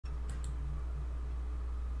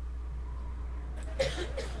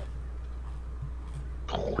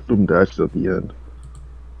Them dashes at the end.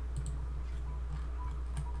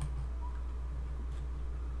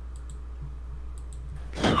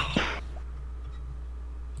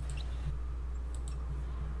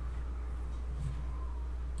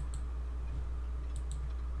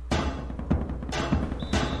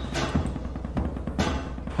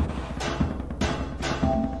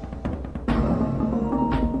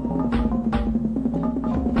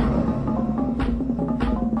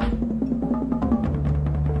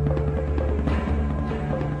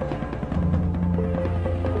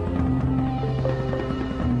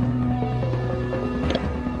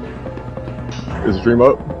 Is the stream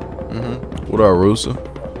up? What up, Rusa?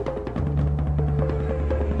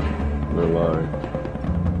 No lie.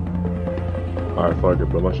 Alright, fuck it,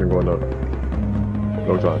 but my shit going up.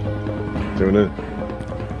 No time. Tune in.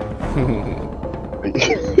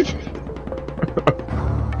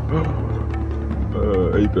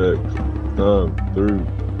 Apex. Time. Through.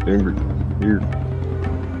 Angry. Here.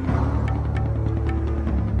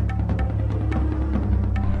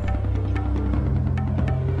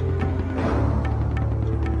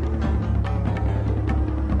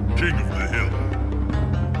 King of the hill.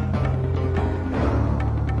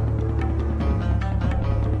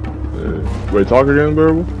 Wait, talk again,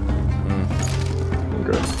 Unbearable?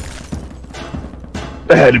 Okay.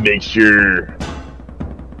 I had to make sure.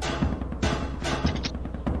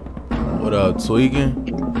 What up, Tweaking?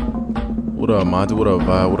 What up, Monty? What up,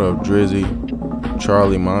 Vi? What up, Drizzy?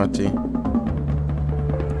 Charlie, Monty?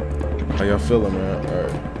 How y'all feeling, man?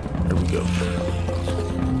 Alright, here we go.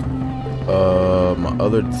 My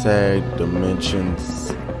other tag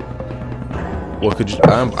dimensions. What could you?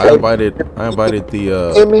 I invited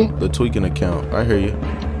the Tweaking account. I hear you.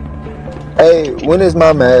 Hey, when is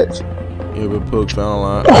my match? Yeah, but Pook found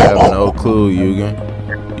line. I have no clue, Yugen.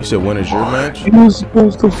 You said when is your match? You was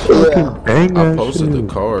supposed to fucking bang that I posted shit.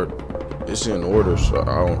 the card. It's in order, so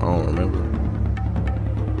I don't remember.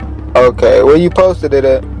 Okay, where you posted it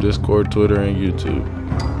at? Discord, Twitter, and YouTube.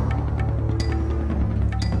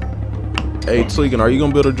 Hey, Tweaking, are you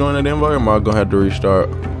gonna be able to join that invite, or am I gonna have to restart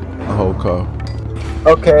the whole call?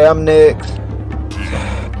 Okay, I'm next.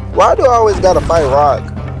 Why do I always gotta fight Rock?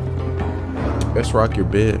 Let's rock your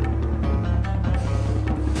bed.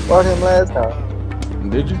 Fought him last time.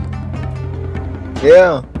 Did you?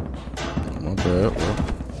 Yeah. My bad. Well,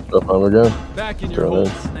 Up him again. Back in your hole,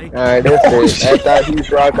 snake. Alright, that's it. After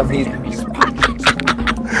he's Rock, I'm he's.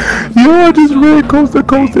 Yo, I just ran coast to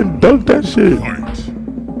coast and dunked that shit.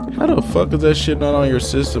 how the fuck is that shit not on your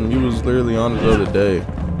system? You was literally on it the other day.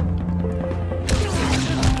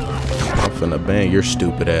 I'm finna bang your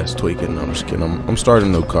stupid ass, Tweaking. No, I'm just kidding. I'm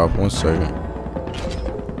starting a new cop. 1 second.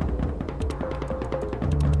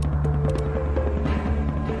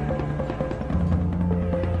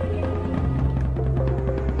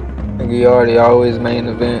 You already always main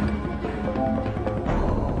event.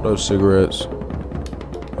 Those cigarettes.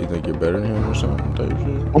 You think you're better than him or something? Type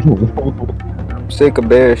shit? I'm sick of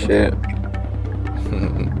bear shit. I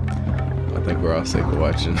think we're all sick of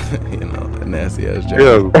watching, you know, a nasty ass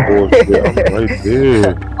joke. Yeah, bullshit. I'm right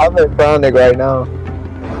there. I'm at Sonic right now.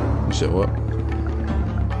 You said what?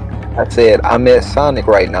 I said I'm at Sonic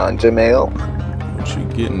right now, Jamel. What you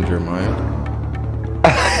getting, Jeremiah?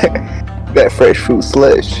 That fresh fruit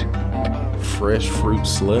slush. Fresh fruit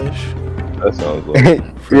slush? That sounds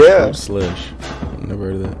like. Fresh Yeah. fruit slush. Never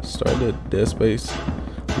heard of that. Started at Dead Space.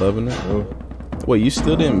 Loving it. Wait, you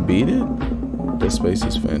still didn't beat it? Dead Space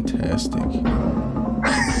is fantastic.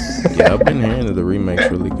 Yeah, I've been hearing that the remake's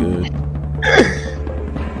really good.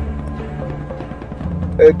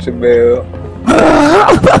 That Jamel.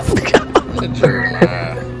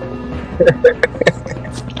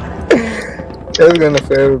 That's gonna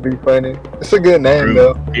forever be funny. It's a good name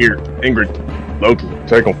though. Here, Ingrid, Loki,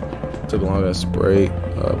 take him. Took a long ass spray.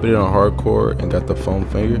 Put it on hardcore and got the foam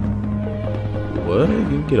finger. What? You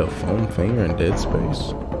can get a foam finger in Dead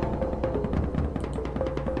Space?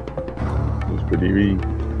 It's pretty DV.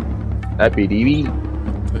 Happy DV.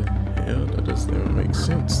 Yeah, that doesn't even make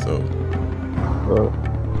sense though.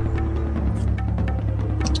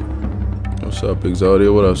 What's up,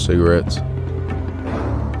 Exodia? What up, cigarettes?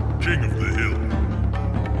 King of the hill.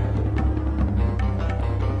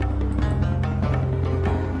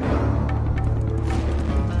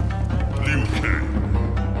 Liu Kang.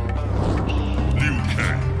 Liu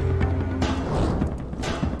Kang.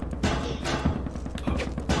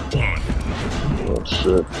 Oh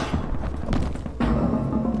shit.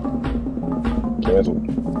 Cancelled.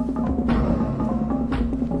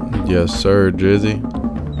 Yes, sir, Drizzy.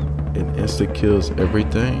 It insta kills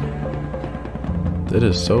everything. That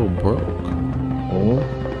is so broke.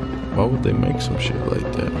 Why would they make some shit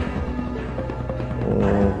like that?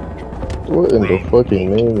 What in the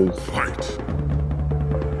fucking name is? Fight.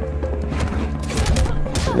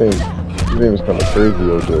 His name is kind of crazy,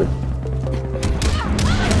 OJ.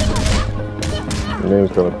 His name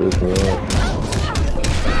is kind of pissing me off.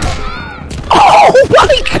 Oh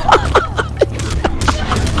my god!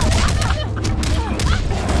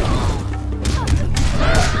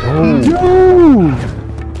 Oh. Yo!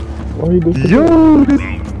 Why you just yo, this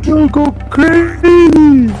yo go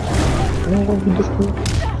crazy!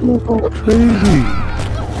 Yo, go crazy!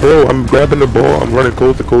 Bro, I'm grabbing the ball, I'm running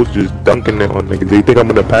coast to coast, just dunking it on niggas. They think I'm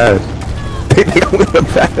gonna pass. They think I'm gonna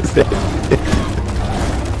pass it.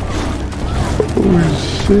 Oh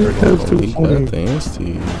shit, that's too He funny. got the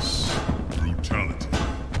insties. Brutality.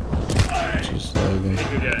 Just lagging.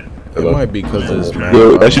 It might be because it's mad.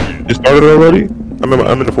 Yo, that shit just started already? I'm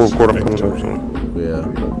in the fourth quarter, I'm coming up soon. Yeah.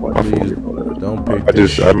 My fault. Please don't pick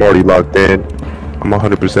this shit. I'm already locked in. I'm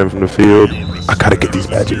 100% from the field. I gotta get these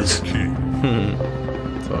badges.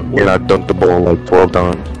 And I dunked the ball like 12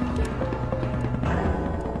 times.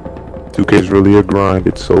 2K is really a grind.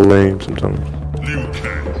 It's so lame sometimes.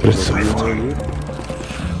 But it's so fun.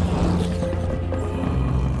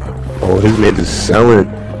 Oh, his man is selling.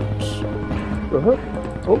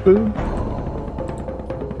 Open.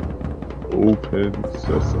 Open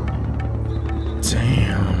sesame.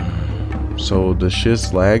 Damn. So the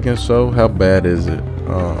shit's lagging, so how bad is it?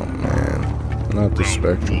 Oh man. Not the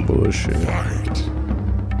Spectrum bullshit. I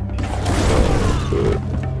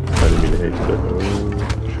didn't mean to hate that.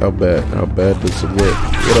 How bad does it look?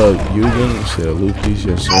 What up, Eugen? You said Lucas,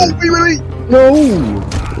 yes sir. No!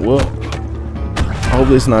 Well, I hope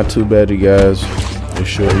it's not too bad, you guys. It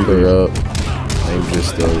should clear up. Maybe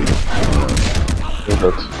just I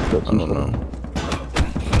don't know.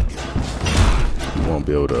 You won't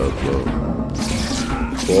be able to upload.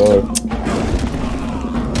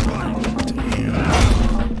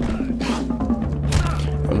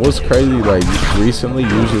 And what's crazy, like recently,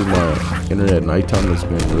 usually my internet nighttime has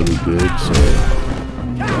been really good, so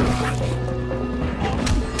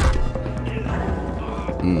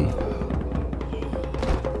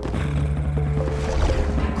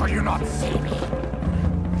Could you not see me?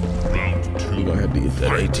 Round two. you're gonna have to get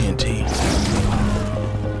that AT&T.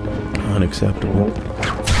 Unacceptable.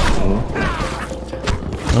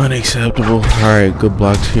 Unacceptable. Alright, good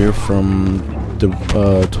blocks here from the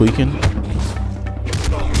Tweaking.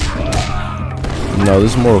 No,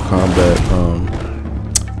 this is Mortal Kombat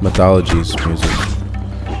Mythologies music.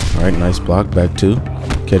 Alright, nice block. Back two.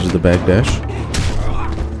 Catches the back dash.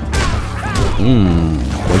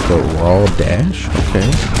 Like a raw dash? Okay.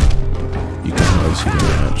 You can hardly see the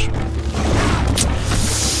match.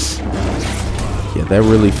 Yeah, that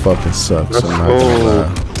really fucking sucks. I'm not gonna lie.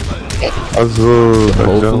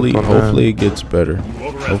 Hopefully it gets better.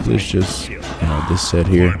 Hopefully it's just, you know, this set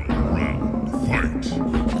here.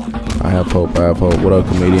 I have hope. What up,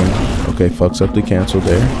 comedian? Okay, fucks up the cancel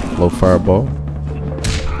there. Low fireball.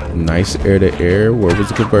 Nice air to air. Where was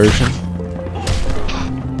the conversion?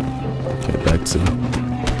 Okay, back to.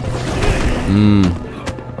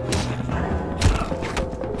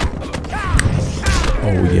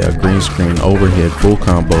 Oh yeah, green screen, overhead, full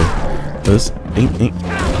combo. Let's.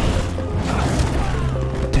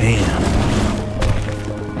 Damn.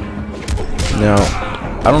 Now,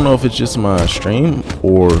 I don't know if it's just my stream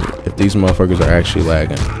or if these motherfuckers are actually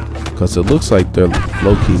lagging. Because it looks like they're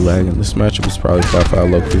low-key lagging. This matchup is probably 5-5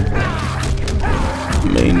 low-key. I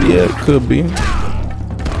mean, yeah, it could be.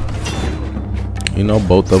 You know,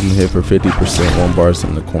 both of them hit for 50%, 1 bars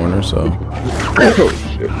in the corner, so.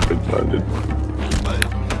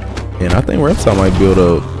 And I think Reptile might be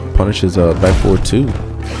able to punish his back forward too.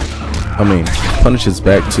 I mean, punish his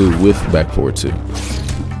back two with back forward too.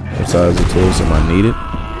 Reptile has the tools, am I needed?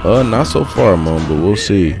 Not so far, Moon, but we'll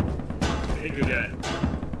see.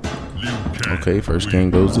 Okay, first game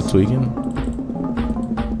goes to Tweaking.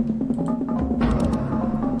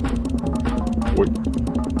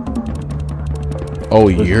 Oh,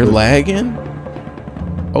 you're lagging?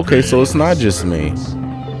 Okay, so it's not just me.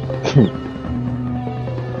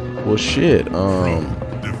 Well, shit.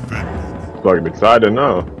 Fucking excited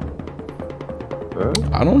now. Huh?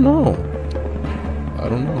 I don't know.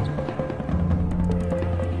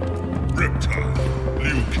 Reptile.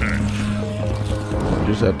 Liu Kang. I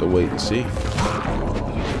just have to wait and see.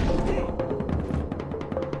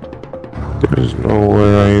 There's no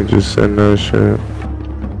way I ain't just send that shit.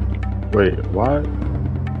 Wait, what?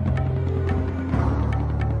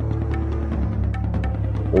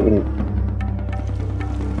 Oh.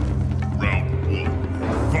 Round one.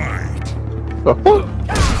 Fight. The fuck?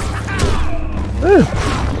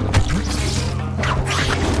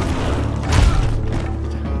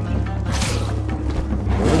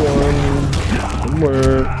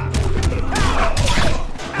 Somewhere.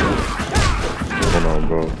 Hold on,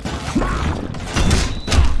 bro.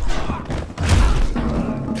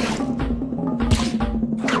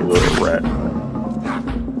 Little rat.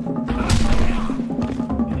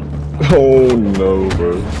 Oh no,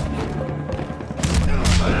 bro.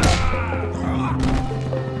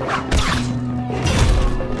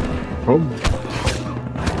 Oh.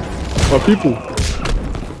 My people.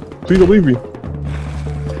 Please don't leave me.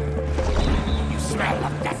 You smell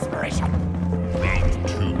of desperation. Round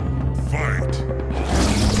 2, fight.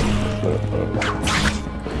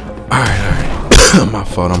 Alright. My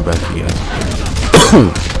fault, I'm back again.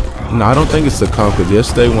 No, I don't think it's the comp, because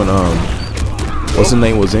yesterday when what's his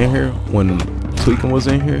name was in here, when Tweaking was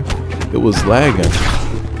in here, it was lagging.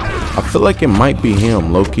 I feel like it might be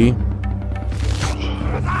him, low-key.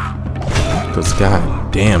 Cause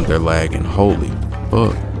god damn, they're lagging. Holy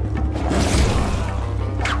fuck.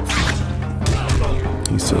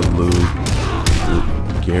 He said Lou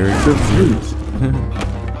Gary.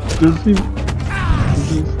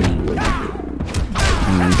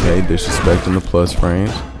 Okay, disrespecting the plus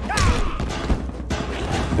frames.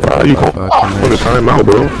 Wow, you call the timeout,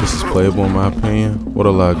 bro. This is playable in my opinion. What a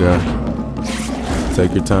lot, guy.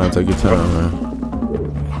 Take your time, man.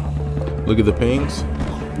 Look at the pings.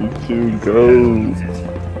 You two go.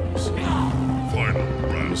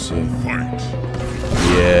 Let me see.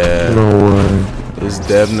 Yeah. No way. It's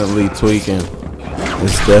definitely tweaking.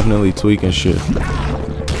 It's definitely tweaking shit.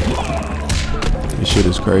 This shit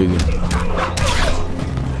is crazy.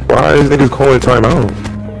 Why is niggas calling timeout?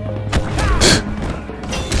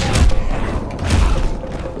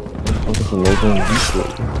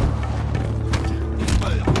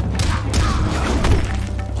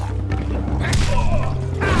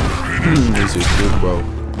 This is good, bro.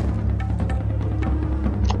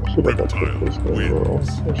 Shit, I got to pick this game, bro.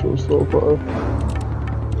 That shit was so far.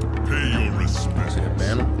 Pay your respects.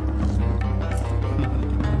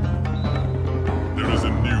 There is a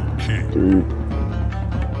new king. Dude.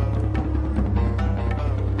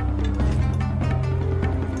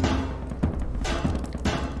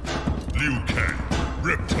 Liu Kang,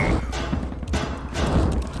 reptile.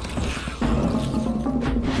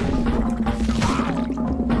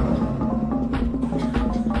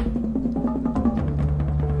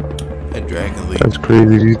 That Dragon League. That's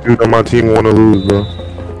crazy. These dudes on my team want to lose, bro.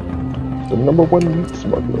 The number one meat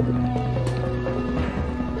smuggler.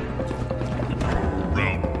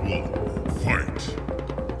 Round 1, fight.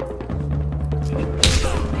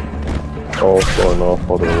 All starting off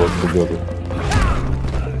while they work together.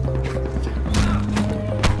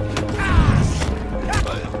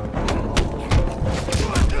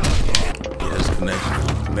 Yeah, this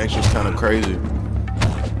connection's kind of crazy.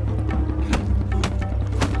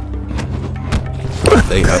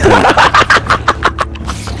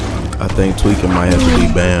 I think Tweaking might have to be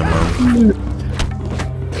banned, man.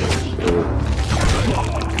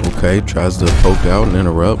 Okay, tries to poke out and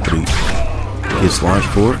interrupt, but he gets launched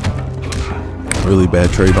for it. Really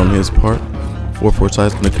bad trade on his part. 4-4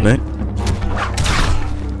 side's gonna connect.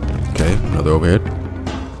 Okay, another overhead.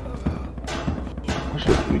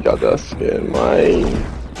 Shit, you got that skin, man.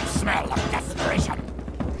 Smell of desperation.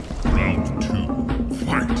 Round 2,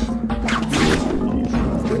 fight.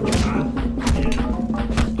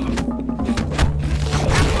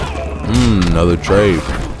 Another trade.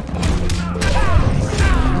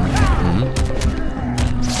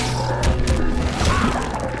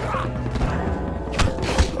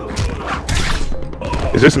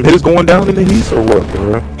 Is there some hitters going down in the East or what,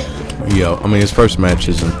 bro? Yeah, I mean his first match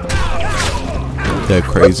isn't that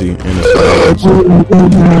crazy in his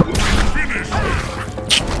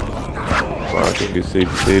Well, I think it's safe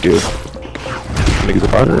to say this. Niggas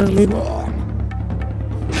about her, maybe?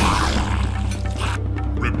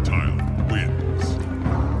 Reptile wins.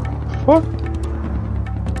 Fuck?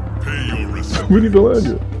 Pay your respects. We need to land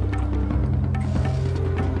it.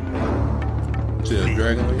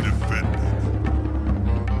 Dragon League. Defended.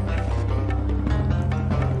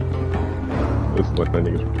 This is like that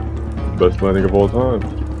nigga's best landing of all time.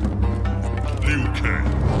 Liu Kang,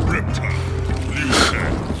 reptile. Liu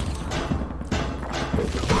Kang.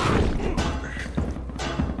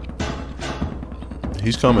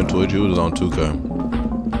 He's coming Twitch. He was on 2K.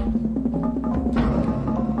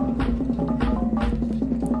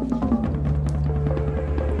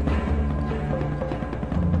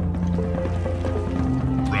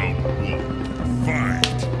 Round 1, fight.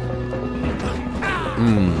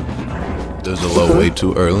 There's a low way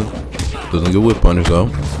too early. Doesn't get whip punish though.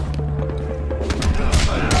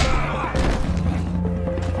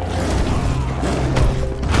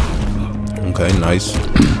 Okay, nice.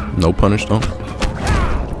 No punish though.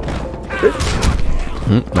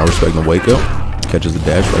 Not respecting the wake up. Catches the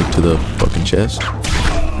dash right to the fucking chest.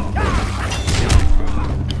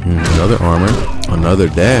 Another armor. Another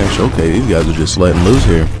dash. Okay, these guys are just letting loose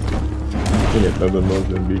here.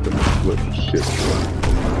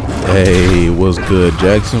 Hey, what's good,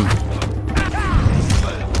 Jackson?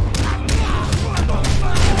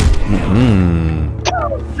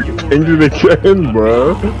 Injured again,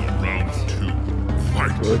 bro. Round 2.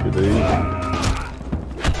 Fight. Look at these.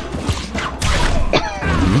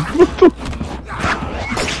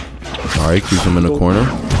 Alright, keeps him in the corner.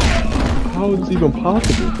 How is this even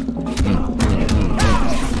possible?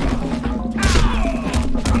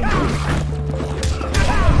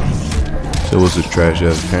 So what's this trash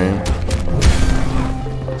ass game?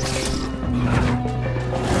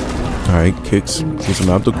 Alright, kicks him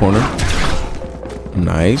out the corner.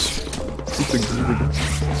 Nice.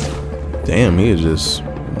 Damn, he is just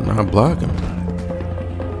not blocking.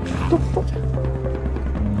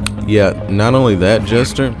 Yeah, not only that,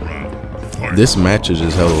 Jester, this match is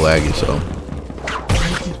just hella laggy, so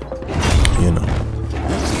you know.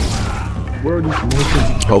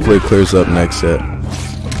 Hopefully it clears up next set.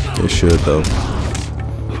 It should though.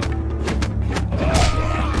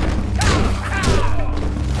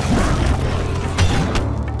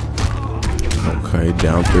 Okay,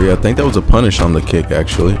 down 3. I think that was a punish on the kick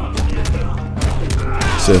actually.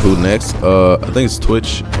 Said who next? I think it's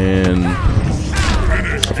Twitch and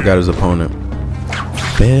I forgot his opponent.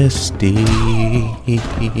 Bestie.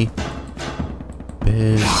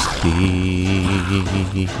 There's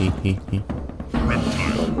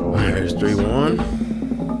 3-1.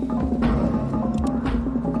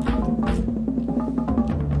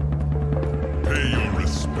 Pay your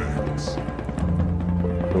respects.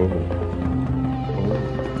 Throne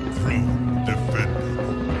defended.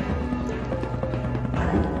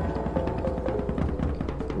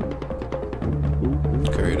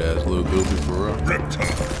 Carried ass little goofy for real.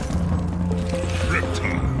 Reptile.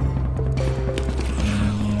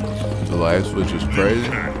 The live switch is crazy.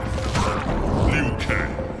 Liu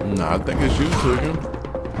Kang. Nah, I think it's you clicking.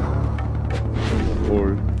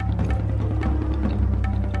 Lord.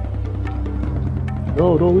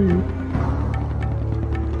 No, don't leave.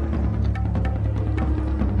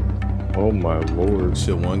 Oh my lord.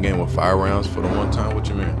 Shit, one game with 5 rounds for the one time. What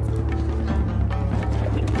you mean?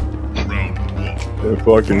 Round 1. They're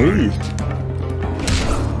fucking easy.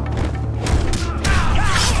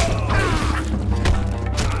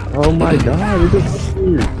 Oh my god, it is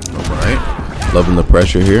weird. Alright. Loving the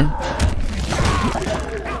pressure here.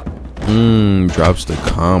 Drops the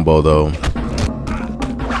combo though.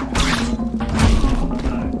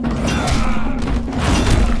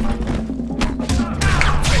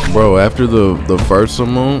 Bro, after the first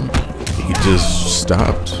summon, he just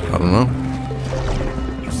stopped. I don't know.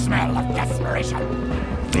 You smell of desperation.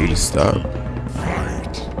 He just stopped.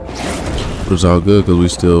 But it's all good because we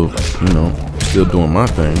still, you know, still doing my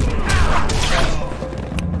thing.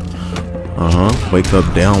 Wake up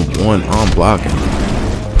down 1 on blocking.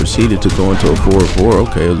 Proceeded to go into a 4-4.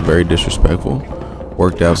 Okay, it was very disrespectful.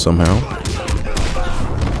 Worked out somehow.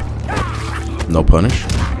 No punish.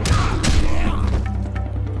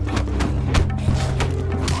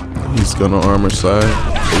 He's gonna armor side.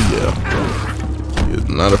 Oh yeah. He's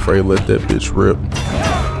not afraid to let that bitch rip.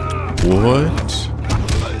 What?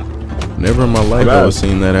 Never in my life have I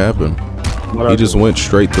seen that happen. He just went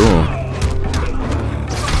straight through him.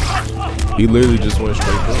 He literally just went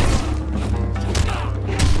straight through him.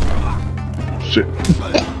 Shit.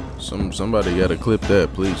 Somebody gotta clip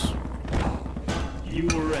that, please. You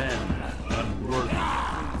were an unworthy.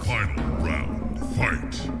 Final round.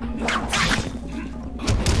 Fight.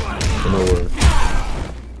 Nowhere.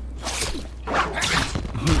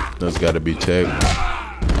 That's gotta be tech.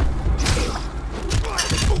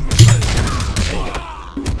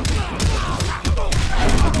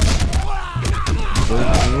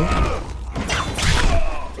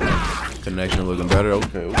 Connection looking better.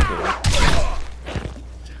 Okay.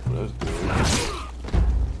 That's good.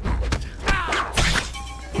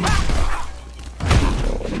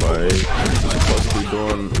 Supposed to be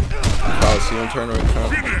doing Coliseum tournament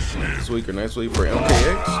this week or next week for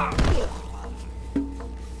MKX.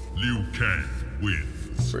 Liu Kang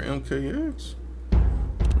wins. For MKX?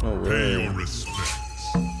 No way. Pay your respects.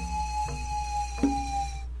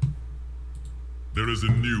 There is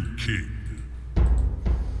a new king.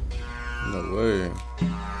 No way.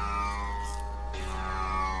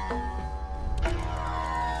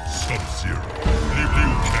 Sub-Zero. Liu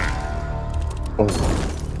Kang. Oh.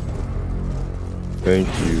 Thank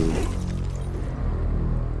you.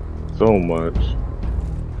 so much.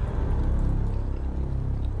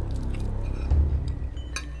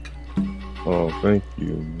 Oh, thank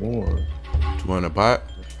you. More. 200 pot.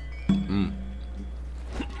 Round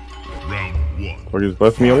one. Or just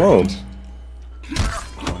left me alone.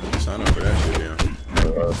 Sign up for that shit, yeah.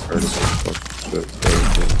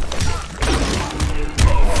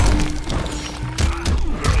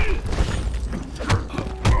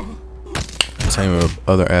 Same with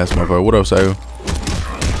other ass motherfucker. What up, Sago?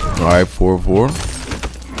 Alright, 4-4.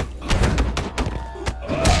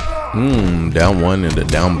 Down one and a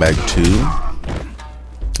down back two.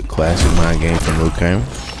 The classic mind game from Luke Kane.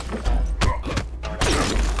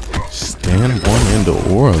 Stand one into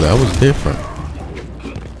aura. That was different.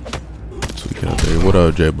 So we got there. What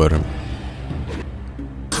up, Jay Butter?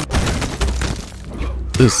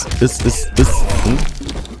 This.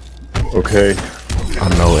 Okay. I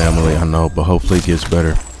know, Emily, I know, but hopefully it gets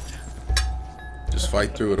better. Just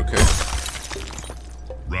fight through it, okay?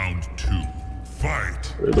 Round two.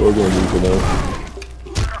 Fight. Where's the going to know?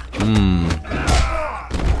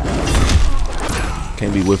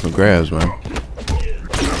 Can't be whiffing grabs, man.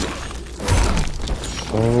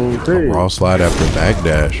 Okay. Raw slide after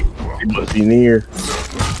backdash. He must be near.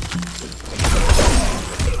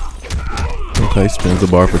 Okay, spins the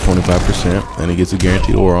bar for 25%, and he gets a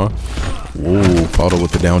guaranteed aura. Whoa, followed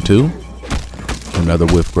with the down two. Another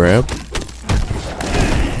whiff grab.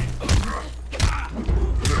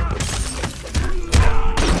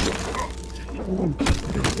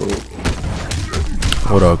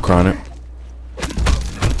 What up, Chronic?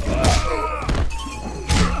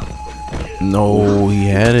 No, he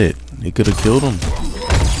had it. He could have killed him.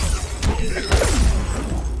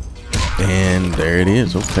 And there it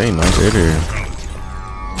is. Okay, nice hit there.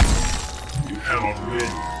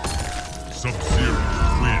 Sub-Zero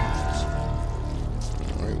wins.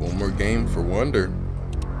 Alright, one more game for Wonder.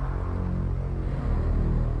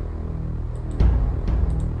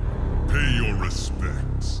 Pay your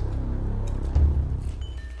respects.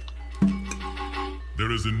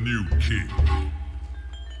 There is a new king.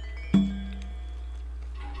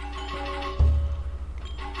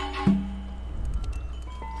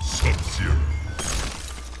 Sub-Zero.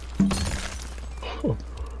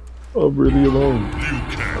 I'm really alone. Liu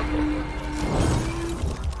Kang.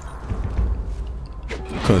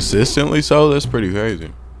 Consistently so? That's pretty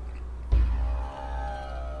crazy.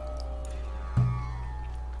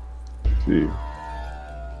 See.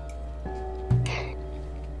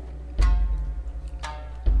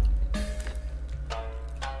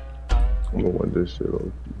 I'm gonna win this shit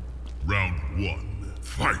on. Round one.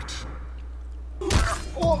 Fight.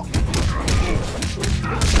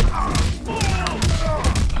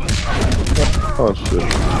 Oh shit.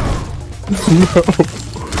 No.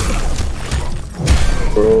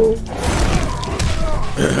 Bro.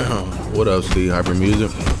 What else, Steve? Hyper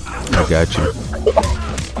music? I got you.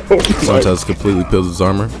 Sometimes completely peels his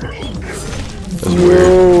armor. That's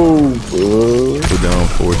weird. Whoa, We're down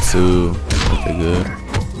 4-2. Okay, good.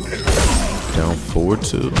 Down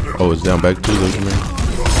 4-2. Oh, it's down back 2, what you mean?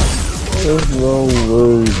 there's no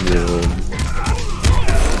way, man.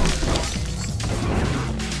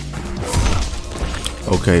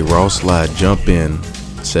 Okay, raw slide, jump in.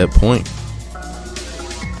 Set point.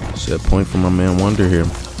 Set point for my man Wonder here.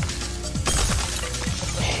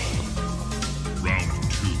 Round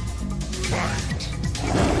two. Fight.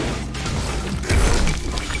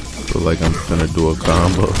 Feel like I'm finna do a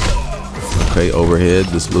combo. Okay, overhead.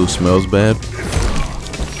 This loose smells bad.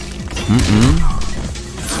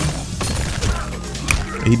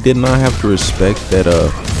 He did not have to respect that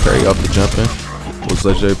parry off the jumping. Was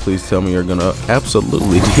legendary, please tell me you're gonna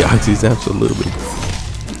absolutely Deoxys, absolutely.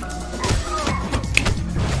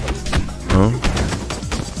 Huh?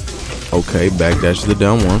 Okay, backdash to the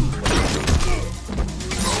down one.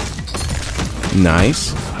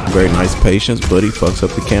 Nice. Very nice patience, but he fucks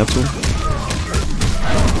up the cancel.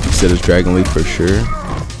 He said it's Dragon Leap for sure.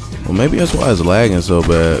 Well, maybe that's why it's lagging so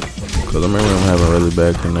bad. Because I remember him having a really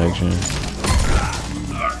bad connection.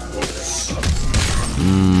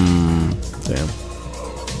 Damn.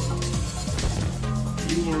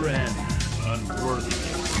 You were unworthy.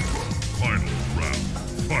 Final round.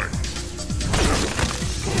 Fight.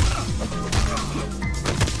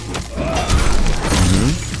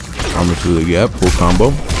 Armor through the gap, full combo.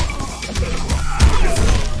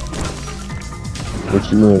 What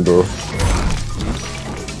you mean, bro?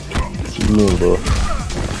 What you mean, bro?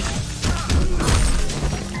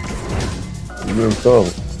 You didn't tell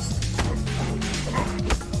me.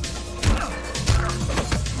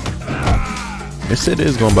 This shit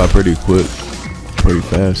is going by pretty quick, pretty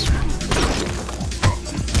fast.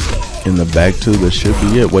 In the back too, that should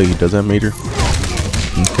be it. Wait, does that meter?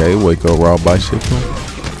 Okay, Waco Raw Bicycle.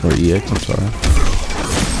 Or EX, I'm sorry.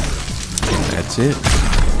 And that's it.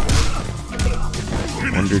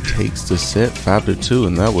 Undertakes the set 5-2,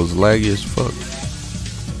 and that was laggy as fuck.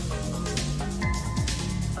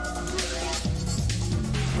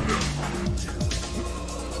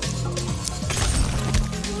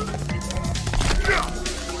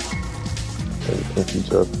 Thank you,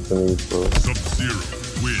 Jeff. Sub-Zero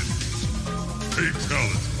wins.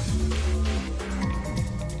 Fatality.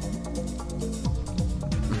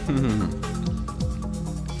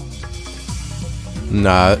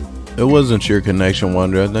 Nah, it wasn't your connection,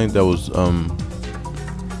 Wonder. I think that was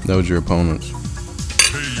your opponent's.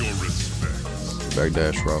 Pay your respects.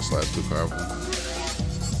 Backdash raw slash too powerful.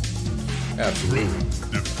 Absolutely.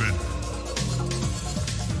 Defend.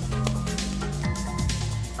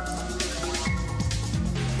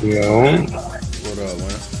 Yo. What up,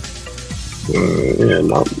 man? Yeah,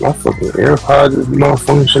 my fucking AirPods is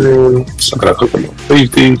malfunctioning. I gotta hook up my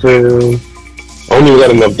PlayStation. I don't even got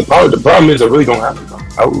enough. The problem is I really don't have enough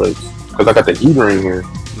outlets because I got the heater in here.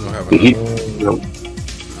 You don't have The heat,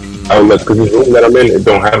 outlets because the room that I'm in, it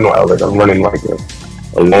don't have no outlet. I'm running like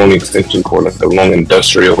a long extension cord, like a long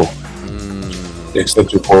industrial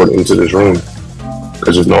extension cord into this room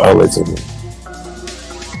because there's no outlets in here.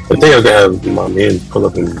 I think I could have my man pull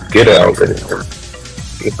up and get an outlet in here.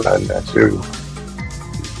 It's not that serious.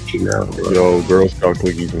 Yo, Girl Scout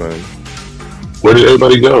cookies, man. Where did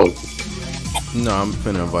everybody go? No, I'm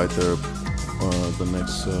finna invite the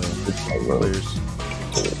next players.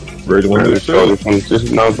 Ready to win this show? You about to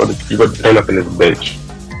turn up in this bitch.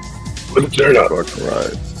 What's the turn up?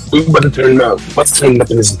 Right. We about to turn up. What's turning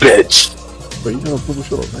up in this bitch? But you got a purple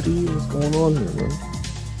shirt already? What's going on here, man?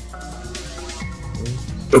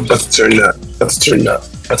 We're about to turn up. Let's turn up.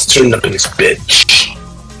 Let's turn up in this bitch.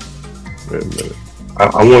 Wait a minute.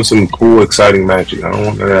 I want some cool, exciting matches. I don't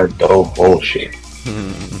want none of that dull bullshit. I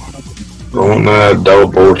don't want none of that dull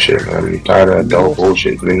bullshit, man. I'm tired of that dull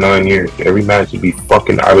bullshit. It's been 9 years. Every match should be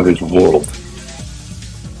fucking out of this world.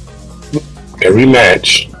 Every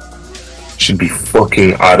match should be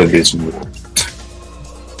fucking out of this world.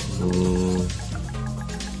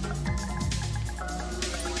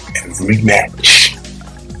 Every match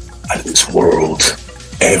out of this world.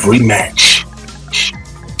 Every match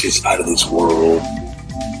is out of this world.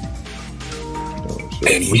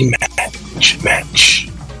 Every match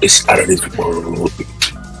is out of this world.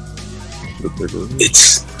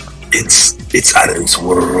 It's out of this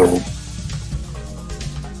world.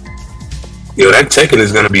 Yo, that Tekken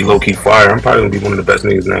is gonna be low key fire. I'm probably gonna be one of the best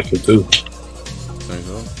niggas in that shit too. Think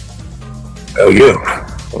so? Hell yeah.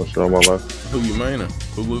 I'll show my life. Who you maining?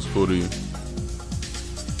 Who looks cool to you?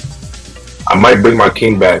 I might bring my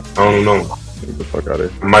king back. I don't know. Get the fuck out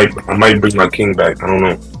of here. I might bring my king back. I don't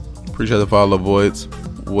know. Appreciate the follow, Voids.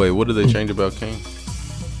 Wait, what did they change about King?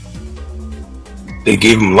 They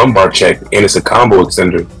gave him lumbar check and it's a combo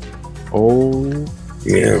extender. Oh.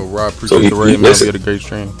 Yeah. Yo, Rob, So appreciate the raid, man. listen, Get a great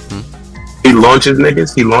stream. he launches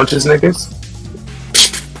niggas.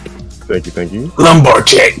 Thank you. Lumbar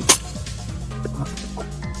check.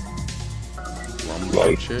 Lumbar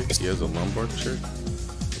Like- check? He has a lumbar check?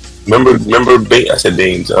 Remember, I said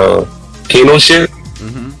Dane's, Kano shit?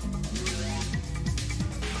 Mm-hmm.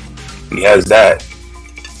 He has that.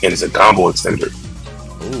 And it's a combo extender.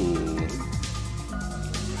 Ooh.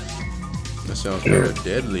 That sounds very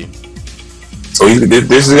deadly. So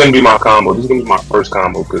this is gonna be my combo. This is gonna be my first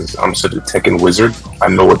combo because I'm such a Tekken wizard. I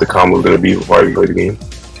know what the combo is gonna be before I play the game.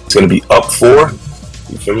 It's gonna be up 4.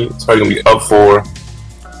 You feel me? It's probably gonna be up 4.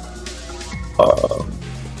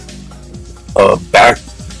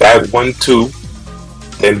 Back 1-2.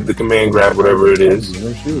 Then the command grab, whatever it is.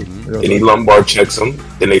 No shoot. Then he lumbar checks them.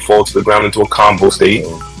 Then they fall to the ground into a combo state.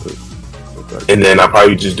 And then I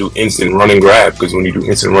probably just do instant running grab because when you do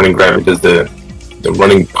instant running grab, it does the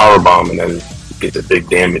running power bomb and then get the big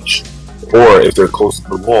damage. Or if they're close to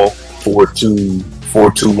the wall,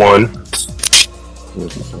 4-2-1,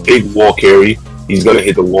 big wall carry. He's gonna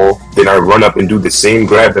hit the wall. Then I run up and do the same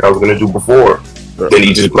grab that I was gonna do before. Then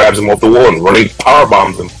he just grabs him off the wall and running power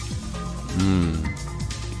bombs him.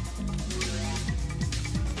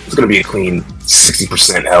 It's gonna be a clean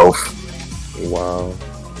 60% health. Wow.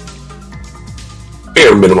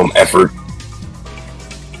 Bare minimum effort.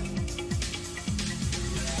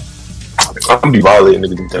 I'm gonna be violating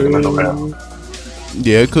niggas in Tekken, I know that.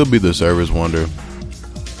 Yeah, it could be the service Wonder.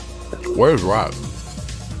 Where's Rock?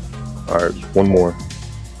 Alright, one more.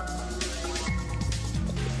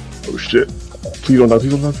 Oh shit. Please don't die,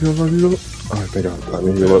 please don't die, please don't die, please don't die. Alright, thank God. Let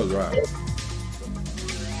me heal up.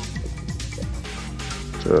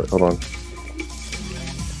 Hold on.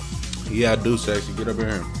 Yeah, I do, sexy. Get up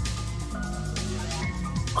here.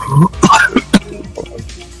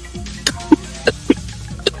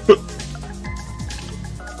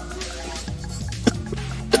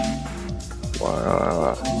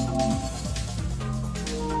 Wow.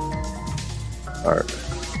 Alright.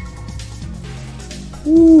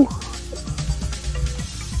 Woo.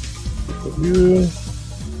 You.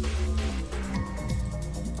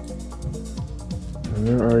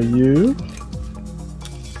 Where are you?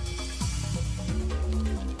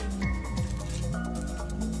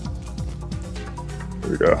 There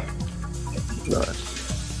we go. Nice.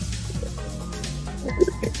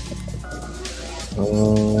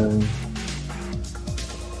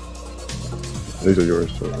 These are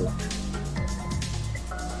yours, so.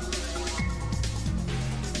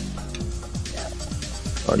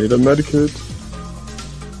 I need a medikit.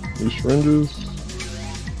 These syringes.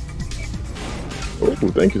 Oh,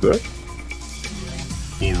 thank you, sir.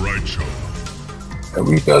 Borracho.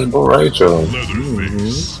 Every guy's borracho.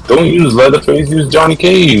 Leatherface. Don't use Leatherface, use Johnny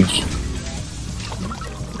Cage.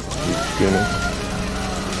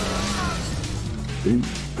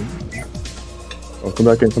 Oh, come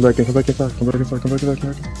back in, come back in, come back inside, come back inside, come back inside,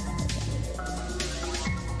 come back in.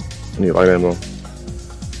 I need light ammo.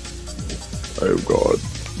 Oh god.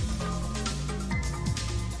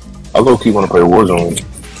 I low-key want to play Warzone.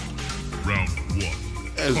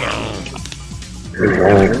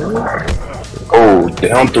 Round 1. Oh,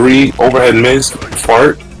 down 3, overhead miss,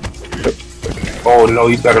 fart. Oh no,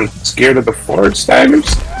 he's got him scared of the fart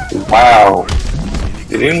staggers? Wow.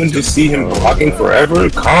 Did anyone just see him blocking forever?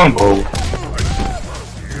 Combo.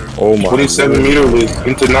 Oh my 27 meter was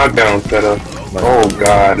into knockdown setup. Oh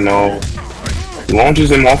god, no.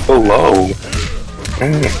 Launches him off the low.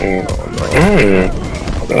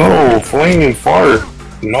 Oh, flame fart.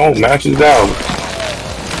 No, matches out.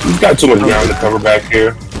 He's got too much ground to cover back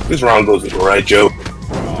here. This round goes to the right, Joe.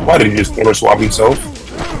 Why did he just corner swap himself?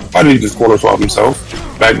 Why did he just corner swap himself?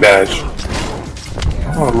 Backdash.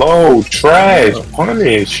 Oh, low, trash,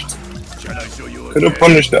 punished. Could have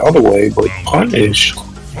punished the other way, but punished.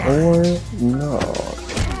 Or no.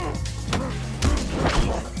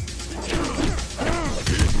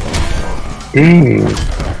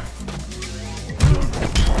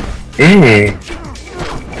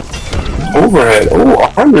 Overhead.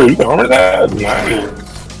 Oh, armor. You can armor that.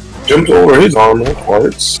 Nice. Jumped over his armor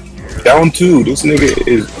parts. Down 2. This nigga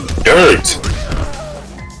is dirt.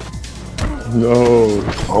 No.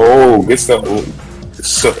 Oh, gets the.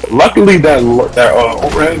 So, luckily that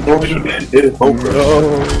overhead explosion did it over.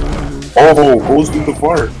 No. Oh, goes through the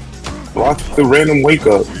fart. Blocks the random wake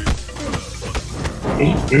up.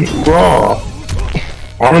 Raw.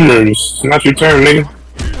 Armors. It's not your turn, nigga.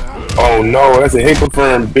 Oh no, that's a hit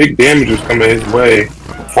confirmed. Big damage was coming his way.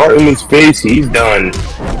 Fart in his face, he's done.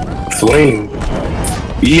 Flame.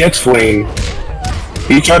 EX Flame.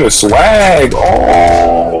 He tried to swag.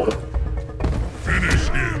 Oh.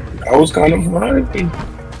 That was kind of fun.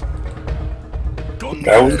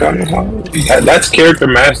 That was kind of fun. That's character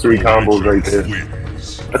mastery combos right there.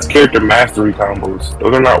 That's character mastery combos.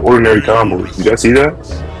 Those are not ordinary combos. You guys see that?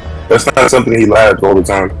 That's not something he labs all the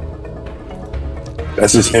time.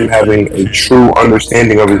 That's just him having a true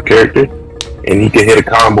understanding of his character, and he can hit a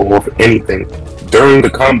combo off anything. During the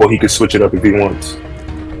combo, he can switch it up if he wants.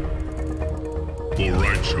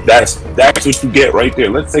 That's what you get right there.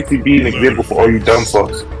 Let Sexy be an example for all you dumb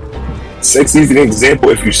fucks. Sexy is an example.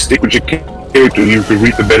 If you stick with your character, you can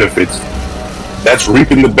reap the benefits. That's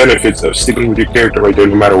reaping the benefits of sticking with your character right there,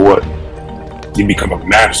 no matter what. You become a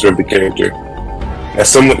master of the character.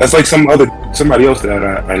 That's like somebody else that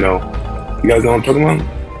I know. You guys know what I'm talking about?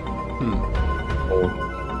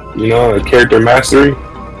 You know, a character mastery.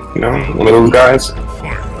 You know, one of those guys.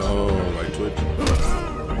 Oh, like Twitch.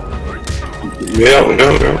 Yeah,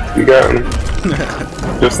 you got him.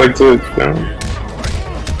 Just like Twitch, you know?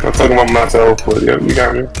 I'm talking about myself, but yeah, you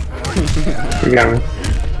got me. You got me.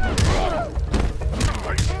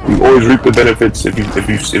 You always reap the benefits. If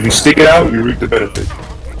you stick it out, you reap the benefits.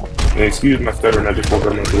 And excuse my stuttering, I just woke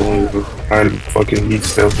up not too long ago. I'm fucking heat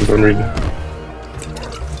still for some reason.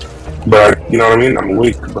 But you know what I mean? I'm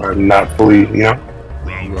awake, but I'm not fully, you know?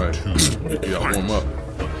 Right. Yeah, warm up.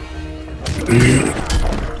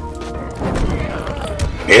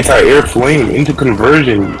 Anti-air flame into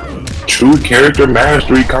conversion. True character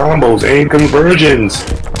mastery combos and conversions.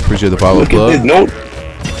 Appreciate the follow, Look at this, no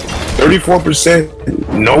 34%,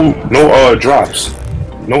 no drops.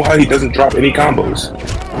 No how he doesn't drop any combos.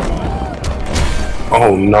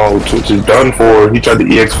 Oh no, Twitch is done for. He tried to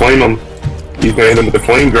EX flame him. He's gonna hit him with the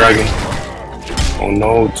flame dragon. Oh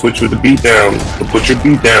no, Twitch with the beat down. Put your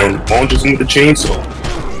beat down. Launches him with the chainsaw.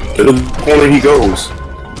 To the corner he goes.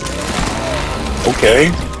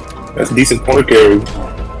 Okay. That's a decent corner carry.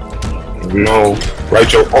 No. Right,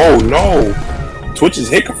 Joe. Oh no. Twitch is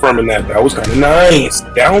hit confirming that. That was kind of nice.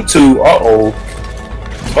 Down 2. Uh-oh.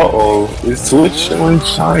 Uh-oh. Is Twitch showing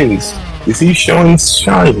shines? Is he showing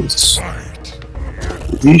shines?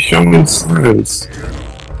 Is he showing signs?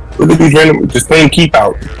 Look at these random, just playing keep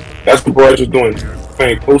out. That's what Barrage is doing.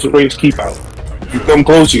 Playing closer range keep out. If you come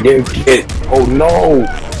close, you're getting hit. Oh no!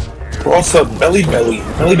 Cross up, belly to belly.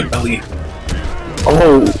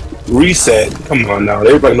 Oh, reset. Come on now.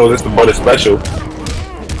 Everybody knows that's the butter special.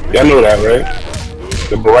 Y'all know that, right?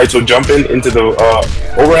 The Barrage jumping into the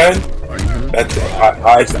overhead.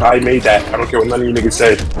 That's I made that. I don't care what none of you niggas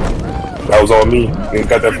said. That was all me. You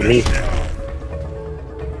got that from me.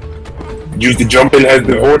 Use the jumping as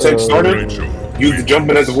the vortex starter. Use the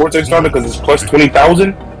jumping as the vortex starter because it's plus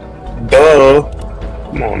 20,000. Duh.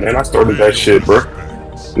 Come on, man. I started that shit, bro.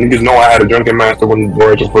 Niggas know I had a drunken master when the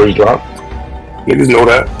Voyager first dropped. Niggas know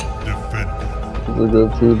that.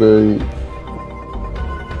 Look at 2 days.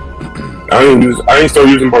 I ain't start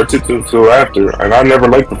using Bartitsu until after, and I never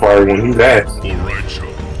liked the fire one. He's ass.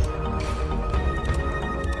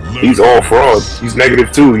 He's all fraud. He's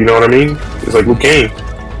negative too. You know what I mean? It's like Liu Kang.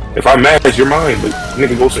 If I'm mad, you're mine, but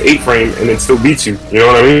nigga goes to 8 frame and then still beats you. You know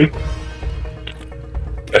what I mean?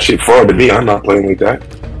 That shit fraud to me. I'm not playing like that.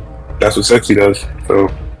 That's what Sexy does. So,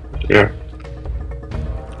 yeah.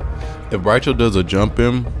 If Rachel does a jump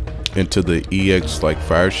in into the EX like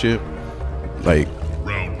fire shit, like,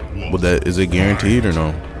 would that, is it guaranteed or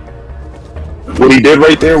no? What he did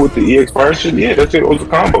right there with the EX fire shit, yeah, that's it. It was a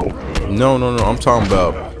combo. No. I'm talking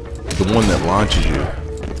about the one that launches you,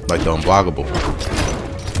 like the unblockable.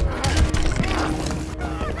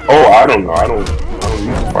 Oh, I don't know. I don't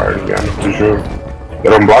use the fire again. I'm too sure.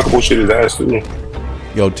 That unblockable shit is ass too.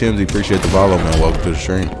 Yo, Timsy, appreciate the follow, man. Welcome to the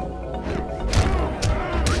stream.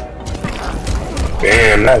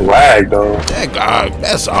 Damn, that lag though. That guy,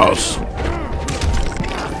 that's awesome.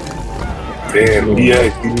 Damn,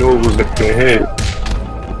 EX, you knew it was gonna hit.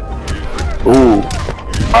 Ooh,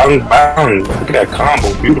 bang bang. Look at that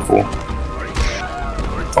combo, beautiful.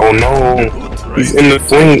 Oh no, he's in the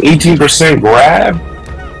flame. 18% grab.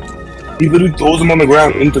 He literally throws him on the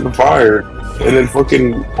ground into the fire, and then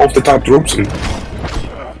fucking off the top ropes him.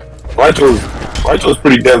 Raicho's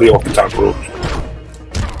pretty deadly off the top ropes.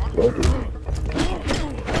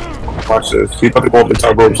 Watch this. He's about to go off the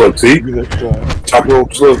top ropes. Look, see? Top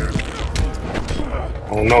ropes. Look.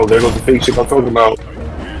 Oh no, there goes the fake shit I'm talking about.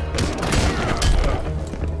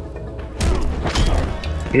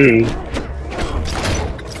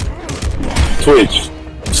 Twitch,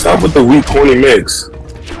 stop with the weak corny mix.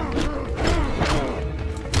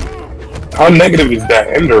 How negative is that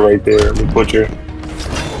ender right there, the butcher?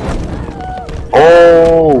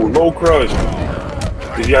 Oh, low crush.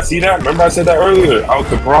 Did y'all see that? Remember I said that earlier? I was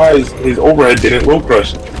surprised his overhead didn't low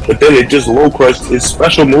crush, but then it just low crushed his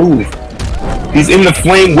special move. He's in the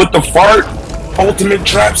flame with the fart. Ultimate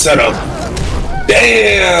trap setup.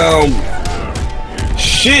 Damn.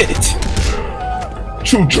 Shit.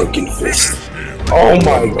 True drunken fist. Oh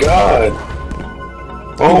my god.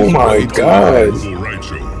 Oh my god.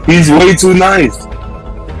 He's way too nice.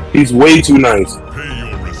 He's way too nice.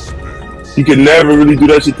 He could never really do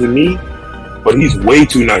that shit to me, but he's way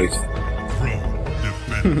too nice.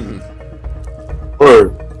 Or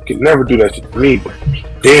could never do that shit to me, but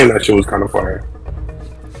damn, that shit was kind of fire.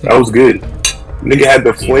 That was good. Nigga had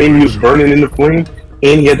the flame, he was burning in the flame,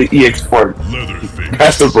 and he had the EX fart.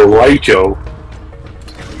 That's the Raicho.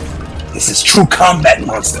 This is true combat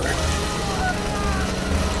monster.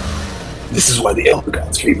 This is why the Elder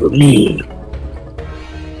Gods favor me.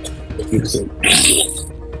 He was like,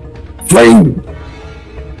 flame!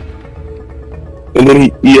 And then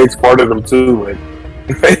he EX farted him too, like.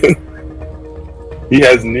 He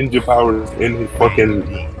has ninja powers in his fucking,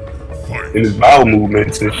 in his bowel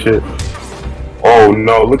movements and shit. Oh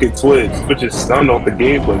no, look at Twitch. Twitch is stunned off the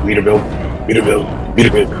gameplay. Meter build, meter build, meter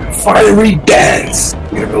build. Fiery dance!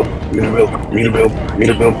 Meter build, meter build, meter build,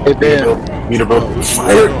 meter build, meter build, meter build.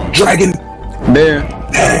 Fire dragon! There.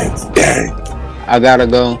 Dance, dance. I gotta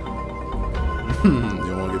go.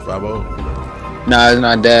 You wanna get 5-0? Nah, it's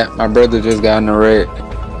not that. My brother just got in the wreck.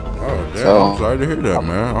 Oh damn, So, I'm sorry to hear that,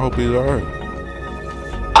 man. I hope he's alright.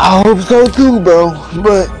 I hope so too, bro.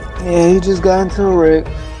 But yeah, he just got into a wreck.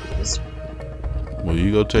 Well,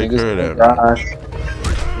 you go take care of that,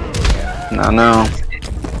 man. No.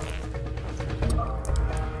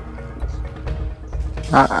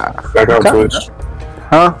 Back out Twitch.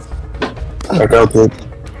 Huh? Back out Twitch.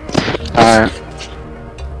 Alright.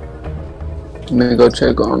 Let me go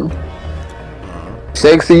check on him.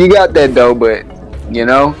 Sexy, you got that though, but you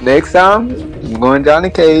know, next time I'm going Johnny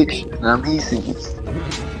Cage and I'm easy.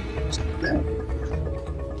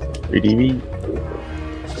 3DV.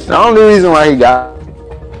 The only reason why he got.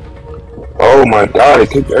 Oh my god, it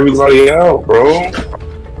kicked everybody out, bro.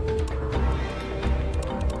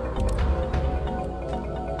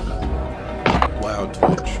 Wow,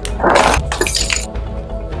 Twitch.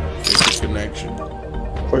 It's a connection.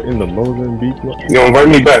 What in the Mozambique? Yo, invite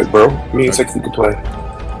me back, bro. Me and Sexy can play.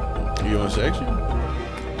 You on section?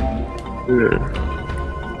 Yeah.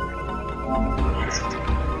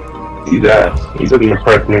 He's ass. He doesn't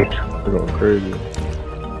impress me. They're going crazy.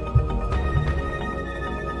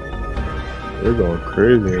 They're going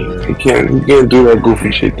crazy in there. He can't do that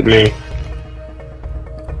goofy shit to me.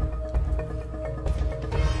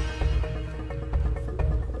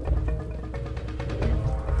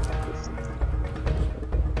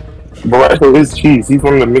 Barrasso is cheese. He's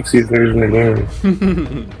one of the mixiest niggas in the game.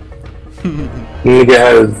 Nigga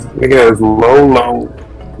has low.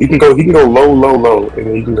 He can go low, and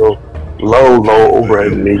then he can go low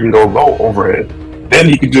overhead, and then he can go low overhead. Then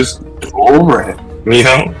he can just go overhead, you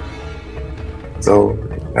know. So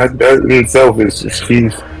that in itself is just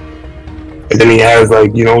cheese. And then he has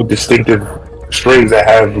like, you know, distinctive strings that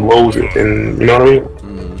have lows, and you know what I mean.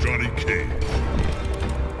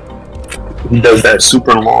 He does that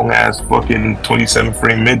super long ass fucking 27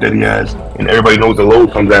 frame mid that he has, and everybody knows the low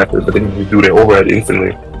comes after, but then he just do that overhead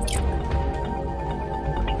instantly.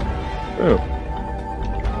 Oh.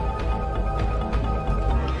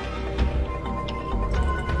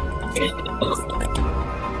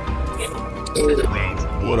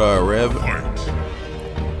 What are Rev?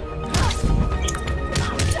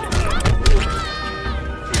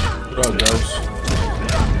 What up, Ghost?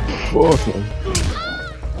 Fuck, man.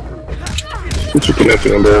 What's your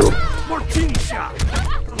connection, Unbearable?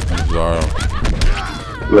 Zaro.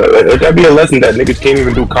 Let that be a lesson that niggas can't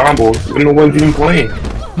even do combos when no one's even playing.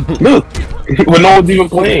 Look, when no one's even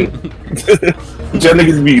playing. Y'all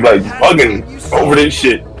niggas be like bugging over this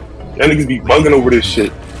shit. Y'all niggas be bugging over this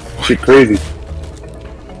shit. Shit crazy.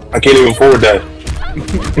 I can't even forward that.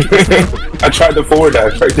 I tried to forward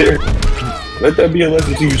that right there. Let that be a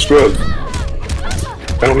lesson to you scrubs.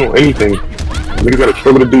 I don't know anything. Niggas gotta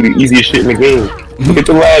struggle to do the easiest shit in the game. Look at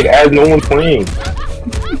the lag as no one's playing.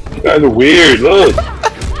 You guys are weird, look.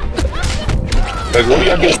 Like, what do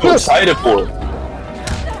y'all get so excited for?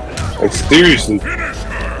 Like, seriously.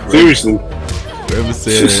 Seriously. Whoever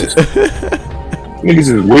said Niggas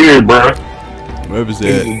is weird, bro. Whoever Niggas is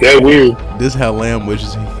said that weird. this how Lamb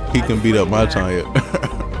wishes he can beat up my Tanya.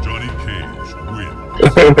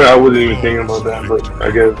 I wasn't even thinking about that, but I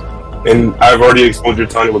guess. And I've already exposed your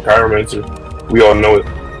Tanya with Chiromancer. We all know it.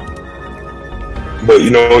 But you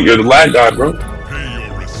know, you're the lag god, bro.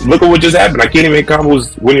 Look at what just happened. I can't even hit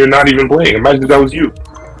combos when you're not even playing. Imagine if that was you.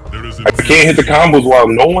 I can't hit the combos while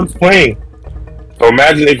no one's playing. So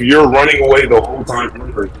imagine if you're running away the whole time.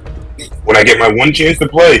 When I get my one chance to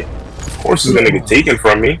play, of course it's gonna get taken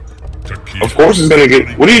from me. Of course it's gonna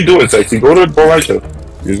get. What are you doing, Sexy? Go to the Borracho.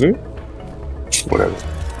 Excuse me? Whatever.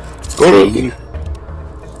 Go to.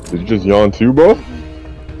 Did you just yawn too, bro?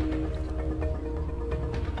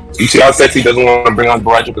 You see how Sexy doesn't want to bring on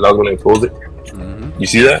Borracho because I was gonna expose it? You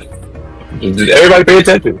see that? Just everybody pay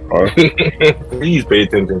attention. Please pay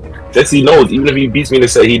attention. Sexy knows, even if he beats me in the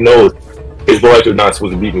set, he knows his Borracho not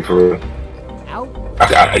supposed to beat me for real.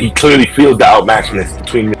 He clearly feels the outmatchedness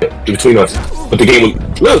between us. But the game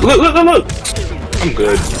was look. I'm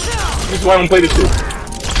good. This is why I don't play this shit.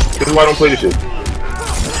 This is why I don't play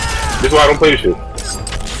this shit.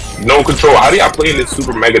 No control. How do y'all play in this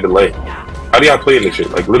super mega delay? How do y'all play in this shit?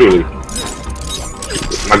 Like literally.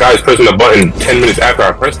 My guy's pressing the button 10 minutes after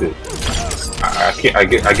I pressed it. I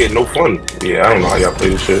get no fun. Yeah, I don't know how y'all play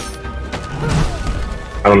this shit.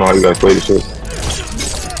 I don't know how you guys play this shit.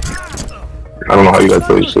 I'm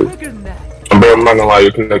not gonna lie,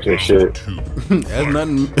 your connection is shit. Has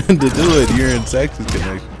nothing to do with your and Sex's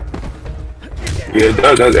connection. Yeah, it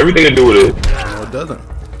does. It has everything to do with it. No, it doesn't.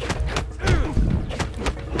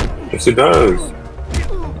 Yes, it does.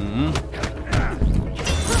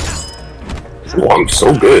 Oh, I'm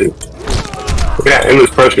so good. Look at that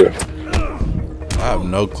endless pressure. I have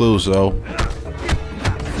no clue, so.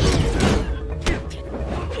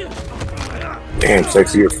 Damn,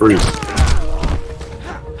 Sexy, you're free.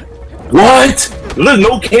 What? Look,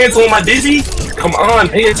 no cancel on my dizzy? Come on,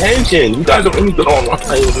 pay attention. You guys are only good online.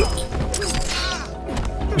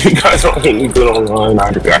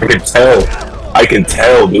 I can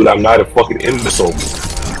tell, dude. I'm not a fucking imbecile.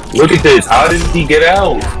 Look at this. How did he get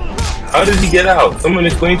out? How did he get out? Someone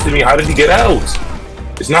explain to me, how did he get out?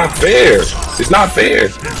 It's not fair. It's not fair.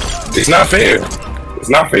 It's not fair. It's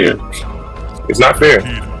not fair. It's not fair.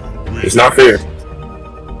 It's not fair.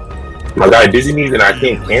 My guy dizzy me and I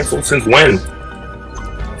can't cancel? Since when?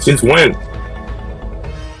 Since when?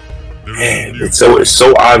 Man, it's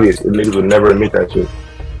so obvious. The niggas would never admit that shit.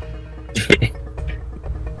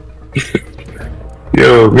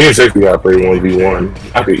 Yo, me and Sexy gotta play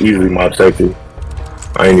 1v1. I could easily mob Sexy.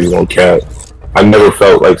 I ain't even gonna cap. I never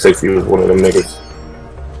felt like Sexy was one of them niggas.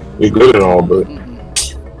 You're good and all, but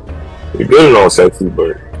you're good and all, Sexy,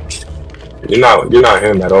 but you're not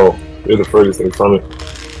him at all. You're the furthest thing from it.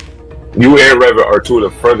 You and Revit are two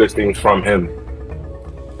of the furthest things from him.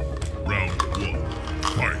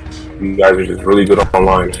 You guys are just really good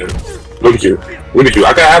online. Look at you. Look at you.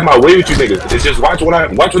 I can have my way with you niggas. It's just watch when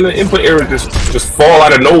the input errors just fall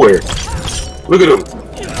out of nowhere. Look at him.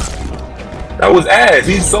 That was ass.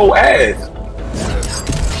 He's so ass.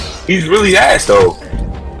 He's really ass though.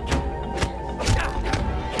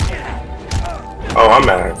 Oh, I'm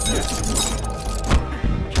ass.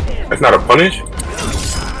 That's not a punish?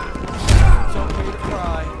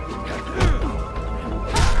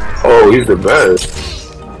 Oh, he's the best.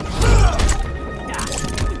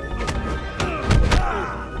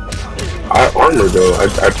 I armored though.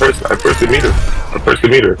 I pressed the meter. I pressed the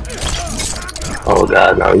meter. Oh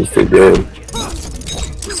god, now he's too good.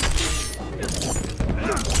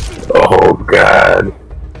 Oh god.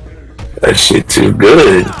 That shit too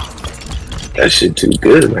good. That shit too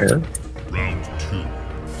good, man. Round 2,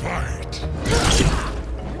 fight.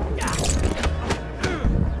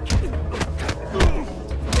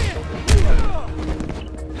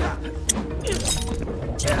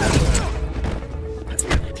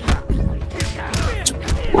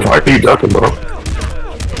 Why are you ducking, bro?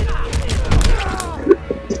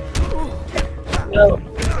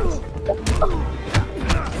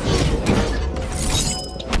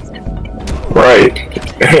 Right.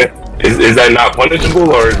 Is that not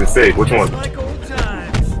punishable or is it safe? Which one?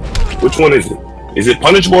 Which one is it? Is it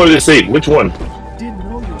punishable or is it safe? Which one?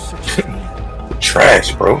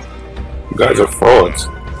 Trash, bro. You guys are frauds.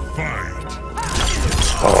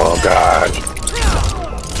 Oh god.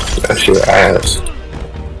 That's your ass.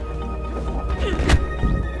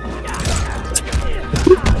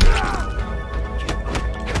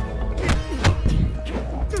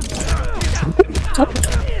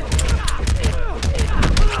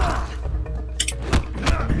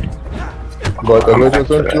 Like I nigga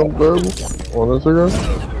sent you Unbearable on Instagram?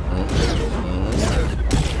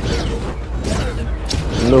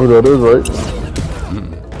 You know who that is, right?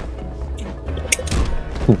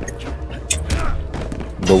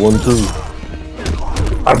 The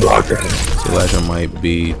 1-2. I blocked that. So Elijah might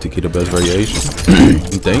be to get the best variation.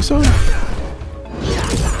 You think so?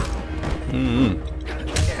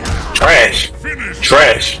 Trash.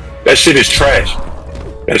 Trash. That shit is trash.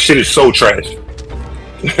 That shit is so trash.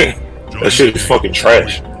 That shit is fucking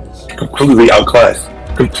trash. Completely outclassed.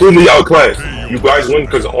 Completely outclassed. You guys win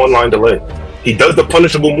because of online delay. He does the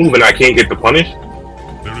punishable move and I can't get the punish.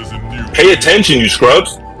 Pay attention, you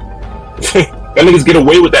scrubs. That niggas get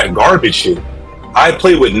away with that garbage shit. I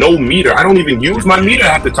play with no meter. I don't even use my meter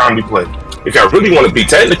half the time we play. If I really want to be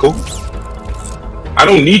technical, I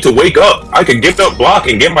don't need to wake up. I can get up, block,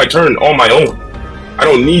 and get my turn on my own. I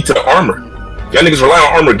don't need to armor. Y'all niggas rely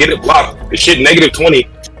on armor, get it blocked. The shit -20,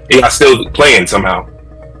 and y'all still playing somehow.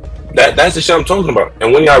 That's the shit I'm talking about.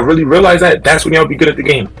 And when y'all really realize that, that's when y'all be good at the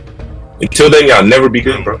game. Until then, y'all never be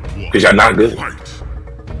good, bro. Because y'all not good.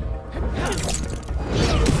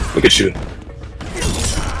 Look at you.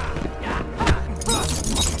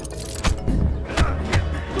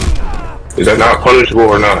 Is that not punishable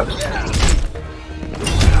or not?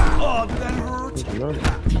 Oh, that hurts.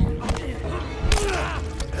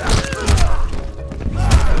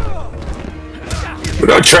 Look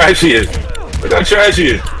how trash he is. Look how trash he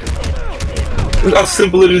is. Look how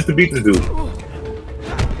simple it is to beat this dude.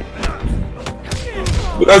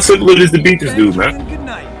 Look how simple it is to beat this dude, man.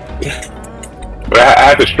 But I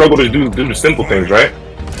have to struggle to do the simple things, right?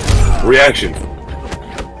 Reaction.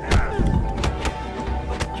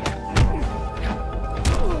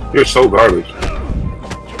 You're so garbage.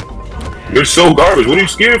 You're so garbage. What are you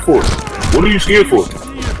scared for? What are you scared for?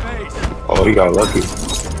 Oh, he got lucky.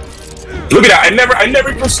 Look at that. I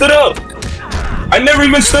never even stood up. I never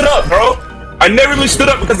even stood up, bro. I never even stood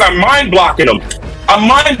up because I'm mind blocking him. I'm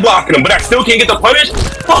mind blocking him, but I still can't get the punish?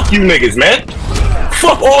 Fuck you niggas, man.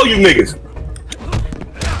 Fuck all you niggas.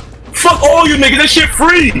 Fuck all you niggas. This shit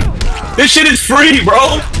free. This shit is free,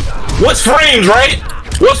 bro. What's frames, right?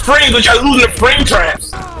 What's frames? But y'all losing the frame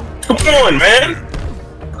traps. Come on, man.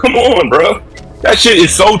 Come on, bro. That shit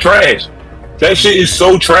is so trash. That shit is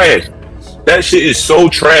so trash. That shit is so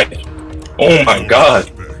trash. Oh my god.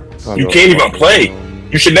 You can't even play.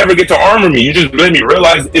 You should never get to armor me. You just made me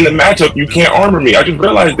realize in the matchup you can't armor me. I just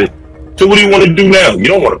realized it. So what do you want to do now? You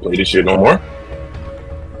don't want to play this shit no more.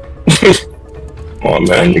 Oh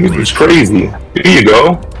man, niggas is crazy. Here you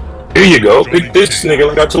go. Here you go. Pick this nigga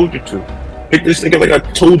like I told you to. Pick this nigga like I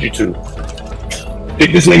told you to.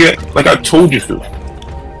 Pick this nigga like I told you to.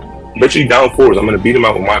 Bet you down 4s. I'm gonna beat him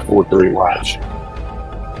out with my 4-3. Watch.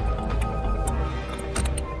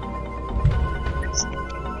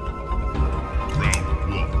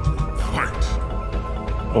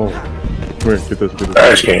 Oh, come here, get this, get this.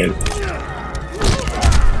 Trash can.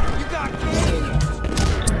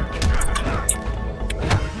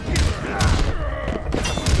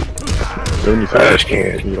 Trash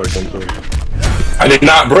can. I did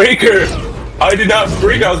not break her. I did not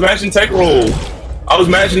break. I was mashing tech roll. I was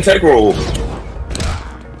mashing tech roll.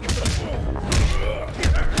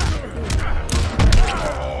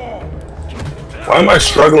 Why am I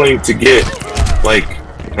struggling to get like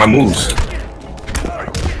my moves?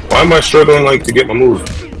 Why am I struggling like to get my moves?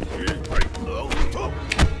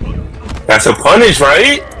 That's a punish,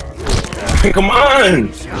 right? Come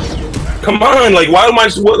on. Come on, like why am I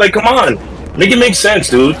like come on? Make it make sense,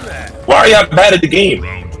 dude. Why are y'all bad at the game?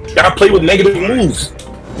 Y'all play with negative moves.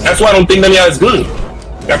 That's why I don't think none of y'all is good.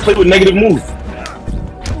 Y'all play with negative moves.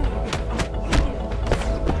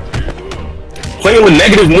 Playing with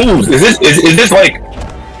negative moves. Is this like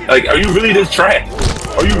are you really this trash?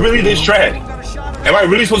 Are you really this trash? Am I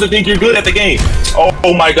really supposed to think you're good at the game?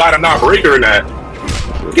 Oh my god, I'm not breaker in that.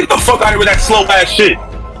 Get the fuck out of here with that slow ass shit.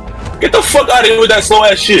 Get the fuck out of here with that slow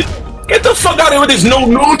ass shit. Get the fuck out of here with this no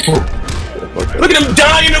neutral. Look at him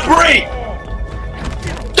dying to break.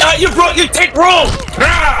 You take wrong.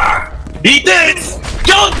 Ah, eat this.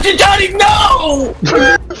 Johnny, no.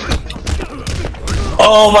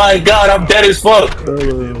 Oh my god, I'm dead as fuck.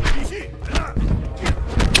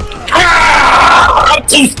 Ah, I'm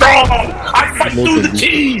too strong. I fight through the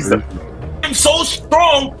cheese. I'm so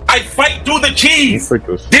strong. I fight through the cheese.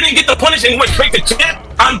 Didn't get the punish and went straight to chip.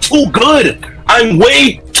 I'm too good. I'm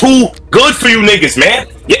way too good for you niggas, man.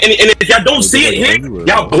 Yeah, and if y'all don't see it here,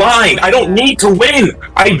 y'all blind. I don't need to win.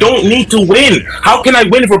 I don't need to win. How can I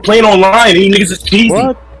win if we're playing online and you niggas is cheesy?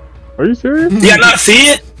 What? Are you serious? Do y'all not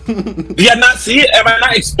see it? Do y'all not see it? Am I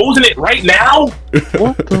not exposing it right now?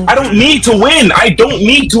 I don't need to win. I don't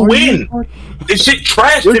need to win. This shit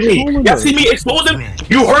trash to me. Y'all see me exposing?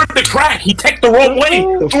 You heard the crack. He teched the wrong way.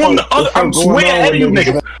 Threw him the other. I'm way ahead of you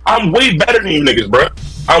niggas. I'm way better than you niggas, bro.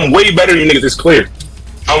 I'm way better than you niggas. It's clear.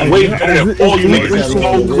 I'm way better than all you niggas. It's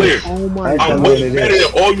so clear. I'm way better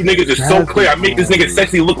than all you niggas. It's so clear. I make this nigga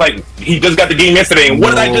sexy look like he just got the game yesterday. And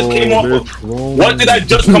what did I just came off of? What did I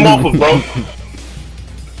just come off of, bro?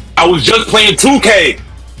 I was just playing 2K.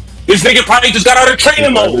 This nigga probably just got out of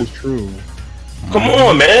training mode. That is true. Come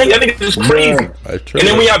on, man. Y'all niggas is crazy. And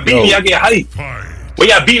then when y'all beat me, y'all get hype. When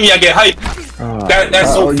y'all beat me, I get hype.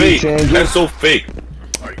 That's so fake. That's so fake.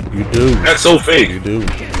 You do. That's so fake. You do.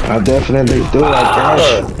 I definitely do. I got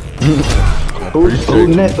you. Who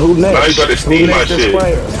next? Now you gotta steam my shit.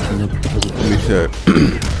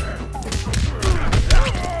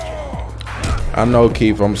 I know,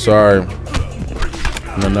 Keith. I'm sorry.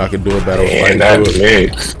 Nothing I can do about it. Man, that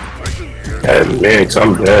mix.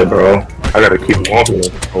 I'm dead, bro. I gotta keep walking.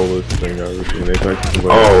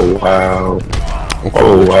 Oh wow.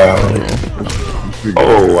 Oh wow.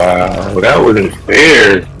 Oh wow. That wasn't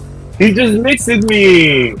fair. He just mixed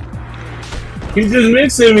me. He's just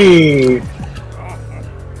mixing me.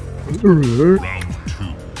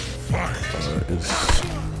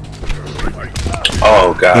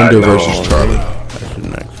 Oh god. Ender no. versus Charlie. That's your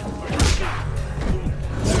next.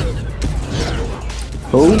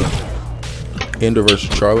 Who? Ender versus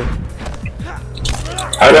Charlie.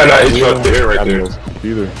 I got not interrupt there right there.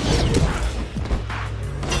 Either.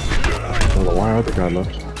 I don't know why I think I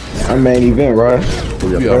left. Our main event, right?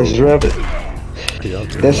 Versus Rabbit.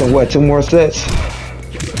 That's in what? 2 more sets?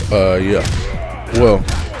 Yeah. Well.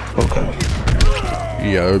 Okay.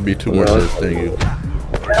 Yeah, it would be 2 more sets than you.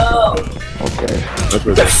 Okay. Get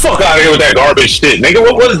the fuck out of here with that garbage shit, nigga.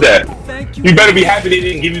 What was that? You better be happy they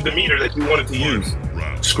didn't give you the meter that you wanted to use.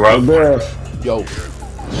 Scrub. Yo.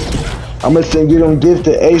 I'm gonna send you them gifts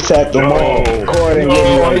to ASAP tomorrow. Record and give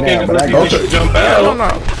you right now, but I got you. Jump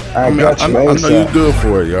out. I know you good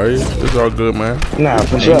for it, are you? It's all good, man. Nah,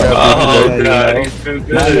 for sure. Oh god, he's too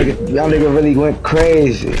good. Y'all nigga really went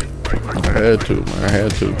crazy. I had to, man. I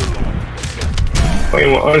had to.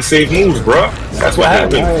 Playing with unsafe moves, bro. That's what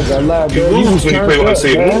happens. You lose when you play with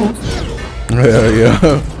unsafe moves.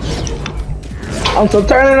 Yeah. I'm so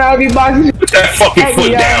turning out these boxes. Put that fucking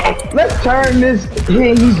foot down. Let's turn this.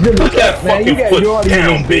 He's gonna Put that man. You fucking got foot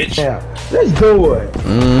down, bitch. Let's do it.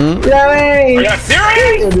 Mm-hmm. You know what I mean? Are y'all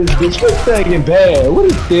serious? This bitch, what's taking bad? What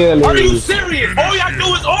is still? Are you serious? All y'all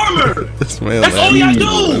do is armor. This man, That's all y'all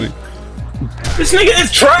do. This nigga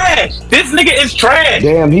is trash. This nigga is trash.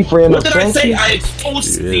 Damn, he friend What did I say? I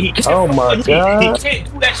exposed him. Oh my god. He can't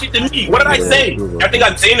do that shit to me. What did I say? I think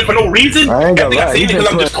I'm saying it for no reason. I ain't I gonna think I'm lie. saying it because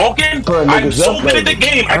I'm just talking. I'm so good at the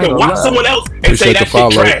game. I can watch someone else and Appreciate say that the follow.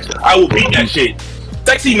 shit trash. I will beat that shit.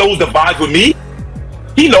 Sexy knows the vibes with me.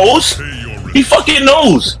 He knows. He fucking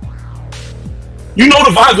knows. You know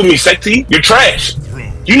the vibes with me, Sexy. You're trash.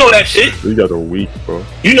 You know that shit. You guys are weak, bro.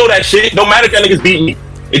 You know that shit. Don't matter if that niggas beat me.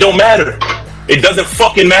 It don't matter. It doesn't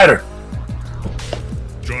fucking matter.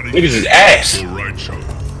 Niggas is ass.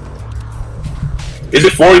 Is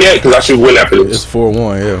it 4 yet? Because I should win after this. It's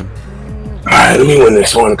 4-1, yeah. Alright, let me win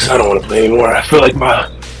this one because I don't want to play anymore. I feel like my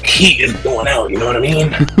heat is going out, you know what I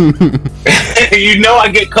mean? You know I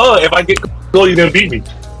get caught. If I get caught, you're gonna beat me.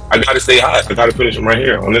 I gotta stay high. I gotta finish him right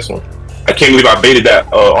here on this one. I can't believe I baited that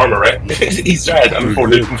armor, right? He's trash. I'm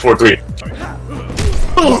 4-3.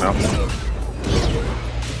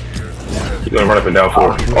 He's gonna run up and down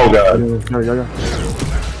 4. Oh god.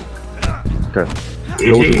 Okay.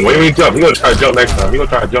 Wait, we jump. He's gonna try to jump next time. He's gonna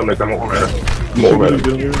try to jump next time. I'm over it.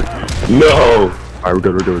 No. Alright, we're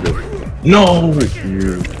good. No.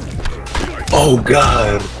 Oh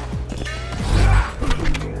god.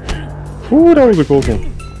 Ooh, that was a cool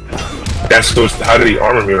one. That's so. How did he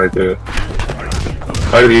armor me right there?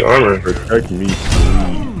 How did he armor? Protect me,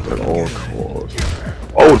 please, at all costs.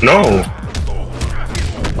 Oh no.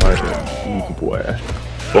 I am easy boy.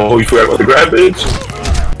 Oh, you forgot about the grab, bitch.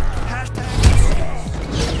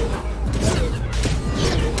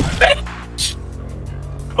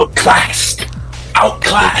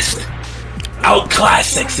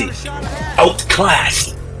 Outclassed, Sexy.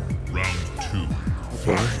 Outclassed.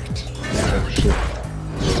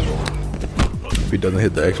 If he doesn't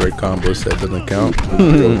hit the X-ray combo set, doesn't count.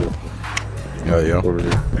 Yeah.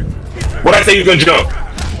 What did I say you was gonna jump?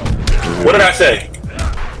 What did I say?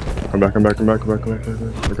 Come back. I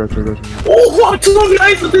got you. Oh, I'm too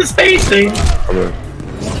nice with this face thing. I'm in.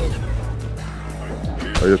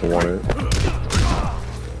 I just want it.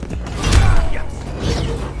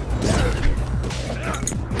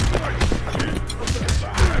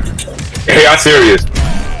 Hey, I'm serious.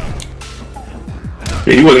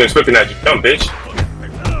 Yeah, you wasn't expecting that jump, bitch.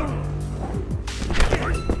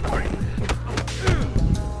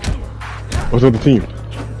 What's up the team?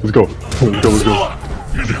 Let's go. Let's go.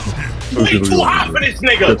 Way too hot for this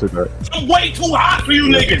nigga. I'm way too hot for you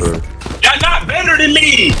niggas. Y'all not better than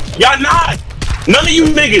me. Y'all not. None of you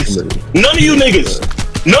niggas. None of you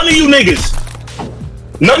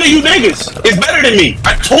nniggas is better than me.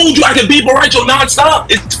 I told you I could beat Borracho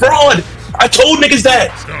non-stop. It's fraud. I told niggas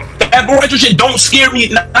that. That Borracho shit don't scare me,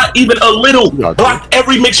 not even a little. Block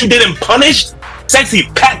every mix you did and punished. Sexy,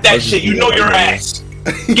 pat that shit. You know your ass.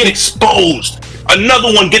 Get exposed.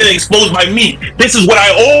 Another one getting exposed by me. This is what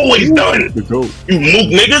I always done. You mook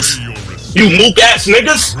niggas. You mook ass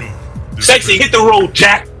niggas. Sexy, hit the road,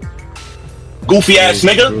 Jack. Goofy ass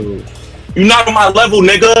nigga. You not on my level,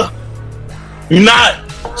 nigga. You not.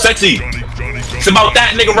 Sexy. It's about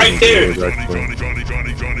that nigga right there.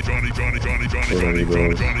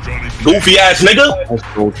 Goofy ass nigga.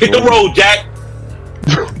 Hit the road, Jack.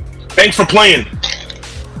 Thanks for playing.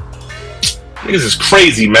 Niggas is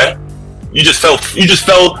crazy, man. You just fell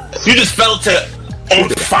to on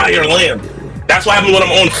fire land. That's what happens when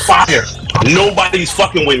I'm on fire. Nobody's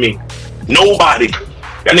fucking with me. Nobody.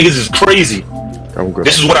 That niggas is crazy.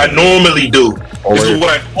 This is what I normally do. This is what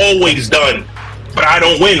I've always done. But I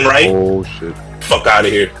don't win, right? Oh shit. Fuck out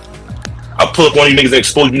of here. I'll pull up one of you niggas and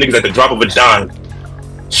expose you niggas at the drop of a dime.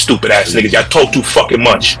 Stupid ass niggas. Y'all talk too fucking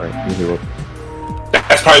much.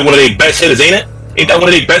 That's probably one of their best hitters, ain't it? Ain't that one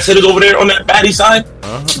of their best hitters over there on that baddie side?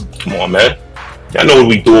 Come on, man. Y'all know what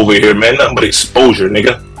we do over here, man. Nothing but exposure,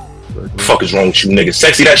 nigga. What the fuck is wrong with you niggas?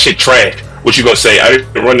 Sexy, that shit trash. What you gonna say? I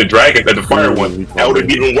didn't run the dragon at the fire one. That would have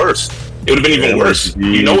been even worse. It would have been even worse.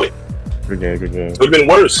 You know it. Good game. It would have been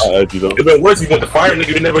worse. It would have been worse if you went to fire,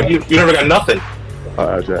 nigga. You never got nothing.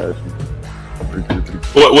 I'll add you.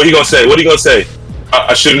 What are you gonna say? What are you gonna say?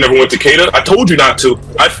 I should have never went to Cater. I told you not to.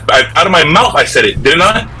 Out of my mouth, I said it, didn't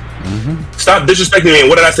I? Stop disrespecting me. And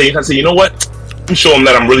what did I say? I said, you know what? I'm show him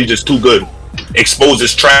that I'm really just too good. Expose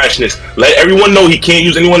his trashness. Let everyone know he can't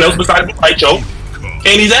use anyone else besides Borracho.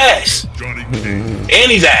 And he's ass.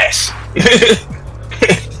 And he's ass.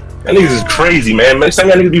 That niggas is crazy, man. Next time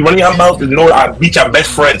y'all niggas be running your mouth, you know what? I beat your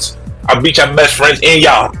best friends. I beat your best friends and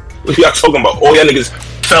y'all. What y'all talking about? All y'all niggas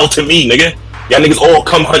fell to me, nigga. Y'all niggas all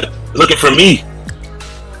come hunt looking for me.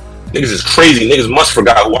 Niggas is crazy. Niggas must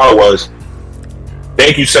forgot who I was.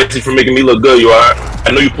 Thank you, Sexy, for making me look good. You are.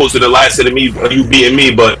 I know you posted the last set of me, you beating me,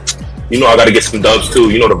 but you know I gotta get some dubs too.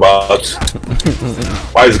 You know the vibes.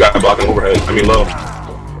 Why is this guy blocking overhead? I mean low.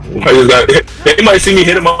 They might see me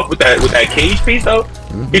hit him up with that cage piece though.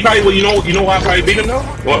 He probably will. You know why I probably beat him though?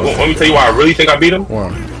 Let me tell you why I really think I beat him.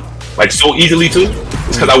 Wow. Like so easily too.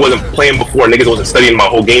 It's because I wasn't playing before. Niggas wasn't studying my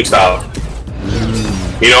whole game style.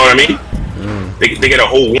 You know what I mean? They get a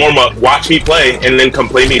whole warm up, watch me play, and then come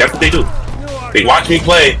play me. That's what they do. They watch me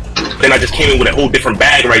play, then I just came in with a whole different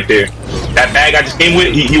bag right there. That bag I just came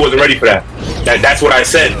with, he wasn't ready for that. That's what I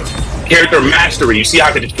said. Character mastery. You see how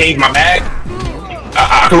I could just change my bag?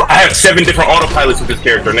 I have 7 different autopilots with this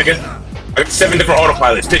character, nigga. I got 7 different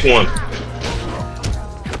autopilots. Pick one.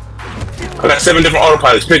 I got 7 different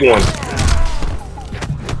autopilots. Pick one.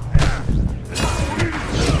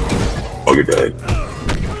 Oh, you're dead.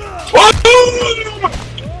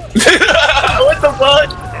 What the fuck?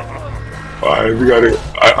 Alright, we got it.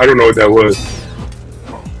 I don't know what that was.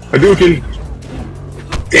 Hadouken.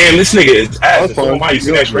 Damn, this nigga is ass. Why you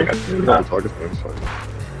see that shrink?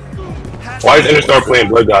 Why is Interstar playing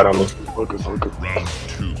Blood God on this? Focus. Round 2.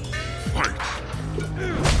 Fight.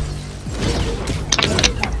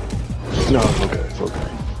 No, it's okay. It's okay.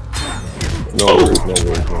 No worries.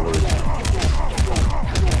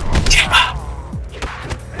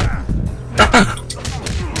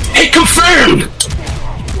 Hey, confirmed!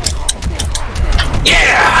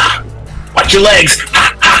 Yeah! Watch your legs! I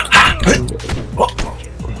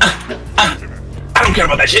don't care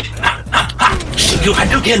about that shit! You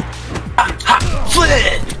Hadouken!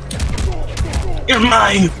 Flip! You're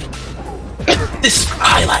mine! This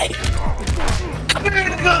highlight! Come here,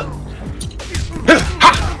 nigga!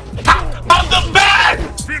 I'm the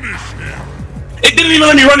best! It didn't even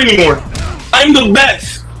let me run anymore! I'm the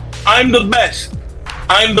best! I'm the best!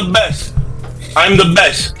 I'm the best! I'm the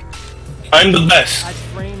best! I'm the best!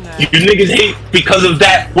 You niggas hate because of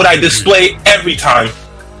that, what I display every time.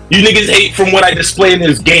 You niggas hate from what I display in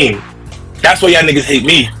this game. That's why y'all niggas hate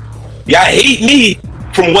me. Y'all hate me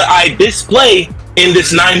from what I display in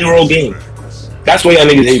this 9-year-old game. That's why y'all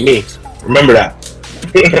niggas hate me. Remember that.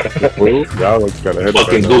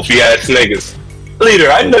 Fucking goofy ass niggas.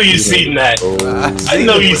 Leader, I know you seen that. I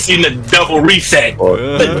know you seen the double reset.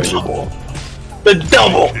 The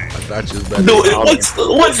double.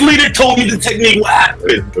 Once Leader told me the technique, what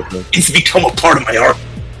happened? It's become a part of my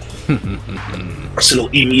arsenal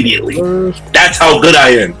immediately. That's how good I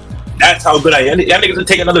am. That's how good I am. Y'all niggas will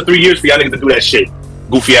take another 3 years for y'all niggas to do that shit.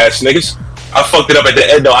 Goofy ass niggas. I fucked it up at the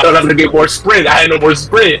end though. I don't have to get more sprint. I had no more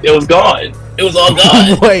sprint. It was gone. It was all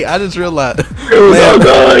gone. Wait, I just realized. It was all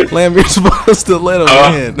gone. Lamb, you're supposed to let him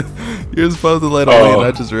win. You're supposed to let him win.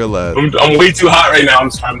 I just realized. I'm way too hot right now. I'm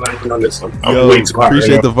landing on this one. I'm way too hot.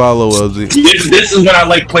 Appreciate right the follow, LG. This is when I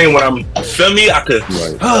like playing when I'm. Feel me? I could.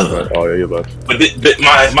 Right. Oh yeah, you're left. But it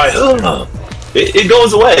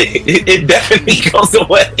goes away. It definitely goes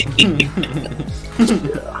away.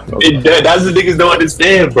 That's what niggas don't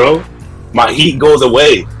understand, bro. My heat goes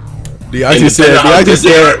away. Deoxy said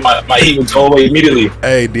my heat would go away immediately.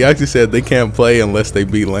 Hey, Deoxy said they can't play unless they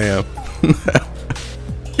beat Lamb.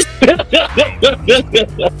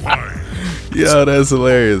 Yo, that's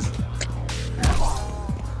hilarious.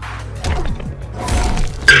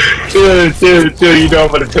 Chill. You know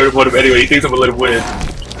I'm gonna turn on him anyway. He thinks I'm gonna let him win.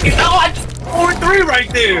 Oh, I just 4-3 right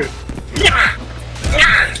there.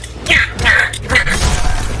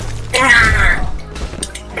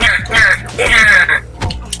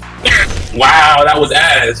 Wow, that was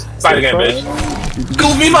ass. Fight again, bitch.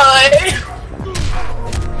 Goofy mine.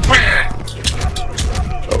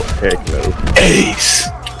 Oh heck no. Ace.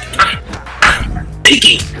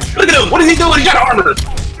 Icky. Look at him. What is he doing? He got armor.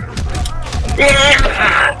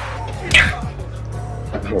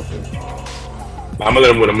 I'm gonna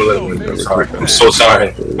let him win. I'm sorry. I'm so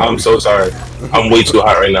sorry. I'm way too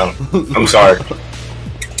hot right now. I'm sorry.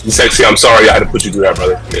 Sexy, I'm sorry I had to put you through that,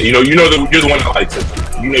 brother. You know you're the one that likes it.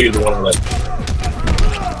 You know you're the one that likes it.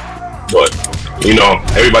 But, you know,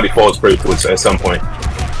 everybody falls prey to it at some point.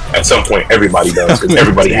 At some point, everybody does, because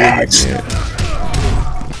everybody has.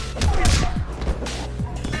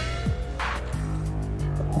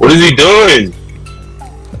 What is he doing?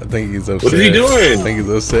 I think he's upset. What is he doing? I think he's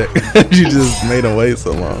upset. You just made him wait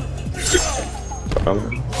so long.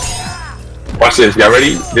 Watch this. Y'all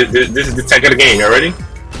ready? This is the tech of the game. Y'all ready?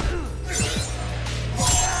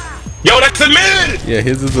 Yo, that's a mid! Yeah,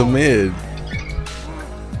 his is a mid.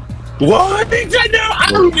 What?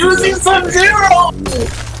 I'm using Sub-Zero!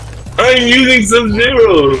 I I'm using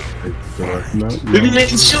Sub-Zero. It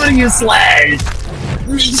ain't shooting you slash.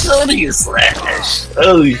 He's shooting you slash.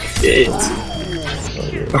 Holy shit.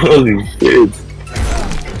 Holy shit. I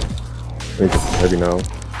think it's heavy now.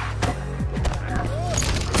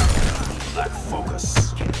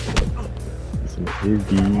 Focus. Some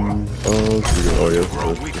heavy. Oh yeah.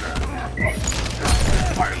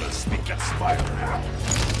 Violence begets violence.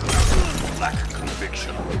 Lack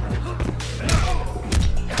conviction.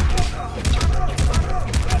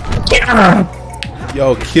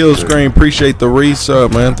 Yo, Kill Screen, appreciate the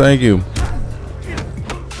resub, man. Thank you.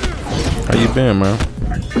 How you been, man?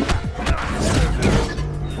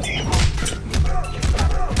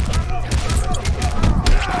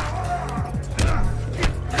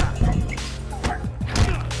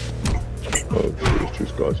 Oh, there's 2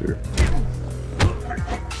 squads here.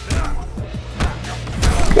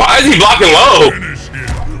 Why is he blocking low?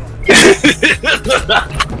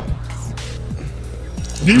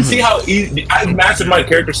 Do you see how easy I mastered my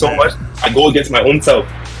character so much? I go against my own self.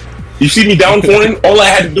 You see me down 4ing? All I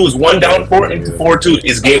had to do is 1 down 4 into 4-2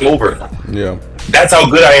 is game over. Yeah. That's how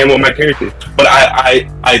good I am with my character. But I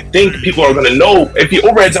think people are gonna know if he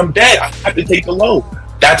overheads, I'm dead. I have to take the low.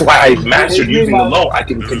 That's why I mastered using the low. I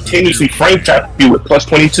can continuously frame trap you with plus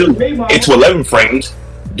 22 into 11 frames.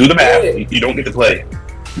 Do the math. You don't get to play.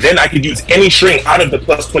 Then I could use any string out of the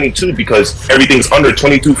plus 22 because everything's under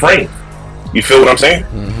 22 frames. You feel what I'm saying?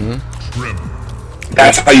 Mm-hmm.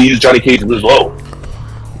 That's how you use Johnny Cage with low.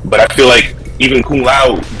 But I feel like even Kung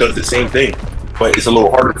Lao does the same thing, but it's a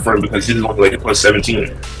little harder for him because he's only like a plus 17.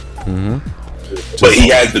 Mm-hmm. But he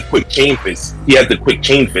has the quick chain fist. He has the quick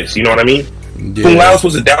chain fist. You know what I mean? Yeah. Kung Lao's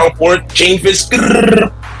was a down 4 chain fist. You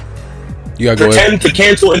gotta go 10 to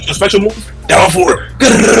cancel into a special move. Down 4.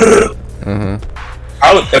 Mm-hmm.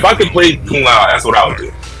 If I could play Kung Lao, that's what I would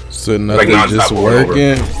do. So nothing like just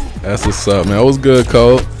working. That's what's up, man. It was good,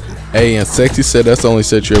 Cole. Hey, and Sexy said that's the only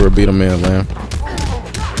set you ever beat him in, man.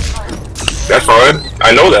 That's fine.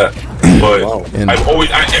 I know that. But I've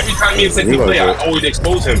always, every time me and Sexy play, I always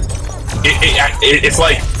expose him. It's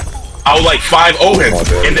like, I'll like 5-0 him,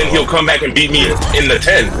 and then he'll come back and beat me in the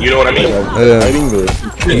 10. You know what I mean?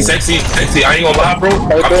 Sexy, I ain't gonna lie, bro.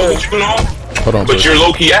 I'm fucking you and all. Hold on, but you're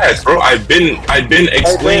low-key ass, bro. I've been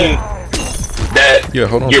explaining that your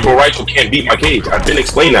Boraicho can't beat my cage. I've been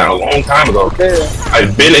explaining that a long time ago.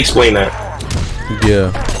 I've been explaining that.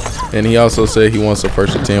 Yeah. And he also said he wants a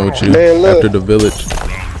first to 10 with you after the village.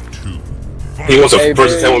 He wants a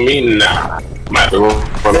first to 10 with me? Nah. I'm have to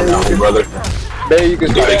run around here, brother. Man, you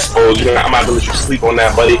got exposed. I'm gonna have to let you sleep on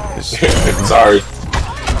that, buddy. Sorry.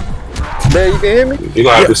 Man, you can hear me? You're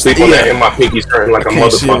gonna have to sleep on that, and my pinky's hurting like a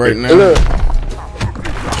motherfucker. Right now. Look.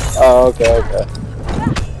 Oh, okay.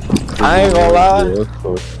 I ain't gonna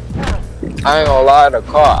lie, the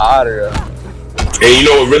car out of there. And you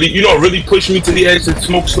know what really pushed me to the edge to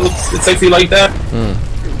smoke so sexy like that?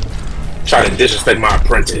 Try to disrespect my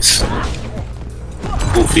apprentice.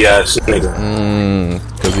 Goofy ass nigga.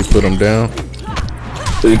 Cause he put him down?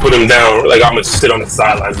 So he put him down, like I'm gonna sit on the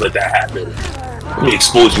sidelines and let that happen. Let me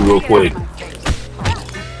expose you real quick.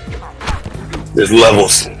 There's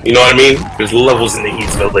levels, you know what I mean? There's levels in the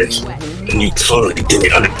East Village. And you totally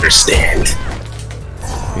didn't understand.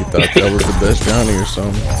 He thought that was the best Johnny or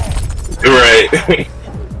something. Right.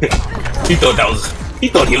 he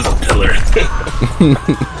thought he was a pillar.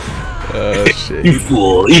 Oh shit. You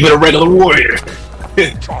fool. Even a regular warrior.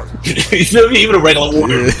 You feel me? Even a regular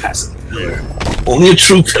warrior has a pillar. Only a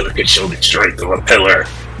true pillar can show the strength of a pillar.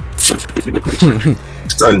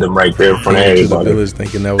 Stunned him right there in front of everybody. The village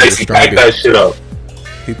thinking that was the strongest. Back that shit up.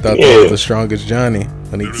 He thought that was the strongest Johnny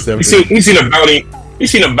when he He seen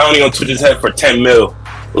a bounty on Twitch's head for 10 mil.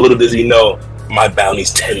 Little does he know, my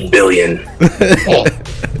bounty's 10 billion.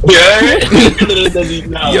 Yeah. Little does he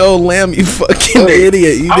know. Yo, Lamb, you fucking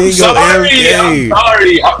idiot. You didn't go AFK.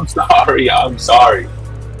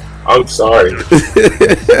 I'm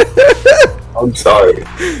sorry.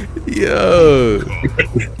 Yo.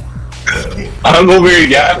 I'm over here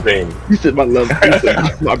yapping. You said my love.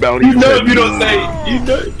 My bounty. You know if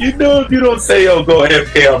you don't say, yo, go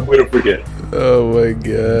AFK, I'm gonna forget. Oh my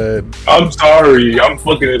god. I'm sorry. I'm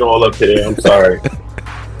fucking it all up today. I'm sorry.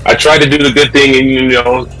 I tried to do the good thing and, you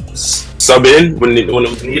know, sub in when it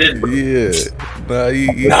was needed. Yeah.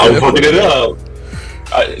 Now I'm fucking it up.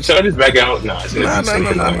 Should I just back out? Nah, it's gonna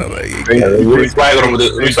be flag on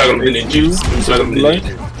the juice.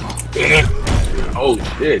 Oh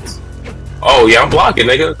shit. Oh yeah, I'm blocking,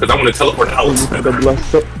 nigga, because I'm gonna teleport out.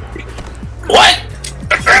 What?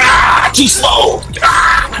 Too slow.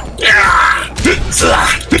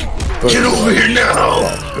 Get over here now.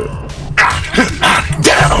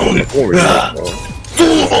 Down. for it.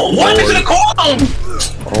 Oh, What is it called?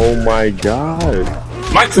 oh my god.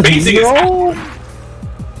 My spacing is.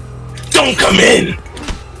 Don't come in.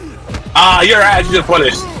 Ah, your ass is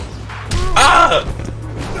punished. Ah.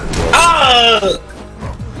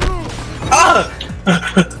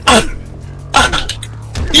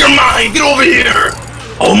 You're mine. Get over here.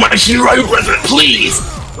 Oh my Shirai resident, please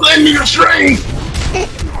lend me your strength.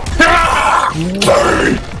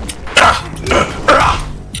 Burn.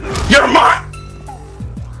 You're mine.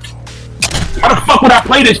 Why the fuck would I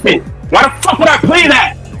play this shit? Why the fuck would I play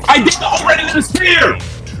that? I did it already in the sphere.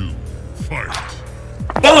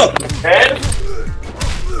 Fuck, man.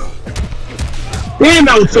 Damn,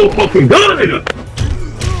 that was so fucking good.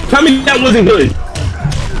 Tell me that wasn't good.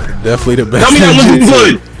 Definitely the best. Tell me that wasn't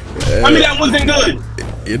good. Yeah. Tell me that wasn't good.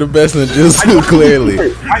 You're the best ninjutsu,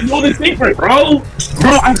 clearly. I know the secret, bro.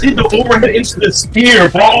 Bro, I did the overhead into the spear,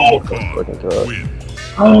 bro.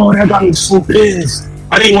 Oh, that got me so pissed.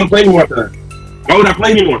 I didn't want to play anymore after that. Why would I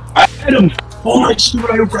play anymore? I had him. Oh my shit,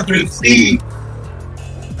 I would rather see.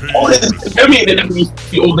 Oh, I mean,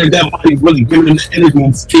 the older that body really giving him the energy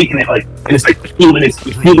and taking it like, and it's like fueling its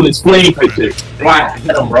flame type shit. Bro, I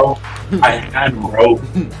had him, bro.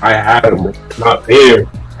 I had him. It's not fair.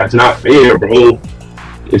 That's not fair, bro.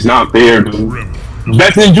 It's not fair, dude.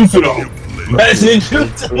 Best ninjutsu though. Best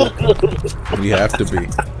ninjutsu. We have to be.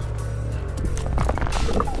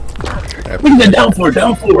 Look at that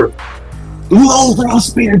down four. Low for our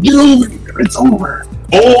spear. Get over here. It's over.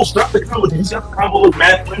 Oh, stop the combo. Did you see the combo with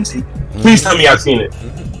Matt Lindsay? Please tell me I've seen it.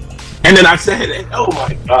 And then I said, oh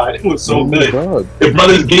my god, it was so good. The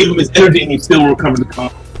brothers gave him his energy and he still recovered the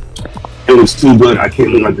combo. It was too good. I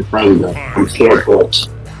can't believe I just found that. I'm so upset.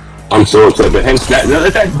 I'm so upset. But hence, that's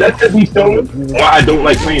just me showing why I don't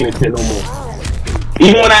like playing this shit no more.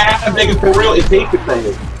 Even when I have niggas for real, it takes it from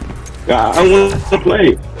me. God, I don't want to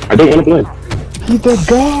play. I don't want to play. He's the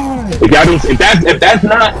guy. If that's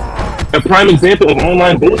not a prime example of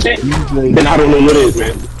online bullshit, then I don't know what is,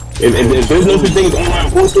 man. If there's no such thing as online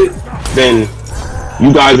bullshit, then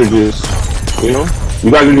you guys are just, you know, you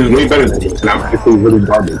guys are just way better than me. And I'm actually really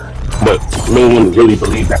garbage. But no one really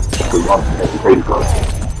believes that's actually garbage. That's crazy garbage.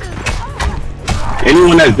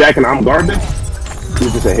 Anyone that's jacking I'm garbage,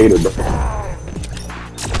 he's just a hater, bro.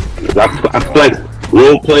 I flex,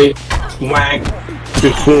 roleplay, swag,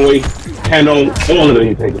 destroy, Kano, all of them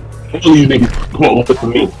you take it. All these niggas come on for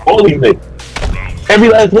me. All these niggas. Every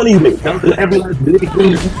last one of these niggas. Every last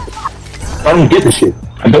nigga. I don't get this shit.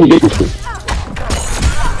 I don't get this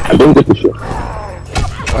shit.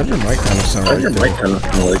 Why'd your mic kind of sound like that?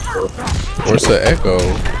 Where's the echo? I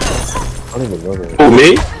don't even know that. Oh,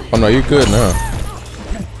 me? Oh no, you're good now.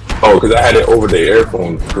 Oh, because I had it over the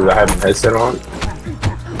earphones. Because I had my headset on.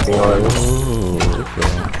 You know what I mean?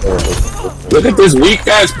 Look at this weak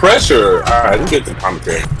ass pressure. Alright, let's get to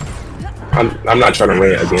commentary. I'm not trying to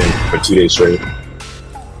rant again for 2 days straight.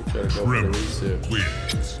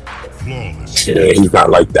 Yeah, he's not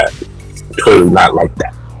like that. Totally not like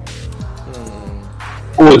that.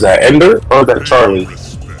 Who was that, Ender or was that Charlie?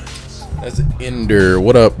 That's Ender.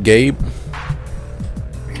 What up, Gabe?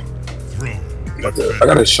 I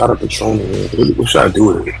got a shot at Patron. What should I do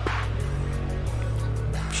with it?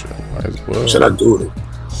 Might as well. What should I do with it?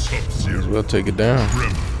 Might as well take it down.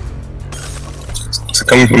 It's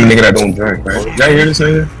coming from a nigga that don't drink, right? Did I hear this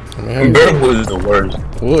nigga? Unbearable is the worst.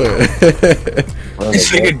 What? This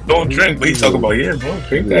nigga don't drink, but he talk about, yeah, bro,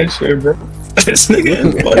 drink that shit, bro. This nigga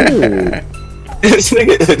is funny. This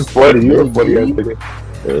nigga is funny. You're a funny ass nigga.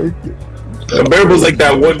 Unbearable's like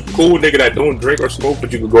that one cool nigga that don't drink or smoke,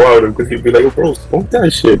 but you can go out and because he'd be like, bro, smoke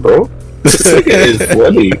that shit, bro. This nigga is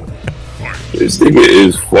funny. This nigga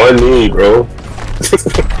is funny, bro.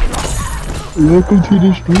 Welcome to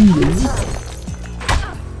the street, man.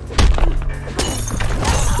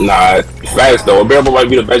 Nah, fast though. Unbearable might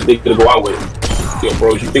be the best nigga to go out with. Yo,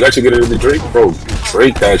 bro, you think I should get into the drink? Bro,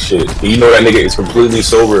 drink that shit. You know that nigga is completely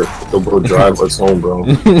sober. So, bro, drive us home, bro.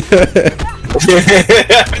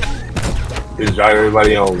 Just drive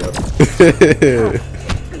everybody home, bro.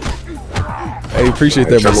 Hey, appreciate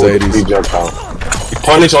that, Mercedes.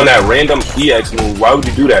 Punish on that random EX move. Why would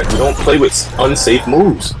you do that? You don't play with unsafe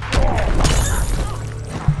moves.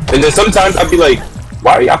 And then sometimes I'd be like,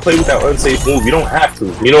 why do y'all play with that unsafe move? You don't have to.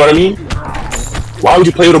 You know what I mean? Why would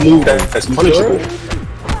you play with a move that's punishable?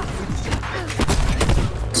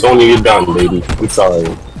 Sonya, you're done, baby. I'm sorry.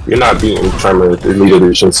 You're not beating Tremor, the leader of the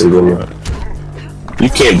Shinsengumi. You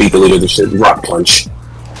can't beat the leader of the shit. Rock punch.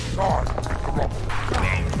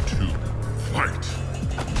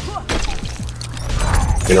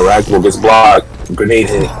 Interactable gets blocked. Grenade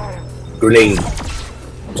hit. Grenade.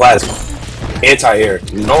 Plasma. Anti-air.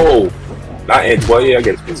 No. Not anti. Well, yeah, I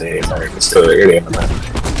guess it's anti-air. It's still air there.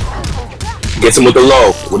 Gets him with the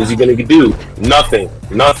low. What is he gonna do? Nothing.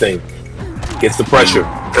 Nothing. Gets the pressure.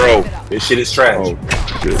 Bro, this shit is trash. Oh,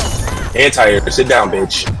 shit. Anti-air. Sit down,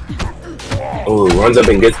 bitch. Oh, runs up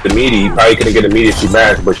and gets the meaty. He probably couldn't get a meaty if she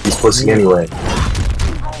mashed, but she's pussy anyway.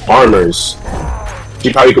 Armors.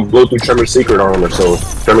 She probably could blow through Tremor's secret armor, so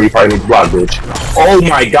Tremor, you probably need to block, bitch. Oh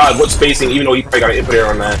my god, what spacing, even though he probably got an input air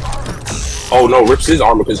on that. Oh no, rips his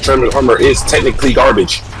armor, because Tremor's armor is technically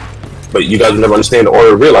garbage. But you guys will never understand the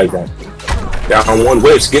order realize that. Down one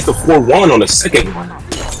whips, gets the 4-1 on the second one. On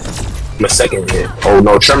the second hit. Oh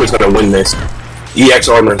no, Tremor's gonna win this. EX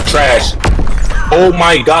armor, trash. Oh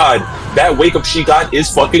my god, that wake up she got is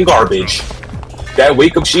fucking garbage. That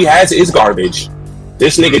wake up she has is garbage.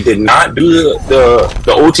 This nigga did not do the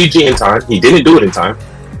OTG in time. He didn't do it in time.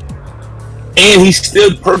 And he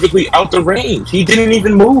stood perfectly out the range. He didn't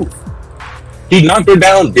even move. He knocked her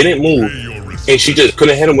down, didn't move. And she just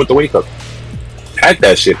couldn't hit him with the wake up. Pack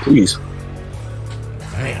that shit, please.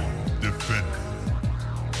 Damn.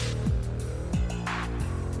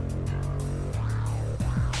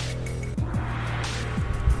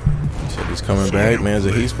 So he's coming back, man. Is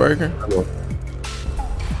a Heathsburger?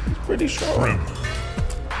 He's pretty strong.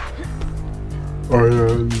 Oh, yeah,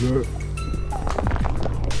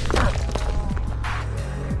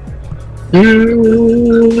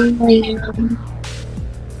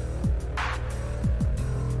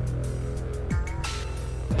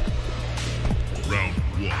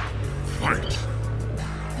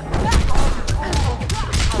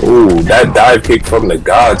 Ooh, that dive kick from the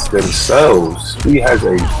gods themselves. He has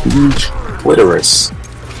a huge clitoris.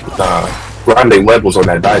 Grande levels on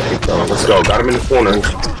that dive kick, though. Let's go. Got him in the corner.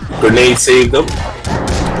 Grenade saved him.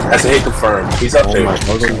 That's a hit confirmed. He's up there.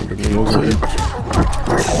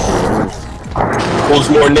 Pulls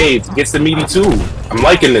more nades. Gets the meaty too. I'm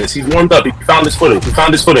liking this. He's warmed up. He found his footing. He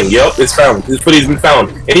found his footing. Yep, it's found. His footing's been found.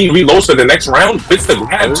 And he reloads for the next round. Fits the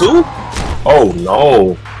grab too. Oh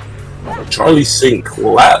no. Charlie St.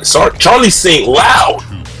 Loud. Sorry, Charlie St. Loud.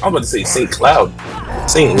 I'm about to say St. Cloud.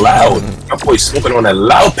 St. Loud. My boy's smoking on that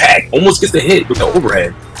loud pack. Almost gets the hit with the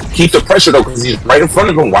overhead. Keep the pressure though, because he's right in front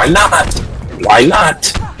of him. Why not? Why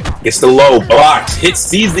not? Gets the low, blocks,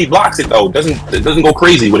 hits, easily blocks it though. Doesn't go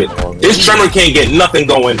crazy with it. This Tremor can't get nothing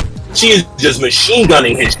going. She is just machine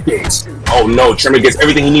gunning his hits. Oh no, Tremor gets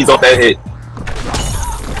everything he needs off that hit.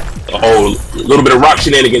 Oh, a little bit of rock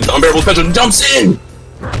shenanigans. The unbearable special jumps in.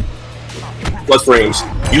 Plus frames.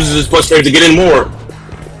 Uses his plus frames to get in more.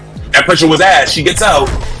 That pressure was ass. She gets out.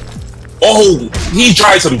 Oh, he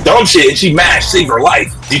tried some dumb shit and she mashed, saved her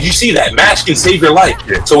life. Did you see that? Mash can save your life.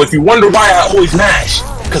 So if you wonder why I always mash,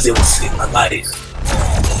 because it will save my life.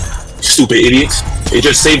 Stupid idiots. It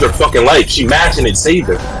just saved her fucking life. She mashed and it saved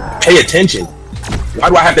her. Pay attention. Why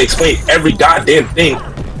do I have to explain every goddamn thing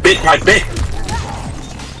bit by bit?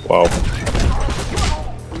 Wow.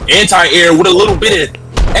 Anti-air with a little bit of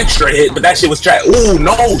extra hit, but that shit was trash. Ooh,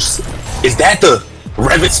 no. Is that the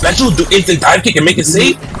Revit special? Do instant dive kick and make it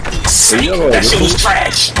safe? That shit was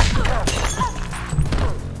trash.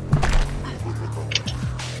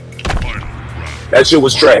 That shit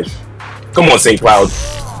was trash. Come on, St. Cloud.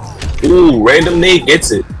 Ooh, random nade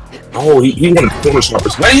gets it. Oh, he wanted to corner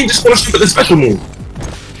sharpers. Why didn't he just corner sharp with the special move?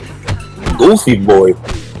 Goofy boy.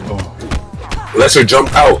 Lets her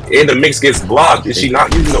jump out, and the mix gets blocked. Is she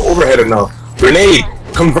not using the overhead enough? Grenade.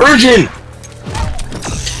 Conversion.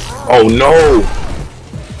 Oh, no.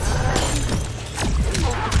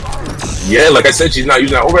 Yeah, like I said, she's not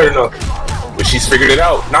using that overhead enough. But she's figured it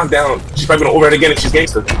out. Knockdown. She's probably gonna overhead again if she's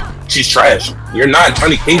gangster. She's trash. You're not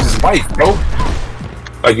Johnny Cage's wife, bro.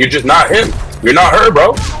 Like, you're just not him. You're not her,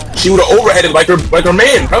 bro. She would have overheaded like her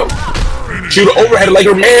man, bro. She would have overheaded like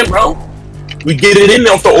her man, bro. We get it in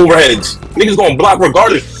there off the overheads. Niggas gonna block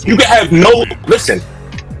regardless. You can have no... Listen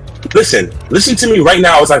to me right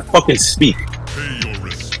now as I fucking speak.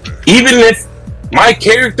 Even if my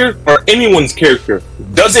character or anyone's character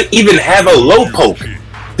doesn't even have a low poke,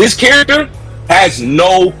 this character has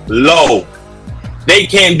no low. They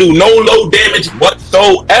can't do no low damage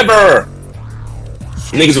whatsoever.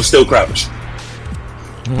 Niggas will still crouch.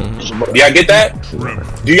 Do y'all get that?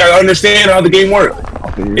 Do y'all understand how the game works?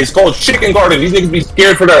 It's called chicken garden. These niggas be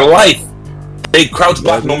scared for their life. They crouch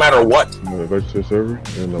block no matter what. I'm gonna invite you to the server,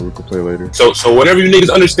 and we can play later. So whenever you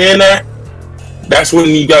niggas understand that, that's when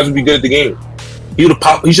you guys will be good at the game. He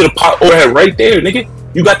should have popped overhead right there, nigga.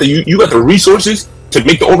 You got the resources to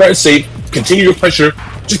make the overhead safe. Continue your pressure.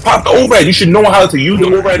 Just pop the overhead. You should know how to use the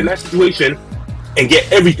overhead in that situation and get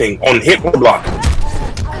everything on hit or block.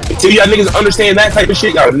 Until y'all niggas understand that type of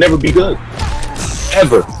shit, y'all will never be good.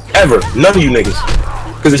 Ever. Ever. None of you niggas.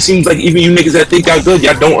 Because it seems like even you niggas that think y'all good,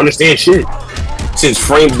 y'all don't understand shit. Since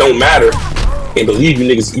frames don't matter, can't believe you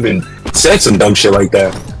niggas even said some dumb shit like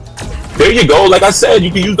that. There you go. Like I said,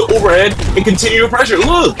 you can use the overhead and continue your pressure.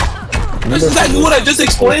 Look. That's exactly what I just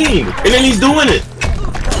explained. And then he's doing it.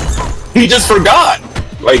 He just forgot.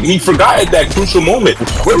 Like, he forgot at that crucial moment.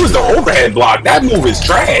 Where was the overhead block? That move is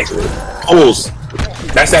trash. Pulls.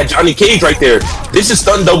 That's that Johnny Cage right there. This is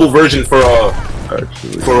stun double version for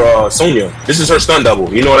Sonya. This is her stun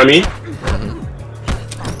double. You know what I mean?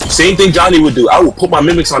 Same thing Johnny would do. I will put my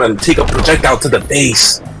mimics on and take a projectile to the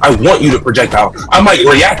face. I want you to projectile. I might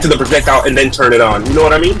react to the projectile and then turn it on. You know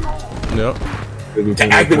what I mean? Yep. To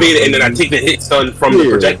activate it and then I take the hit stun from the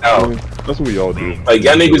projectile. That's what we all do. Like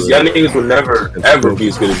y'all niggas will never ever be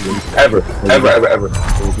as good as me. Ever.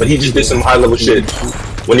 But he just did some high level shit.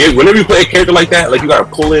 Whenever you play a character like that, like you gotta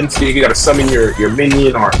pull in, so you gotta summon your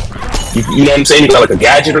minion, or you know what I'm saying, you got like a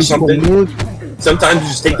gadget or something. Sometimes you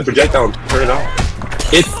just take the projectile and turn it on.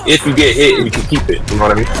 If you get hit and you can keep it, you know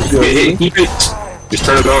what I mean? If you get hit and keep it, just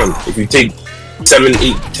turn it on. If you take 7, 8,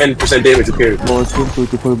 10% damage, who cares?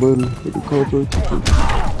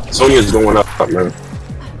 Sonya's going up, man.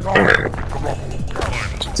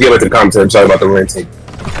 Let's get back to the comments. I'm sorry about the ranting.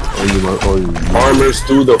 Armors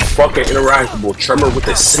through the fucking interactable. Tremor with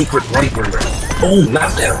the secret right burner. Oh,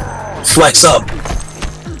 knockdown. Flex up.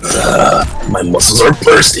 My muscles are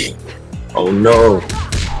bursting. Oh no.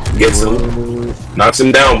 Gets him. Knocks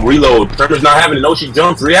him down. Reload. Tremor's not having it. No, she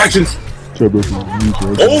jumps. Reactions.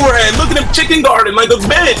 Overhead. Look at him chicken guarding like a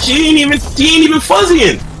bitch. He ain't even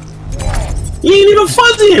fuzzying.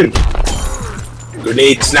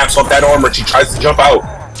 Grenade snaps off that armor. She tries to jump out.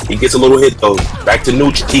 He gets a little hit though. Back to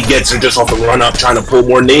Nooch. He gets her just off the run up, trying to pull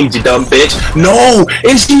more names, you dumb bitch. No!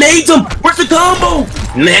 And she nades him! Where's the combo?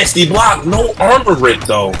 Nasty block. No armor rip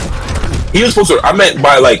though. He was supposed to, I meant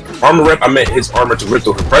by like armor rip, I meant his armor to rip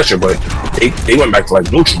through her pressure, but they went back to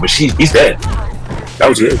like neutral, but he's dead. That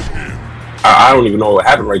was good. I don't even know what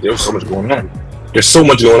happened right there. There's so much going on. There's so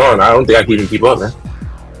much going on. I don't think I can even keep up, man.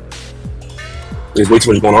 There's way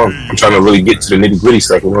too much going on. I'm trying to really get to the nitty gritty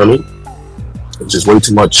stuff, you know what I mean? It's just way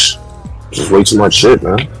too much. Just way too much shit,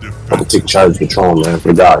 man. I have to take charge of control, man.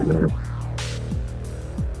 For God, man.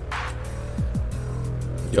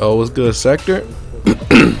 Yo, what's good, Sector?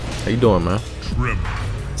 How you doing, man?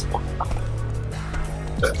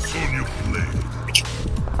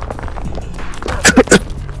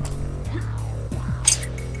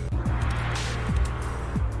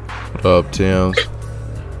 What up, Tim's?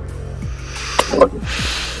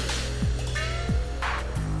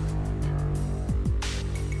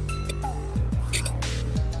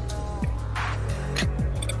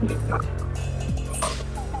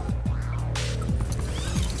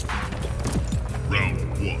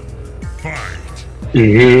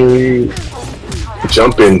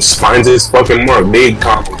 Jumping, finds his fucking mark. Big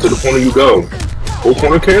combo to the corner you go. Full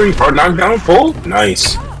corner carry, hard knockdown, pull.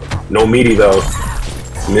 Nice. No meaty though.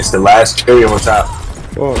 Missed the last cherry on top.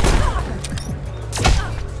 Oh.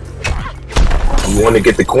 You want to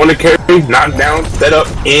get the corner carry, knockdown, set up,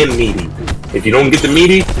 and meaty. If you don't get the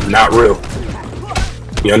meaty, not real.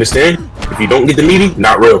 You understand? If you don't get the meaty,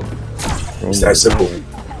 not real. It's that simple.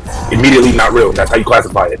 Immediately not real. That's how you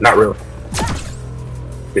classify it. Not real.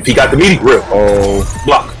 If he got the meaty, real. Oh,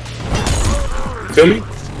 block. Feel me?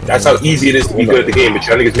 That's how easy it is to be good at the game. But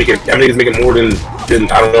y'all niggas making more than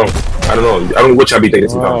I don't know. I don't know what y'all be thinking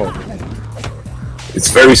sometimes. It's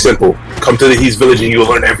very simple. Come to the He's Village and you'll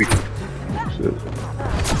learn everything. Shit.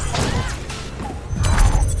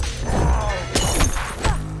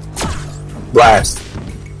 Blast.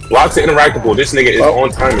 Blocks are interactable. This nigga is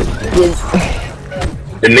on timing.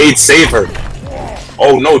 The nades save her.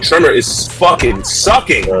 Oh no, Tremor is fucking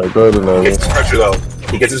sucking. He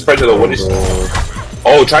gets his pressure though. What is she?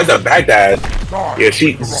 Oh, tries to back that. Yeah,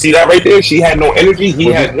 she see that right there? She had no energy. He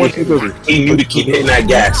had one. He knew to keep hitting that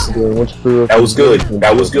gas. That was good.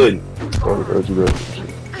 That was good.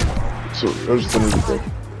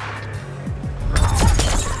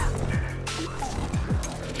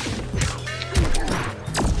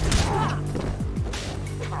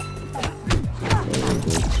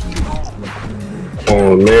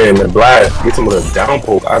 Oh man, the blast gets him with a down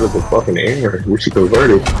poke out of the fucking air, which she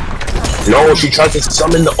converted. No, she tries to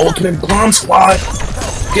summon the ultimate bomb squad.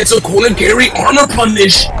 Gets a corner carry armor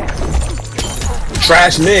punish.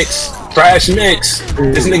 Trash mix.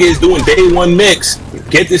 This nigga is doing day one mix.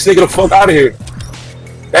 Get this nigga the fuck out of here.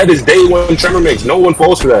 That is day one Tremor mix. No one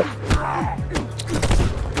falls for that.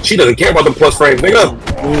 She doesn't care about the plus frames, nigga.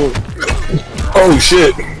 Oh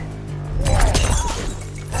shit.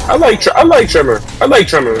 I like Tremor.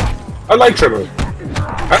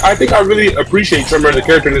 I think I really appreciate Tremor as a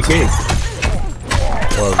character in this game.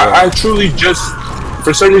 I truly just,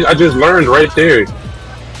 for some reason, I just learned right there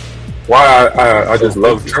why I just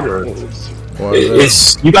love Tremor.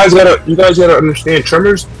 It's you guys gotta understand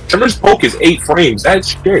Tremor's poke is 8 frames. That's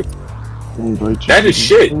shit. That is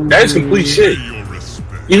shit. That is complete shit.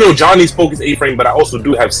 You know Johnny's poke is 8 frames, but I also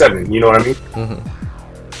do have 7. You know what I mean?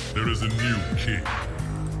 There is a new king.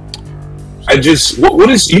 I just what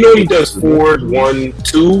is he does forward 1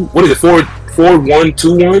 2. What is it? Forward 1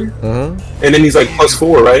 2 1. And then he's like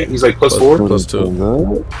 +4, right? He's like +4.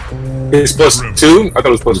 +2. It's +2. I thought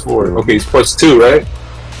it was +4. Okay, it's +2, right?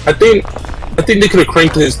 I think they could have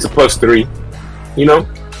cranked his to +3. You know?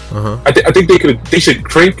 I think they should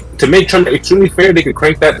crank to make Tremor extremely fair. They could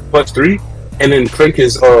crank that to +3, and then crank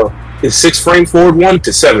his 6 frame forward 1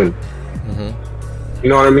 to 7. You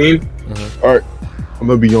know what I mean? All right, I'm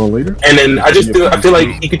gonna be on later. And then I feel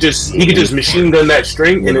like he could just machine gun that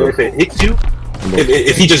string, and then if it hits you,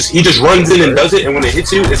 if he just runs in and does it, and when it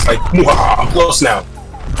hits you, it's like I'm close now,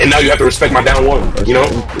 and now you have to respect my down 1. You know?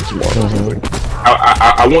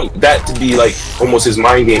 I want that to be like almost his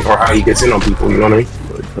mind game or how he gets in on people. You know what I mean?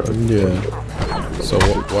 Yeah. So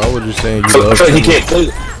why would you say you I love feel like he Tremor? can't play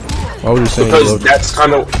it. Why would you say you Because love that's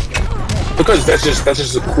kind of that's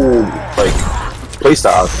just a cool like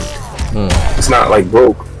playstyle. It's not like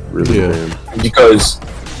broke, really. Yeah.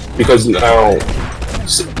 Because now,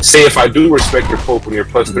 say if I do respect your poke when you're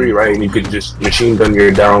 +3, right, and you could just machine gun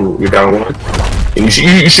your down 1, and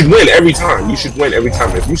you should win every time. You should win every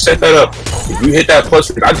time. If you set that up, if you hit that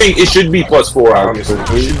 +3, I think it should be +4. Honestly,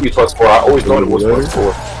 it should be +4. I always thought it was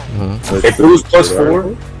 +4. If it was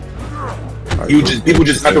 +4, people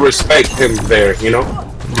just have to respect him there. You know?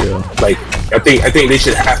 Yeah. Like I think they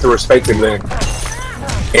should have to respect him there.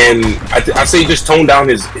 And I say just tone down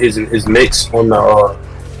his mix on the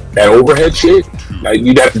that overhead shit. Like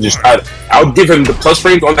you'd have to just I would give him the plus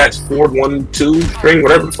frames on that forward 1 2 string,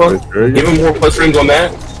 whatever the fuck. Give him more plus frames on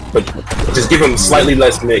that, but just give him slightly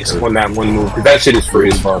less mix on that one move, because that shit is free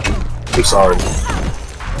as fuck. I'm sorry,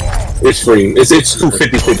 it's free. It's too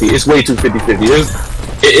 50-50. It's way too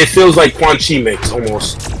 50-50. It feels like Quan Chi mix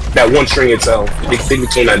almost. That one string itself. They can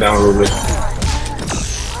tone that down a little bit.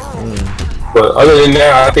 But other than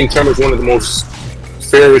that, I think Tremor's one of the most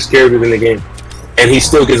fairest characters in the game, and he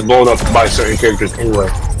still gets blown up by certain characters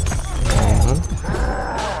anyway.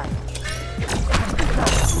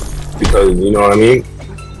 Because you know what I mean.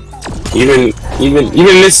 Even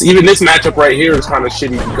this matchup right here is kind of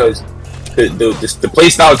shitty because the play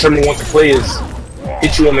style Tremor wants to play is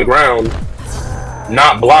hit you on the ground,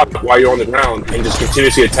 not block while you're on the ground, and just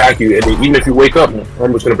continuously attack you. And even if you wake up,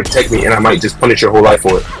 Tremor's gonna protect me, and I might just punish your whole life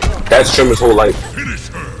for it. That's Tremor's whole life.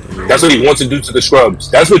 That's what he wants to do to the scrubs.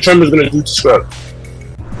 That's what Tremor's gonna do to scrub.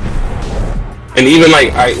 And even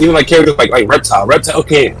like characters like Reptile. Reptile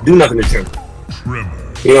can't do nothing to Tremor.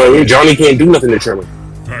 You know what I mean? Johnny can't do nothing to Tremor.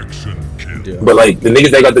 But like the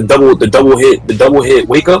niggas that got the double hit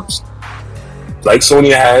wake ups, like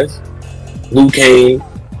Sonya has, Liu Kang,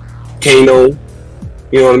 Kano.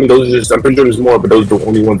 You know what I mean? Those are just, I'm pretty sure there's more, but those are the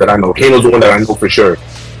only ones that I know. Kano's the one that I know for sure.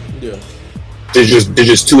 Yeah. They're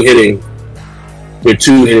just two hitting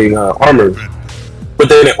armor. But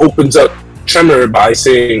then it opens up Tremor by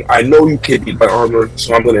saying, I know you can't beat by armor,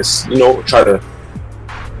 so I'm gonna, try to,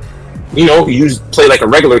 play like a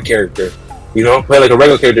regular character. Play like a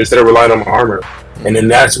regular character instead of relying on my armor. And then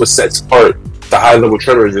that's what sets apart the high level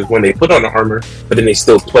Tremors, is when they put on the armor, but then they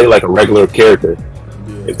still play like a regular character.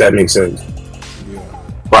 If that makes sense.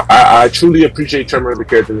 But I truly appreciate Tremor as a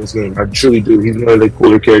character in this game. I truly do. He's one of the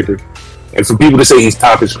cooler characters. And for people to say he's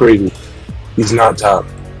top is crazy. He's not top.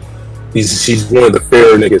 He's one of the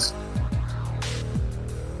fairer niggas.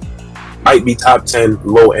 Might be top 10,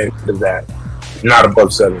 low end of that. Not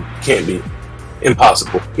above 7. Can't be.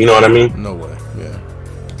 Impossible. You know what I mean? No way. Yeah.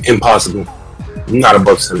 Impossible. Not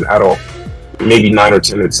above 7 at all. Maybe 9 or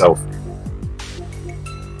 10 itself.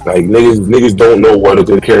 Like niggas don't know what a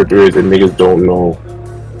good character is, and niggas don't know.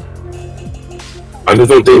 I just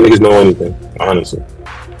don't think niggas know anything, honestly.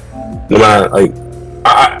 No matter, like,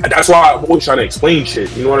 that's why I'm always trying to explain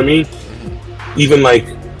shit. You know what I mean? Even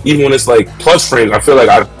when it's like plus frames, I feel like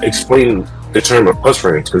I've explained the term of plus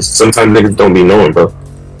frames, because sometimes niggas don't be knowing, bro.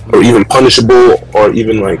 Or even punishable, or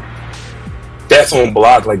even like death on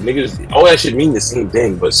block. Like niggas, all that shit mean the same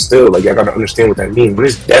thing, but still, like, I gotta understand what that means. When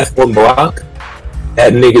it's death on block,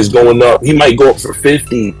 that nigga's going up. He might go up for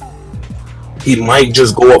 50. He might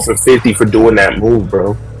just go up for 50 for doing that move,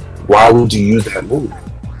 bro. Why would you use that move?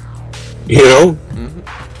 You know?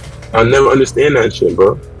 I'll never understand that shit,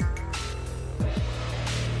 bro.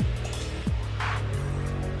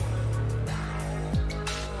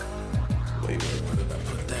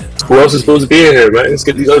 Who else is supposed to be in here, man? Let's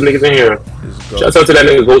get these other niggas in here. Shout out to that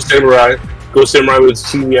nigga Ghost Samurai. Ghost Samurai was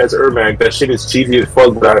cheesy as Ermac. That shit is cheesy as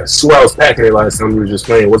fuck, but I swear I was packing it last time we were just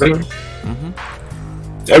playing, wasn't it?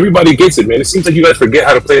 Everybody gets it, man. It seems like you guys forget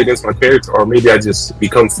how to play against my character, or maybe I just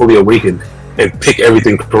become fully awakened and pick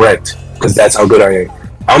everything correct, because that's how good I am.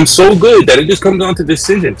 I'm so good that it just comes down to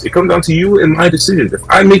decisions. It comes down to you and my decisions. If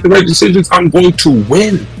I make the right decisions, I'm going to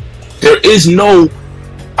win. There is no,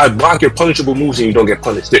 I block your punishable moves and you don't get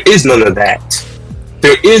punished. There is none of that.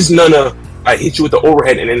 There is none of, I hit you with the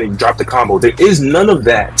overhead and then you drop the combo. There is none of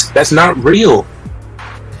that. That's not real.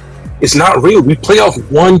 It's not real. We play off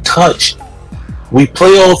one touch. We play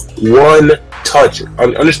off one touch.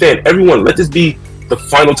 Understand, everyone, let this be the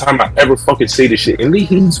final time I ever fucking say this shit. In the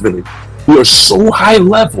Heat's Village, we are so high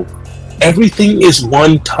level. Everything is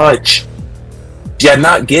one touch. Do you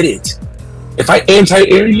not get it? If I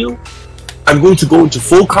anti-air you, I'm going to go into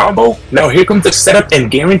full combo. Now here comes the setup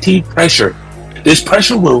and guaranteed pressure. This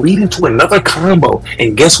pressure will lead into another combo.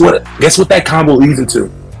 And guess what? Guess what that combo leads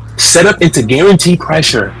into? Setup into guaranteed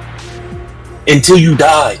pressure. Until you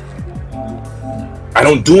die. I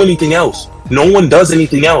don't do anything else. No one does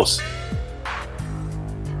anything else.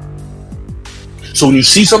 So when you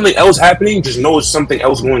see something else happening, just know it's something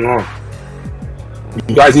else going on.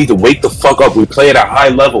 You guys need to wake the fuck up. We play at a high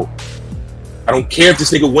level. I don't care if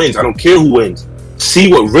this nigga wins. I don't care who wins. See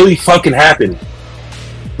what really fucking happened.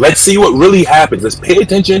 Let's see what really happens. Let's pay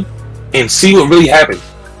attention and see what really happened.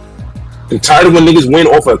 I'm tired of when niggas win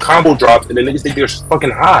off of combo drops and the niggas think they're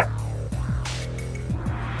fucking hot.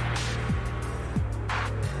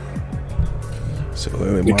 So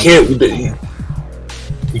you can't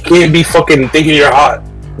be fucking thinking you're hot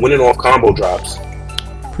winning off combo drops.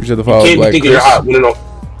 Appreciate the follow, you can't Black be thinking Chris. you're hot winning off.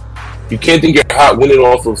 You can't think you're hot winning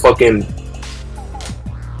off of fucking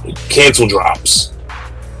cancel drops.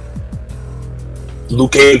 Liu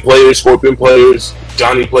Kang players, Scorpion players,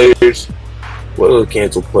 Johnny players. What other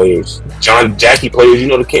cancel players? Jackie players. You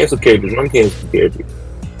know the cancel characters. Run cancel characters.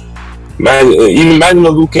 Man, even imagine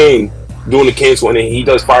the Liu Kang doing the cancel and then he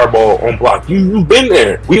does fireball on block. You've been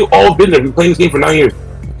there. We've all been there. We've been playing this game for 9 years.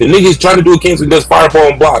 The nigga's trying to do a cancel, he does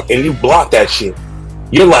fireball on block, and you block that shit.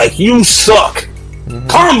 You're like, you suck.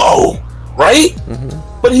 Combo, right?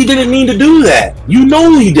 But he didn't mean to do that. You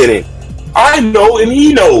know he didn't. I know and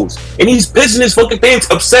he knows. And he's pissing his fucking pants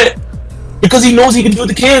upset because he knows he can do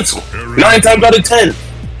the cancel 9 times out of 10.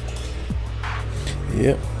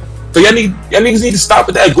 Yep. So y'all niggas need to stop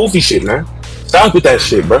with that goofy shit, man. Stop with that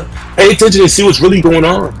shit, bro. Pay attention and see what's really going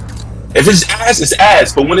on. If it's ass, it's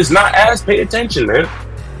ass. But when it's not ass, pay attention, man.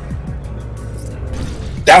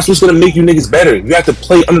 That's what's gonna make you niggas better. You have to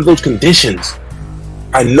play under those conditions.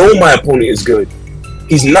 I know my opponent is good.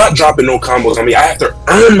 He's not dropping no combos on me. I have to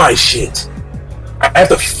earn my shit. I have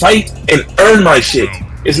to fight and earn my shit.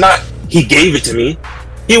 It's not he gave it to me.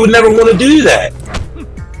 He would never want to do that.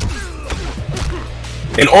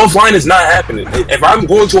 And offline is not happening. If I'm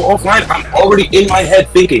going to an offline, I'm already in my head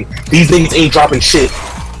thinking these niggas ain't dropping shit.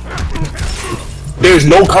 There's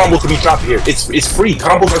no combos to be dropped here. It's free.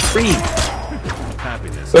 Combos are free.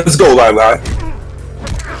 Let's go, Live.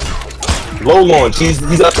 Low launch.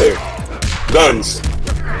 He's up there. Guns.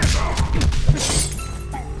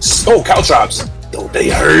 Oh, cow chops. Don't they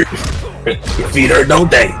hurt? Your feet hurt,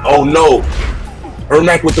 don't they? Oh no.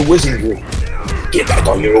 Ermac with the wizardry. Get back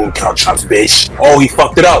on your own cow chops, bitch. Oh, he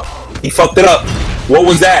fucked it up. He fucked it up. What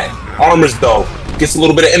was that? Armors, though. Gets a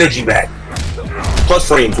little bit of energy back. Plus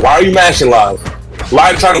frames. Why are you mashing Live?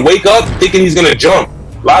 Live trying to wake up, thinking he's gonna jump.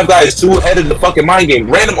 Live guy is too ahead of the fucking mind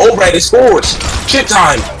game. Random overhead, it scores. Shit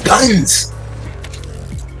time. Guns.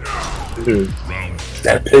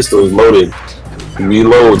 That pistol is loaded. He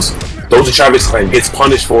reloads. Those are Travis Clan. Gets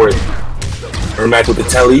punished for it. Ermac with the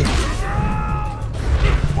telly.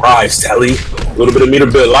 Rise, telly. A little bit of meter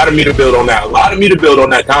build. A lot of meter build on that. A lot of meter build on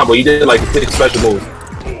that combo. He did like 6 special moves.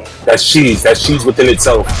 That's cheese. That's cheese within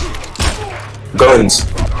itself. Guns.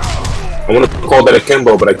 I want to call that a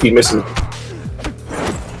Kimbo, but I keep missing it.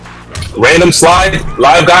 Random slide.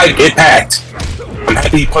 Live guy. Get packed. I'm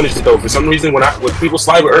happy he punished it though. For some reason, when people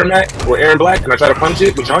slide with Ermac or Aaron Black and I try to punch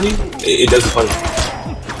it with Johnny, it doesn't punish.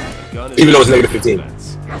 Even though it's -15.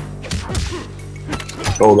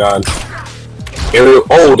 Oh god. Ariel,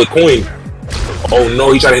 oh, the coin. Oh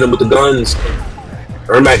no, he tried to hit him with the guns.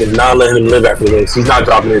 Ermac is not letting him live after this. He's not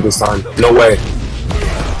dropping it this time. No way.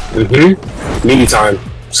 Meaty time.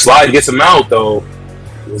 Slide gets him out though.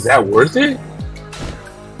 Was that worth it?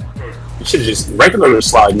 You should have just regular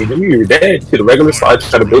slide. You knew you were dead. Hit a regular slide,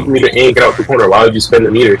 try to build the meter and get out the corner. Why would you spend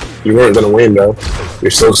the meter? You weren't gonna win, bro.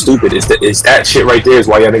 You're so stupid. It's that shit right there is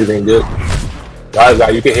why y'all niggas ain't good. Guys,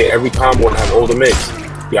 you can hit every combo and have all the mix.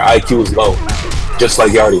 Your IQ is low. Just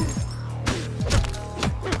like Yardy.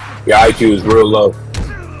 Your IQ is real low.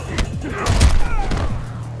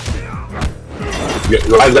 Your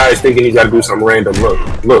live guy is thinking he's got to do something random.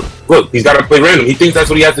 Look. He's got to play random. He thinks that's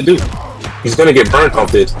what he has to do. He's going to get burnt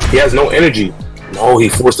off this. He has no energy. No, he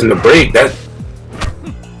forced him to break. That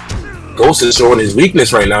Ghost is showing his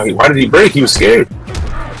weakness right now. Why did he break? He was scared.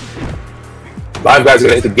 Live guy's going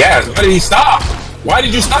to hit the gas. Why did he stop? Why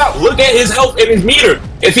did you stop? Look at his health and his meter.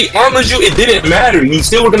 If he armors you, it didn't matter. You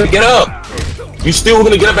still were going to get up. You still were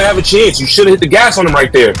going to get up and have a chance. You should have hit the gas on him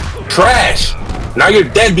right there. Trash. Now you're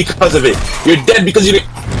dead because of it. You're dead because you didn't.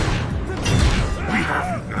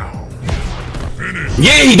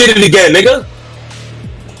 Yeah, he did it again, nigga.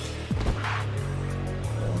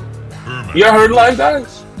 You heard live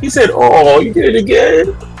guys? He said, "Oh, you did it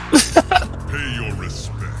again." Pay your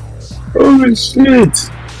respects. Holy shit.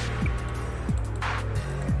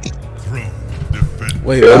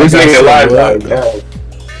 Wait, this nigga live guy.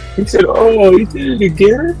 He said, "Oh, you did it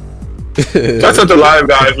again." That's not the live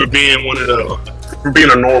guy for being for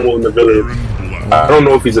being a normal in the village. I don't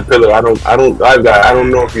know if he's a pillar. I don't live guy. I don't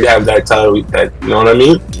know if you have that title. That, you know what I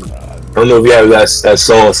mean? I don't know if you have that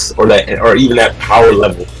sauce or even that power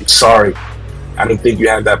level. I'm sorry, I don't think you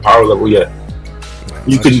have that power level yet.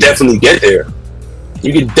 You can definitely get there.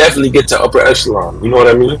 You can definitely get to upper echelon. You know what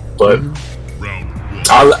I mean? But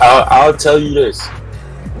I'll tell you this: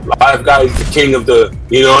 live guy is the king of the.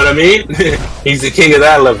 You know what I mean? He's the king of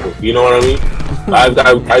that level. You know what I mean? Live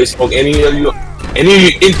guy, I smoke any of you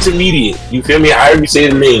intermediate. You feel me? However you say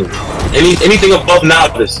the name. Anything above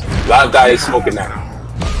novice, live guy is smoking that.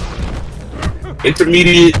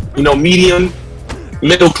 Intermediate, you know, medium,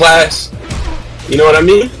 middle class. You know what I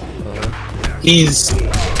mean? He's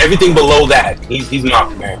everything below that. He's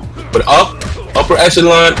not, man. But upper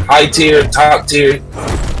echelon, high tier, top tier,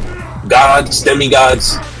 gods,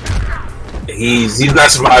 demigods. He's not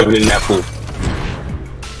surviving in that pool.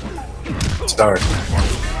 Sorry.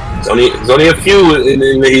 There's only a few in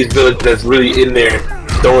his village that's really in there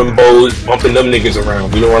throwing bows, bumping them niggas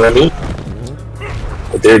around. You know what I mean?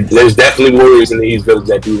 But there's definitely warriors in the East Village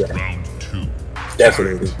that do that.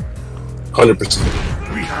 Definitely. 100%.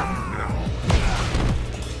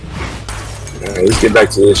 Alright, let's get back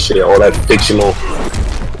to this shit. All that fictional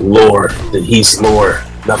lore, the East lore.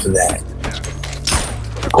 Enough of that.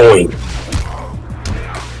 Coin.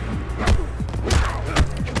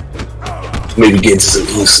 Maybe get into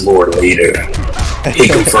some East lore later. He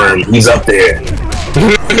confirmed. He's up there.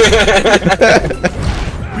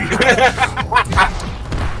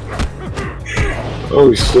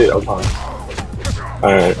 Oh shit, I'm hot.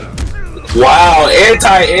 Alright. Wow,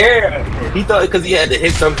 anti-air! He thought because he had to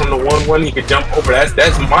hit something from the 1-1 he could jump over.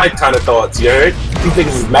 That's my kind of thoughts, you heard? He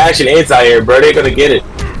thinks it's mashing anti-air, bro. They're gonna get it.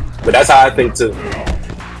 But that's how I think too.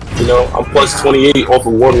 You know, I'm plus 28 off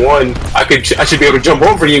of 1-1. I should be able to jump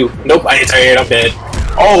over you. Nope, I anti-aired, I'm dead.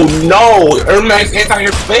 Oh no! Ermac's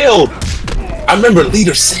anti-air failed! I remember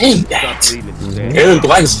Leader saying that. Aaron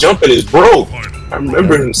Black's jumping is broke. I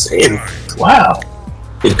remember him saying, wow.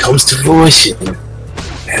 It comes to fruition.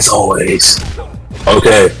 As always.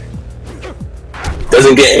 Okay.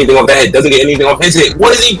 Doesn't get anything off that head. Doesn't get anything off his head.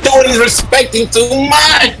 What is he doing? He's respecting too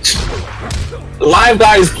much. Live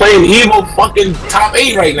guy is playing evil fucking top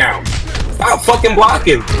 8 right now. Stop fucking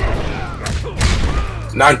blocking.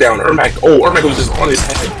 Knockdown. Ermac. Oh, Ermac was just on his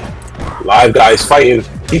head. Live guy is fighting.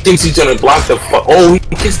 He thinks he's gonna block the oh, he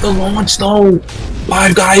gets the launch though.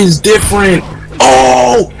 Live guy is different.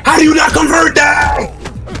 Oh, how do you not convert that?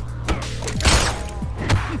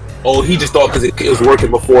 Oh, he just thought because it was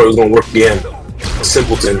working before, it was gonna work again.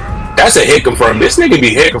 Simpleton. That's a hit confirm. This nigga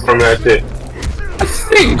be hit confirm that shit. I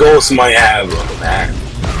think Ghost might have that.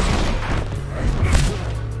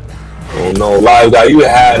 Oh no, live guy, you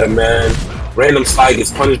had him, man. Random slide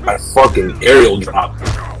gets punished by fucking aerial drop.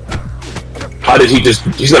 How did he just?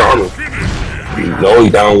 He's got armor. No, he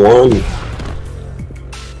down 1.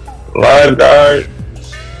 Live guy.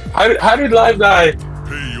 How did live guy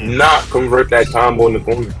not convert that combo in the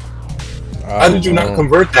corner? How did you not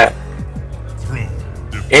convert that?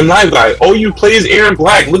 And live guy, oh, you play as Aaron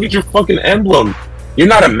Black. Look at your fucking emblem. You're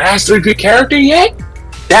not a master of your character yet?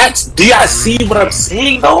 Do y'all see what I'm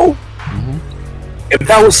saying though? If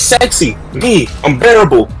that was sexy, me,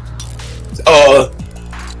 Unbearable,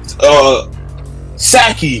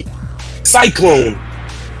 Saki, Cyclone,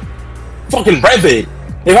 fucking Revit.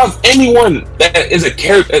 If I was anyone that is a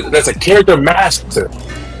character, that's a character master,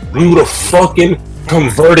 we would have fucking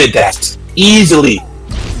converted that easily.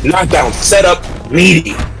 Knockdown, setup,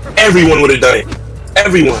 meaty. Everyone would have done it.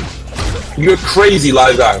 Everyone. You're crazy,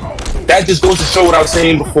 live guy. That just goes to show what I was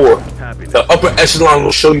saying before. The upper echelon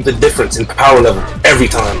will show you the difference in power level every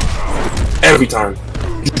time. Every time.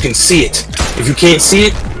 You can see it. If you can't see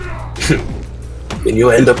it, then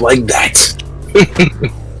you'll end up like that.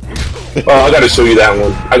 Oh, I gotta show you that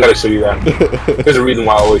one. I gotta show you that. There's a reason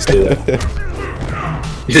why I always say that.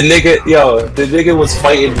 The nigga was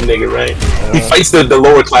fighting the nigga, right? He fights the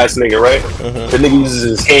lower class nigga, right? The nigga uses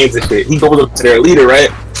his hands and shit. He goes up to their leader, right?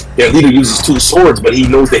 Their leader uses 2 swords, but he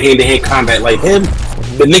knows the hand-to-hand combat like him.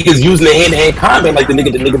 The nigga's using the hand-to-hand combat like the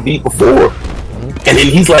nigga beat before. And then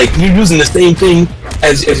he's like, you're using the same thing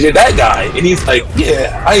as you're that guy. And he's like,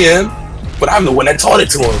 yeah, I am. But I'm the one that taught it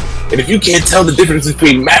to him. And if you can't tell the difference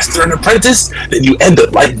between master and apprentice, then you end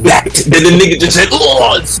up like that. Then the nigga just said,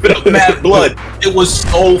 oh, and spit up mad blood. It was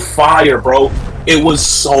so fire, bro. It was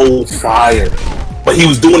so fire. But he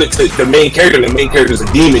was doing it to the main character, and the main character is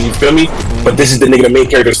a demon, you feel me? But this is the nigga the main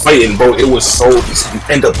character's fighting, bro. It was so, you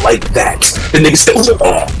end up like that. The nigga said,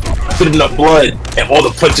 oh, spitting up blood, and all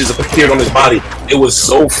the punches appeared on his body. It was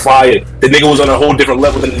so fire. The nigga was on a whole different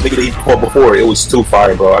level than the nigga that he fought before. It was too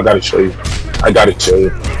fire, bro. I gotta show you. I gotta show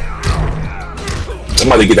you. I'm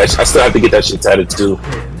about to get that shit. I still have to get that shit tatted too.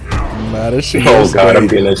 Nah, that shit. Oh god, I'm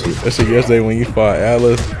getting that shit. That shit yesterday when you fought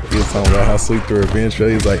Atlas, he was talking about how sweet the revenge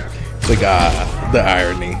felt. He's like, the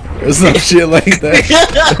irony. Or some shit like that.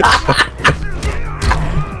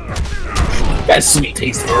 That sweet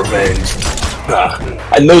taste of revenge.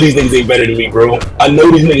 I know these niggas ain't better than me, bro. I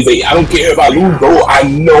know these niggas ain't. I don't care if I lose, bro. I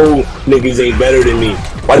know niggas ain't better than me.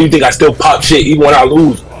 Why do you think I still pop shit even when I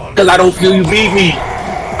lose? Because I don't feel you beat me.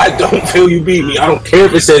 I don't feel you beat me. I don't care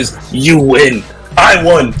if it says you win. I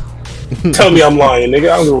won. Tell me I'm lying, nigga.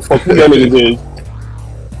 I don't give a fuck who that nigga is.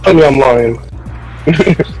 Tell me I'm lying.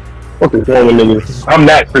 What is wrong with niggas? I'm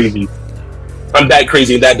that crazy. I'm that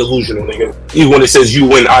crazy and that delusional, nigga. Even when it says you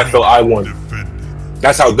win, I feel I won.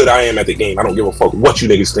 That's how good I am at the game. I don't give a fuck what you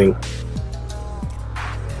niggas think.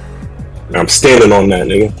 And I'm standing on that,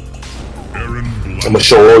 nigga. I'm gonna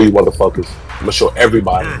show all you motherfuckers. I'm gonna show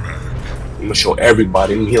everybody. I'm gonna show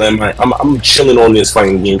everybody. I'm chilling on this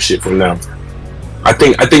fighting game shit from now. I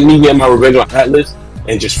think me getting my revenge on Atlas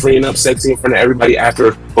and just freeing up Sexy in front of everybody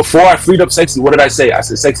after. Before I freed up Sexy, what did I say? I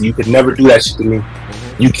said, Sexy, you could never do that shit to me.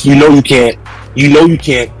 You know you can't. You know you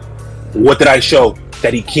can't. What did I show?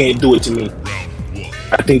 That he can't do it to me.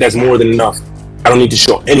 I think that's more than enough. I don't need to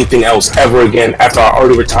show anything else ever again after I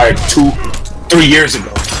already retired 3 years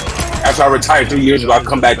ago. After I retired 3 years ago, I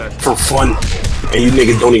come back for fun. And you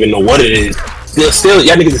niggas don't even know what it is. Still,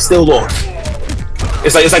 y'all niggas are still lost.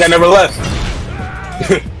 It's like I never left.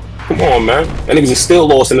 Come on, man. Y'all niggas are still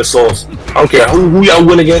lost in the sauce. I don't care who y'all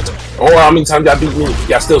win against or how many times y'all beat me.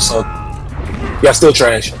 Y'all still suck. Y'all still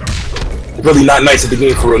trash. Really not nice at the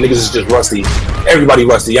game for real. Niggas is just rusty. Everybody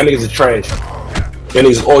rusty. Y'all niggas is trash. Y'all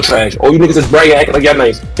niggas is all trash. All you niggas is bragging, acting like y'all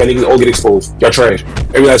nice. Y'all niggas all get exposed. Y'all trash.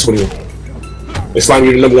 Every last one of you. And Slime,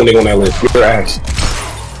 you're the number one nigga on that list. You're ass.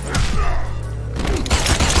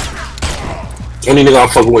 Only nigga I'm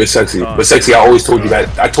fucking with is Sexy. But Sexy, I always told you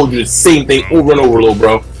that. I told you the same thing over and over, little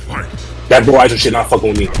bro. That bro eyes shit not fucking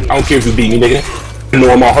with me. I don't care if you beat me, nigga. You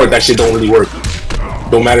know in my heart that shit don't really work.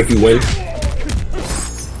 Don't matter if you win.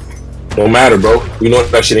 Don't matter, bro. You know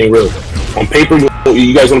that shit ain't real. On paper,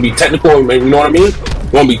 you guys wanna be technical, you know what I mean?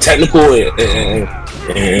 You wanna be technical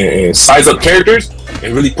and size up characters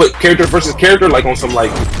and really put character versus character like on some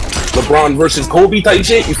like LeBron versus Kobe type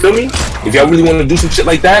shit, you feel me? If y'all really wanna do some shit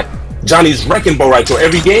like that, Johnny's wrecking ball right to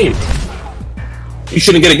every game. You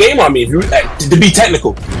shouldn't get a game on me if you to be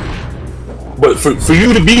technical. But for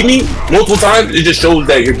you to beat me multiple times, it just shows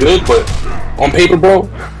that you're good. But on paper, bro,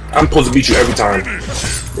 I'm supposed to beat you every time.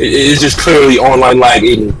 It's just clearly online lag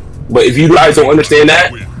eating. But if you guys don't understand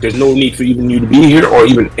that, there's no need for even you to be here or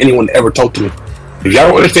even anyone to ever talk to me. If y'all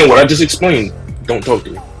don't understand what I just explained, don't talk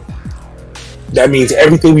to me. That means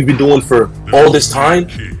everything we've been doing for all this time,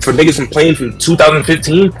 for niggas from playing from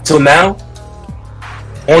 2015 till now,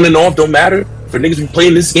 on and off, don't matter. For niggas to be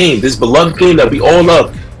playing this game, this beloved game that we all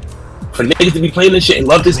love. For niggas to be playing this shit and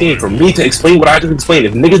love this game, for me to explain what I just explained.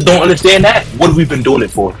 If niggas don't understand that, what have we been doing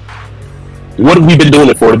it for? What have we been doing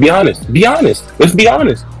it for, to be honest? Be honest. Let's be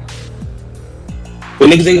honest. But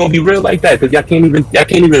niggas ain't gonna be real like that, because y'all can't even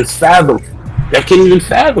fathom. Y'all can't even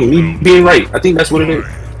fathom me being right. I think that's what it is.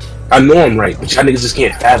 I know I'm right, but y'all niggas just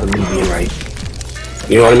can't fathom me being right.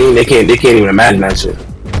 You know what I mean? They can't even imagine that shit.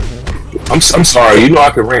 I'm sorry. You know I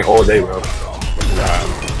could rant all day, bro.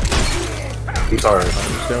 I'm sorry. I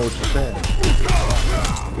understand what you're saying.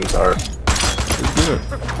 I'm sorry. It's good.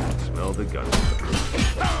 Smell the gun.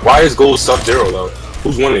 Why is gold sub-zero though?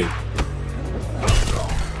 Who's winning?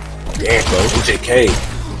 Damn, bro. JK.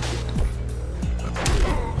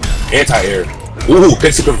 Anti-air. Ooh,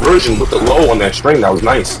 pixel conversion with the low on that string. That was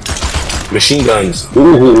nice. Machine guns.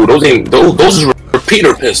 Ooh, those is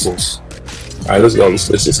repeater pistols. All right, let's go. Let's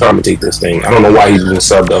just commentate this thing. I don't know why he's doing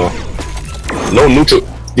sub though. No neutral.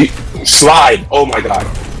 Slide. Oh my god.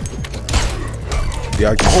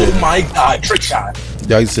 Oh my god. Trick shot.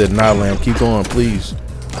 Y'all said, nah, Lamb. Keep going, please.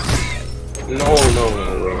 No.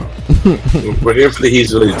 We're here for the Heat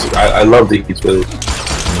Village. I love the Heat Village.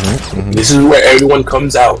 This is where everyone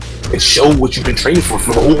comes out and show what you've been training for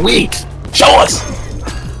the whole week. Show us.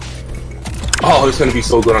 Oh, it's gonna be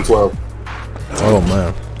so good on 12. Oh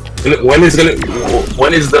man. When is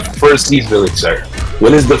the first Heat Village, sir?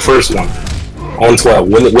 When is the first one? On 12.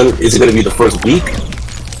 When is it gonna be? The first week?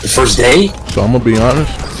 The first day? So I'm gonna be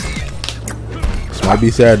honest. This might be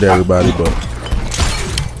sad to everybody, but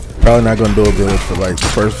probably not gonna do a village for like the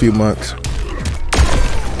first few months.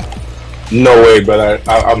 No way, brother.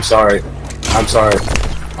 I'm sorry. I'm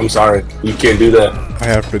sorry. You can't do that. I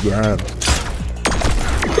have to grind.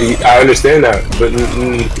 I understand that, but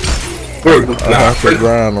I have to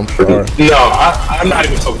grind. I'm sorry. No, I'm not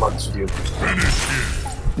even talking about this with you,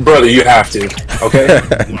 brother. You have to. Okay,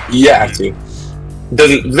 you have to.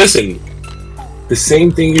 Listen. The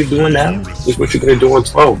same thing you're doing now is what you're gonna do on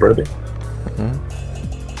 12, brother.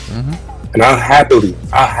 And I'll happily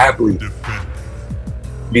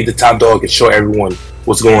be the top dog and show everyone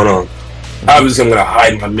what's going on. Obviously, I'm gonna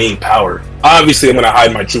hide my main power. Obviously, I'm gonna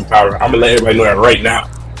hide my true power. I'm gonna let everybody know that right now.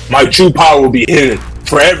 My true power will be hidden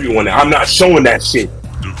for everyone. I'm not showing that shit.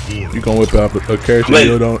 You gonna whip out a character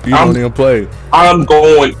you don't even play. I'm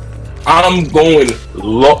going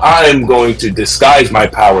low. I am going to disguise my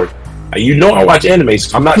power. You know I watch anime,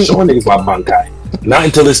 so I'm not showing niggas my bankai. Not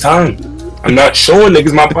until it's time. I'm not showing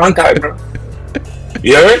niggas my bankai, bro.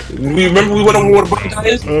 You heard? Remember we went over what a bankai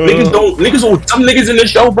is? Some niggas in this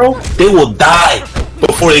show, bro, they will die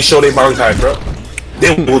before they show their bankai, bro.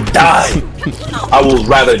 They will die. I will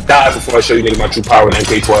rather die before I show you niggas my true power in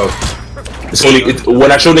MK12.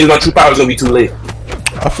 When I show niggas my true power, it's gonna be too late.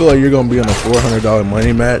 I feel like you're gonna be on a $400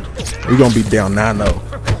 money match. You're gonna be down 9-0.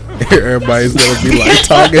 Everybody's gonna be like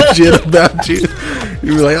talking shit about you.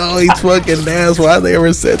 You be like, oh, he's fucking ass. Why they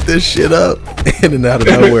ever set this shit up? And then out of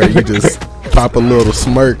nowhere, you just pop a little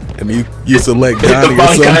smirk and you select Johnny or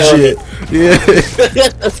some shit.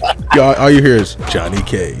 Yeah. All you hear is Johnny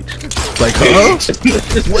Cage. Like, huh?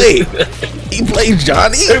 Wait, he plays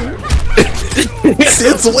Johnny?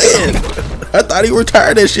 Since when? I thought he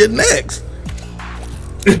retired that shit next.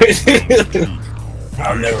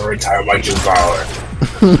 I'll never retire my true power.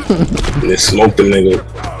 Just smoke the nigga.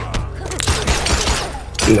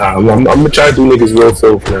 Nah, I'm gonna try to do niggas real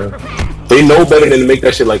filth, man. They know better than to make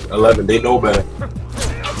that shit like 11. They know better.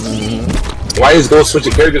 Why is Ghost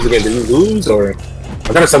switching characters again? Did you lose or?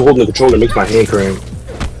 I gotta stop holding the controller. It makes my hand cramp.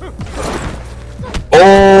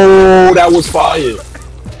 Oh, that was fire.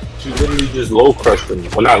 She literally just low crushed him.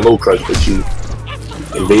 Well, not low crushed, but she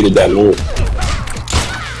invaded that move.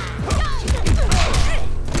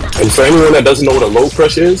 And for anyone that doesn't know what a low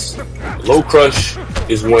crush is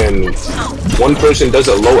when one person does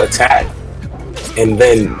a low attack and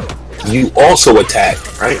then you also attack,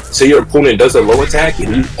 right? So your opponent does a low attack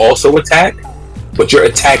and you also attack, but your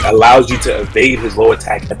attack allows you to evade his low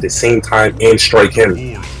attack at the same time and strike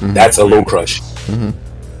him. That's a low crush.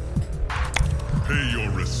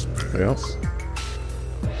 Yeah.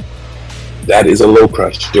 That is a low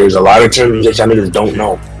crush. There's a lot of terms that y'all niggas don't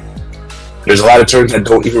know. There's a lot of terms that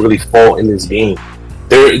don't even really fall in this game.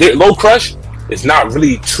 Low crush is not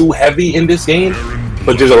really too heavy in this game,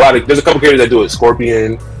 but there's a couple characters that do it.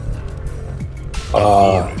 Scorpion,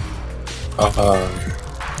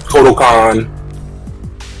 Kodokan,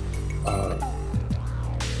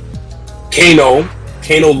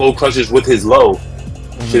 Kano low crushes with his low.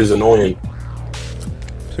 Shit is annoying.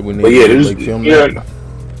 So we need but yeah,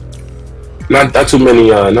 not too many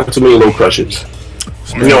low crushes.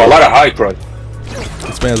 You know, a lot of high crush.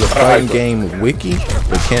 This man's a fighting game wiki,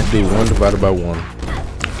 but can't do 1 divided by 1.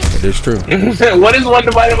 It is true. What is 1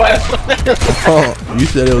 divided by 1? Oh, you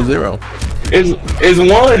said it was 0. It's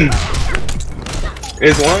 1.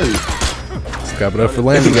 It's 1. Clap it up for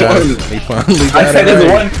Landon, guys. He finally got I said it it's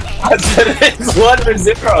right. 1. I said it's 1 or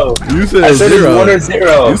 0. You said I said 0. it's 1 or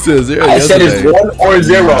 0. You said 0. I said it's 1 or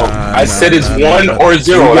 0. I said it's 1 or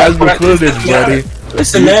 0. You guys be footage, buddy.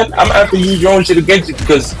 Listen, man, I'm gonna have to use your own shit against you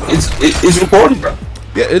because it's recorded, bro.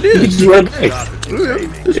 Yeah, it is. It's right back.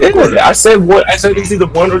 I said what? I said it's either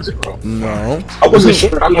 1 or 0. No, I wasn't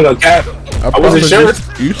sure. I'm not gonna cap. I wasn't sure.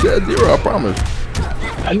 You said 0. I promise.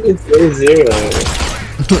 I didn't say 0.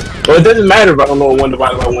 Well, it doesn't matter if I don't know what 1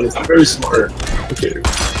 divided by 1 is. I'm very smart. Okay.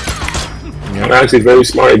 I'm actually very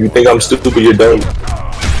smart. If you think I'm stupid, you're dumb.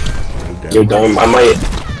 You're dumb. I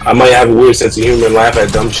might have a weird sense of humor and laugh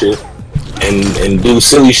at dumb shit and do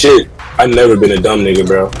silly shit. I've never been a dumb nigga,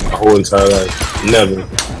 bro. My whole entire life. Never.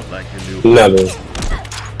 Never.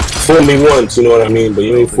 Fool me once, you know what I mean? But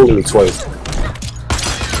you ain't fooled me twice.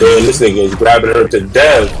 Damn, this nigga is grabbing her to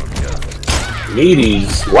death.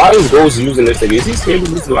 Meaties. Why is Ghost using this nigga? Is he scared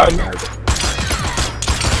of this live?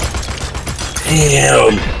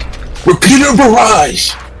 Damn. Repeater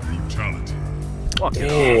barrage.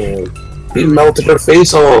 Damn. He melted her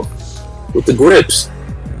face off with the grips.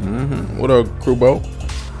 What up, crew boat?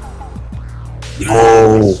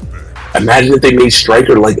 Yo. Imagine if they made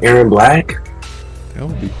Striker like Aaron Black. That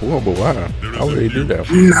would be horrible. Why? How would they do that?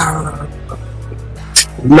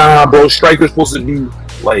 Nah, bro. Striker's supposed to be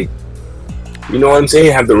like, you know what I'm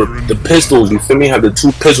saying? Have the pistols. You feel me? Have the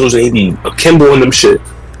two pistols and he be akimbo in them shit.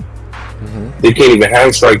 They can't even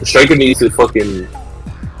have Striker. Striker needs to fucking,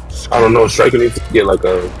 I don't know. Striker needs to get like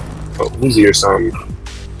a Uzi or something.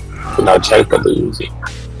 But not check out the Uzi.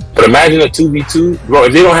 But imagine a 2v2, bro.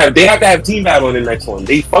 If they don't have, they have to have team battle in the next one.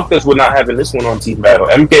 They fucked us with not having this one on team battle.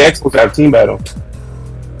 MKX supposed to have team battle.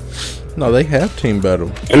 No, they have team battle.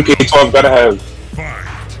 MK12 gotta have.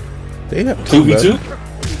 They have 2v2.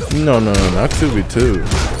 No, not 2v2.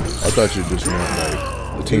 I thought you just meant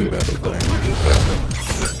like the team battle thing.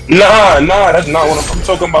 Nah, that's not what I'm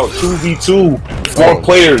talking about. 2v2, 4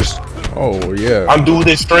 players. Oh yeah. I'm doing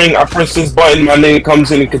this string. I press this button. My nigga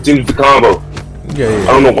comes in and continues the combo. Yeah. I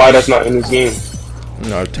don't know why that's not in this game.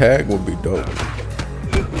 No, tag would be dope.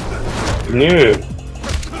 Yeah.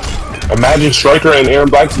 Imagine Striker and Aaron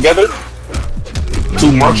Black together.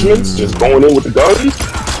 2 marksmen just going in with the guns.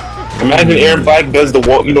 Imagine Aaron Black does the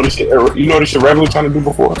wall. You know the shit Rev was trying to do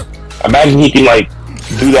before. Imagine he can like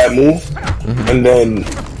do that move, and then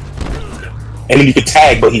he can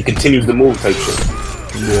tag, but he continues the move type shit.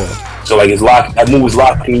 Yeah. So like it's locked. That move is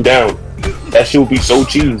locking him down. That shit would be so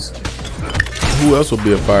cheese. Who else would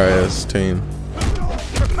be a fire ass team?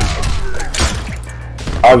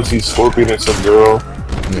 Obviously Scorpion and Sub-Zero.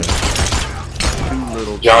 Yeah.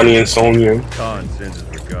 Johnny and Sonya.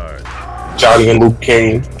 Johnny and Luke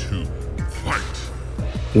Kane.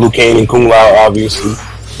 Luke Kane and Kung Lao, obviously.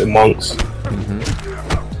 The monks.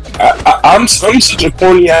 I'm such a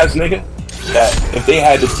corny ass nigga that if they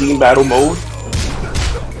had the team battle mode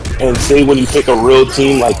and say when you pick a real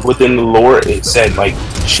team like within the lore it said like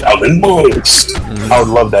Shaolin monks, I would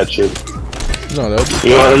love that shit. No, that would be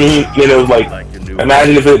you know what I mean? And it was like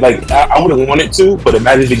imagine if it like I wouldn't want it to, but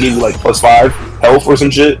imagine if it gave you like +5 health or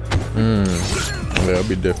some shit. That would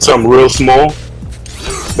be different. Something real small.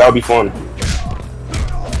 That would be fun.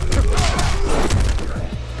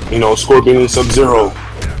 You know, Scorpion and Sub-Zero,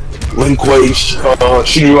 Lin Kuei,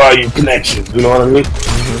 Shinryu connection. You know what I mean?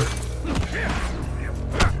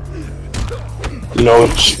 You know,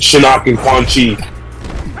 Shinnok and Quan Chi.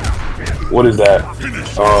 What is that?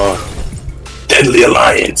 Deadly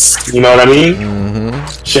Alliance. You know what I mean?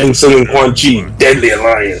 Shang Tsung and Quan Chi, Deadly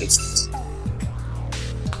Alliance.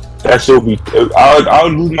 That shit would be. I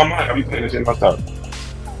would lose my mind. I'll be playing that shit non-stop.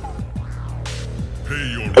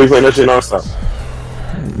 I'll be playing that shit non-stop.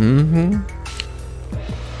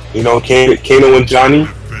 You know, Kano and Johnny.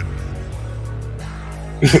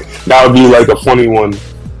 That would be like a funny one.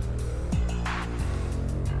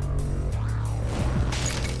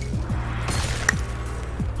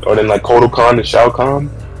 Or then like Kodokan and Shao Kahn.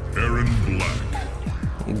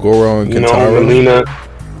 Goro and Katara. You know, Melina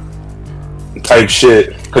type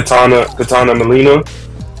shit. Katana Melina.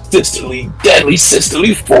 Deadly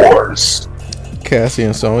sisterly force. Cassie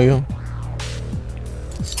and Sonya.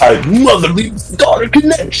 Type motherly daughter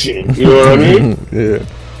connection. You know what I mean? Yeah.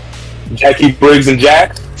 Jackie Briggs and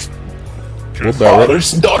Jack. What about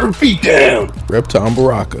Father's daughter beat down. Reptile and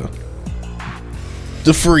Baraka?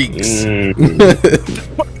 The Freaks.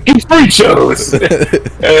 Freak shows.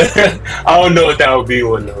 I don't know if that would be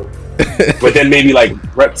one though. But then maybe like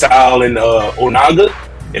Reptile and Onaga,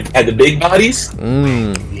 if they had the big bodies.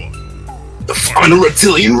 The final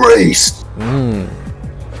reptilian race.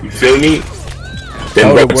 You feel me?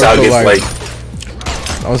 Then Reptile gets like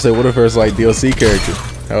I would say, what if there's like DLC characters?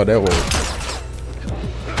 How would that work?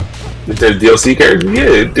 The DLC character?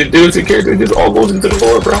 Yeah, the DLC character just all goes into the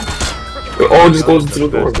lore, bro. It all just goes into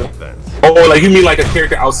the lore, bro. Oh, like you mean like a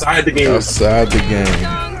character outside the game? Outside the game.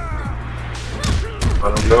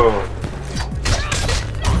 I don't know.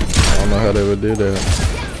 I don't know how they would do that.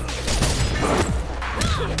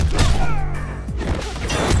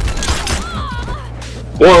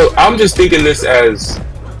 Well, I'm just thinking this as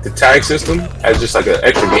the tag system, as just like an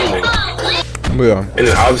extra game thing. Yeah. And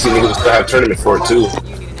then obviously niggas will still have tournament for it too.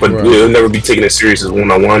 but it'll never be taken as serious as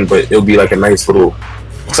one-on-one. But it'll be like a nice little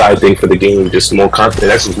side thing for the game, just more content.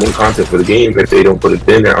 That's just more content for the game if they don't put it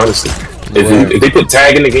in there. Honestly, if they put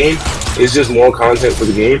tag in the game, it's just more content for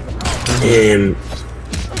the game and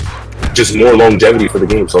just more longevity for the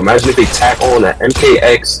game. So imagine if they tack on an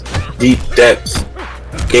MKX deep depth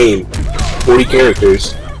game, 40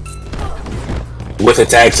 characters with a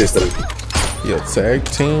tag system. Yeah, tag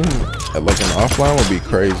team like an offline would be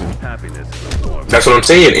crazy. That's what I'm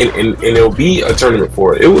saying, and it'll be a tournament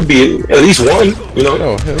for it. It would be at least one, you know.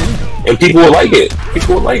 Oh, hell yeah. And people would like it.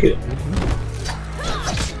 People would like it.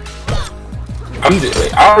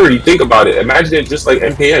 I already think about it. Imagine it just like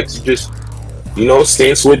MKX. You just, you know,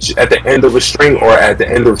 stand switch at the end of a string or at the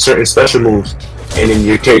end of certain special moves, and then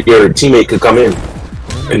your teammate could come in.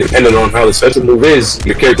 And depending on how the special move is,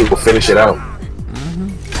 your character will finish it out.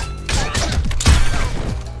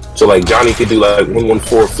 So like Johnny could do like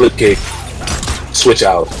 114 flip kick, switch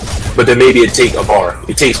out, but then maybe it take a bar.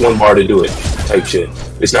 It takes 1 bar to do it, type shit.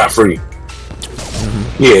 It's not free.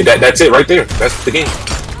 Yeah, that's it right there. That's the game.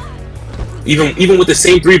 Even with the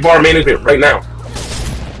same 3-bar management right now.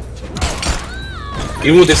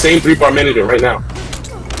 Even with the same 3-bar management right now.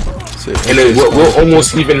 And then we'll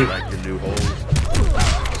almost even.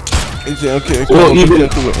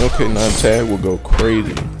 Okay, non-tag will go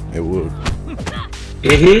crazy. It would.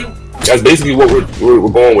 That's basically what we're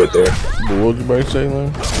going with there. But what would you about to say,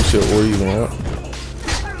 Lynn? You said or even out?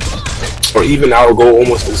 Or even I would go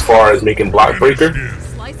almost as far as making block breaker.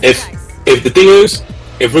 If the thing is,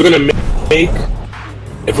 if we're gonna make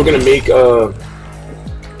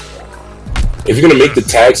the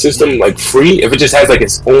tag system like free, if it just has like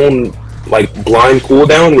its own like blind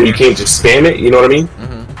cooldown where you can't just spam it, you know what I mean?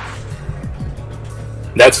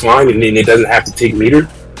 That's fine, and then it doesn't have to take meter.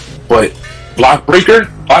 But block breaker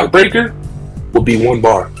will be 1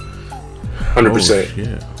 bar,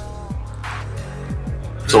 100%.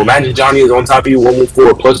 So imagine Johnny is on top of you,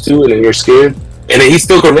 114 +2, and then you're scared, and then he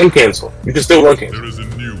still can run cancel. You can still run cancel.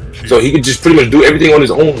 So he could just pretty much do everything on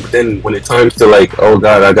his own. But then when it's time to like, oh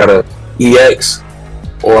god, I gotta EX,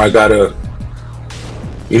 or I gotta,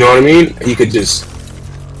 you know what I mean? He could just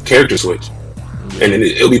character switch, and then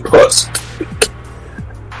it'll be plus.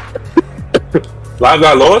 Live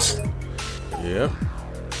got lost. Yep.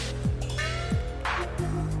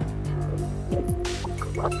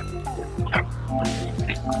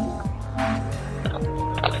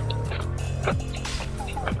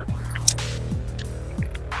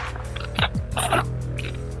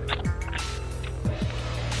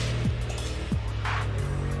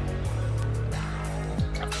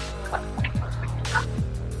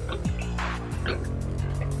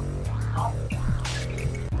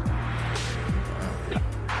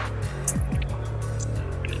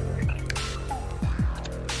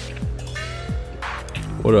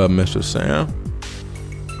 What up, Mr. Sam?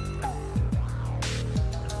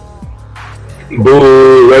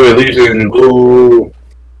 Boo, Revolution, boo.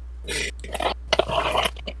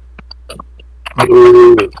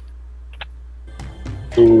 Boo.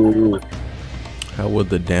 Boo. How would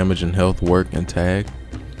the damage and health work in tag?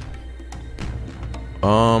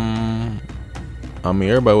 I mean,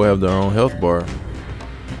 everybody will have their own health bar.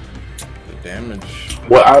 The damage.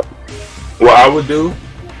 What I would do,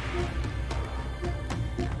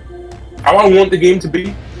 how I want the game to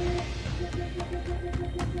be,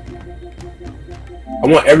 I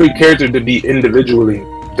want every character to be individually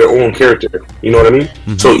their own character. You know what I mean?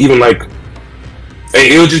 So even like,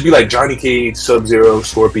 it'll just be like Johnny Cage, Sub-Zero,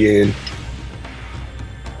 Scorpion.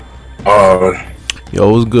 Yo,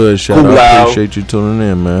 what's good? Shout out. Appreciate you tuning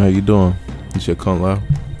in, man. How you doing? You said Kung Lao.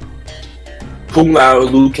 Kung Lao,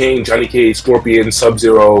 Liu Kang, Johnny Cage, Scorpion,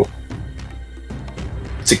 Sub-Zero,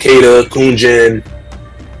 Takeda, Kunjin.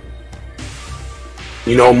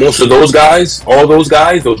 You know, most of those guys, all those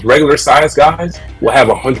guys, those regular size guys, will have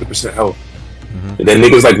 100% health. And then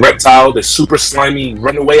niggas like Reptile, the super slimy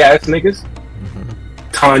runaway ass niggas.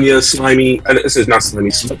 Tanya, slimy. This is not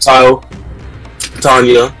slimy. Reptile,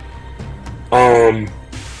 Tanya.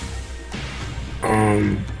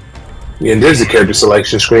 Yeah, and there's the character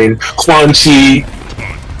selection screen. Quan Chi.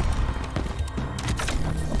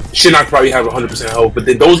 Shinnok probably have 100% health, but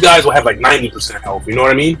then those guys will have like 90% health. You know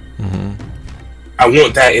what I mean? I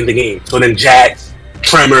want that in the game. So then Jax,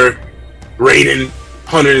 Tremor, Raiden,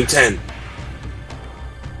 110.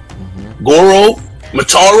 Goro,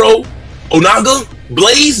 Mataro, Onaga,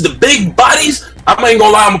 Blaze, the big bodies. I'm not even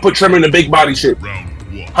gonna lie, I'm gonna put Tremor in the big body shit.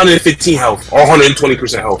 115 health or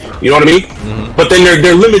 120% health. You know what I mean? But then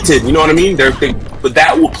they're limited. You know what I mean? But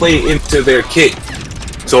that will play into their kit.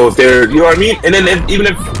 So if they're, you know what I mean? And then even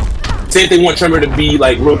if say if they want Tremor to be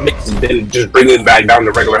like real attacks and then just bring it back down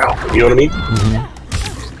to regular health. You know what I mean?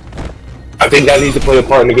 I think that needs to play a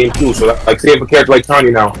part in the game too. So, like, say if a character like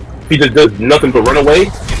Tanya now, if he just does nothing but run away,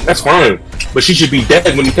 that's fine. But she should be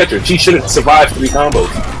dead when you catch her. She shouldn't survive 3 combos.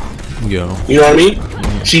 Yo. You know what I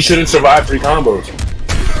mean? She shouldn't survive 3 combos.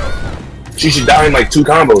 She should die in like 2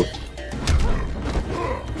 combos.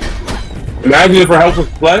 Imagine if her health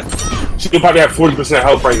was less, she could probably have 40%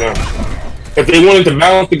 health right now. If they wanted to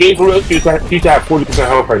balance the game for real, she could have 40%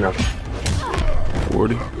 health right now.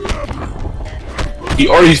 40?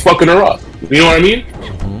 He's fucking her up. You know what I mean?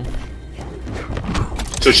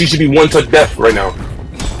 So she should be 1-touch death right now.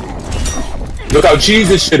 Look how cheesy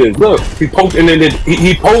this shit is. Look, he poked and then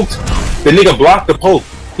he poked. The nigga blocked the poke.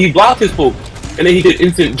 He blocked his poke. And then he did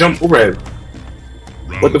instant jump overhead.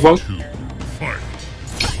 What the fuck?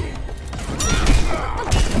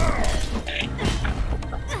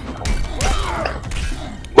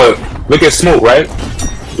 But look at Smoke, right?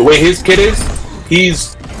 The way his kid is,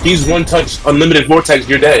 he's 1-touch unlimited vortex,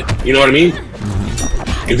 you're dead. You know what I mean?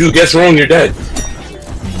 If you guess wrong, you're dead.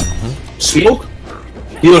 Smoke,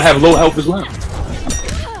 he'll have low health as well.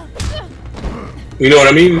 You know what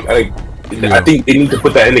I mean? Like, yeah. I think they need to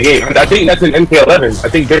put that in the game. I think that's in MK11. I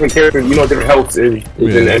think different characters, you know, different healths is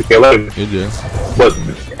in MK11. But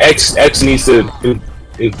X needs to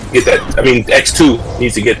get that. I mean, X2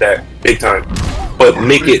 needs to get that big time. But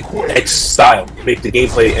make it X style. Make the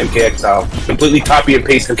gameplay MKX style. Completely copy and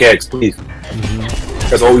paste MKX, please.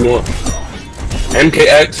 That's all we want.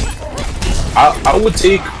 MKX. I would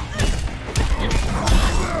take.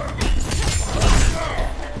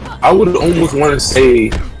 I would almost want to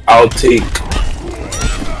say I'll take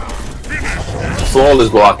flawless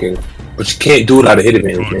blocking, but you can't do it out of hit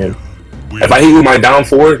advantage, man. If I hit you with my down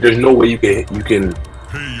 4, there's no way you can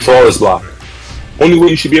flawless block. Only way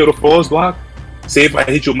you should be able to flawless block. Say if I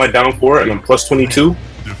hit you with my down 4 and I'm plus 22,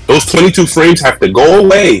 those 22 frames have to go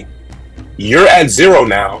away. You're at 0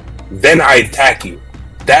 now. Then I attack you.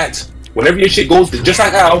 That's whenever your shit goes. Just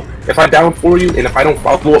like how if I down 4 you and if I don't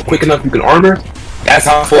follow up quick enough, you can armor. That's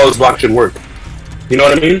how flawless block should work. You know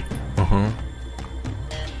what I mean?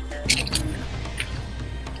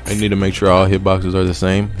 I need to make sure all hitboxes are the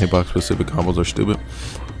same. Hitbox specific combos are stupid.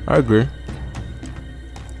 I agree.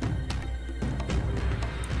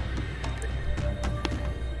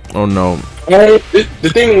 Oh no. The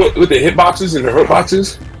thing with the hitboxes and the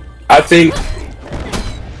hurtboxes, I think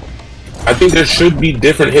there should be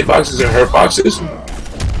different hitboxes and hurtboxes.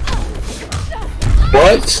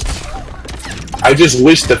 But I just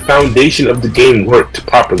wish the foundation of the game worked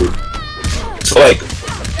properly. So like,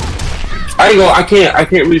 I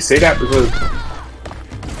can't really say that because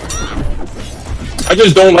I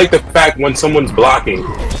just don't like the fact when someone's blocking.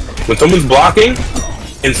 When someone's blocking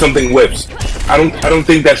and something whips, I don't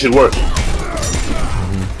think that should work.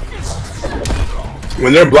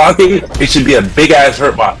 When they're blocking, it should be a big ass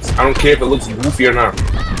hurt box. I don't care if it looks goofy or not.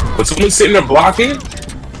 When someone's sitting there blocking,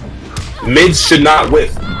 mids should not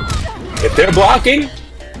whiff. If they're blocking,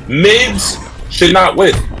 mids should not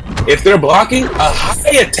whiff. If they're blocking, a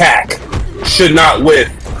high attack should not whiff.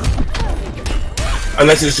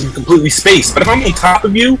 Unless it's completely spaced. But if I'm on top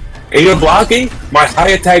of you and you're blocking, my high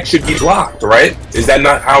attack should be blocked, right? Is that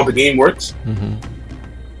not how the game works?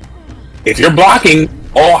 If you're blocking,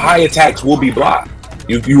 all high attacks will be blocked.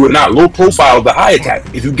 You are not low profile the high attack.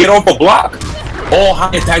 If you get off a block, all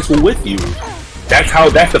high attacks will whiff you.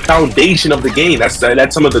 That's the foundation of the game. That's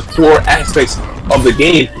some of the core aspects of the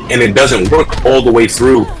game, and it doesn't work all the way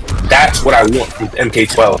through. That's what I want with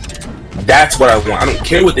MK12. That's what I want. I don't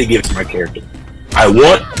care what they give to my character. I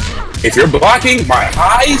want, if you're blocking, my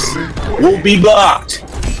highs will be blocked.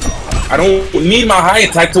 I don't need my high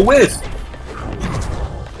attack to whiff.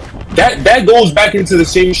 That goes back into the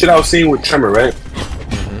same shit I was saying with Tremor, right?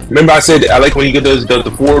 Remember I said I like when he does the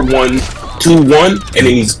 4-1-2-1 and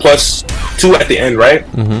then he's +2 at the end, right?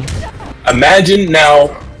 Imagine now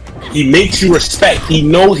he makes you respect. He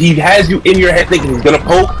knows he has you in your head thinking he's gonna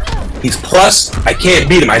poke. He's plus. I can't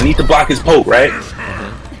beat him. I need to block his poke, right?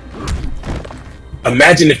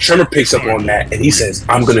 Imagine if Tremor picks up on that and he says,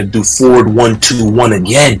 "I'm gonna do forward 1-2-1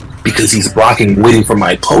 again because he's blocking, waiting for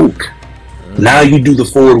my poke." Now you do the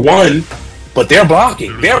forward 1, but they're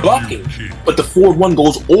blocking. They're blocking, but the forward 1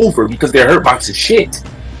 goes over because their hurt box is shit.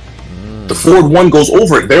 The forward 1 goes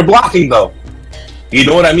over it. They're blocking though. You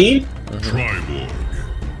know what I mean?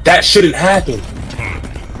 That shouldn't happen.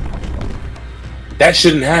 That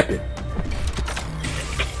shouldn't happen.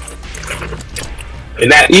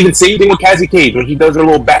 And that even same thing with Cassie Cage when he does her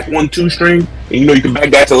little back 1-2 string, and you know you can back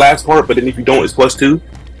that to the last part, but then if you don't, it's +2.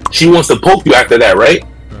 She wants to poke you after that, right?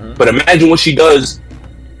 But imagine what she does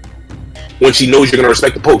when she knows you're gonna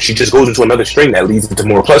respect the poke, she just goes into another string that leads into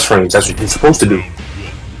more plus frames. That's what you're supposed to do.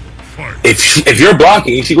 If you're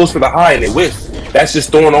blocking and she goes for the high and it whiffs, that's just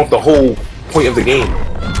throwing off the whole point of the game.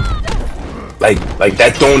 Like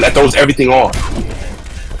that throws everything off.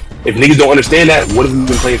 If niggas don't understand that, what have we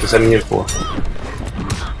been playing for 7 years for?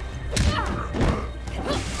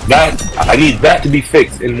 I need that to be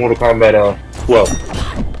fixed in Mortal Kombat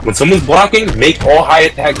 12. When someone's blocking, make all high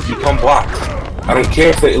attacks become blocks. I don't care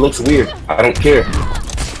if it looks weird. I don't care.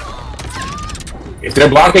 If they're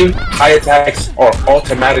blocking, high attacks are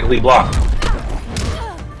automatically blocked.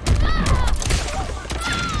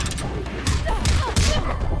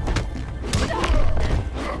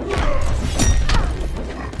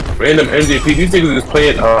 Random MVP, these niggas is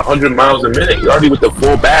playing 100 miles a minute. You're already with the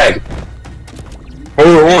full bag.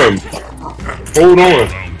 Hold on. Hold on.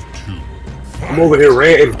 I'm over here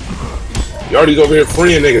ranting. You already over here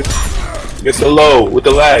freeing niggas. Gets the low with the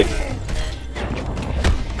lag.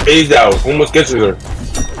 Phased out. Almost gets her.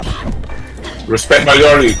 Respect my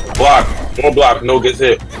Yardy. Block. More block. No gets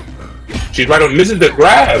hit. She's right on. Misses the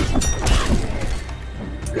grab.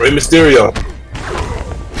 Rey Mysterio.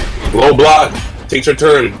 Low block. Takes her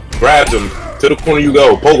turn. Grabs him. To the corner you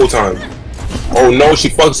go. Pogo time. Oh no, she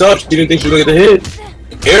fucks up. She didn't think she was gonna get the hit.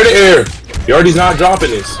 Air to air. Yardy's not dropping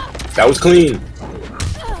this. That was clean.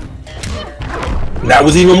 That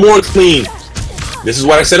was even more clean. This is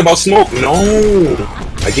what I said about Smoke. No.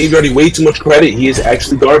 I gave Yardy way too much credit. He is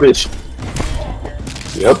actually garbage.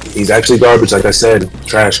 Yep, he's actually garbage, like I said.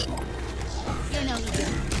 Trash.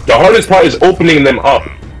 The hardest part is opening them up.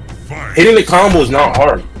 Hitting the combo is not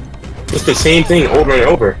hard. It's the same thing over and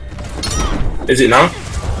over. Is it not?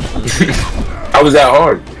 How was that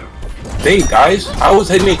hard? Think, guys. I was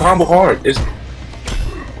hitting a combo hard.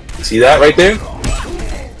 See that right there?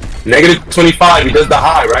 Negative 25. He does the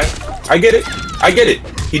high, right? I get it. I get it.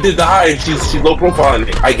 He did the high and she's low profile in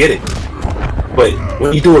it. I get it. But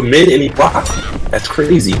when you do a mid and he block, that's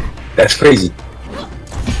crazy. That's crazy.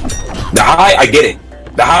 The high, I get it.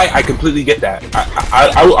 The high, I completely get that.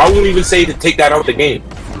 I wouldn't even say to take that out of the game.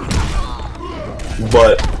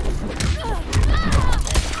 But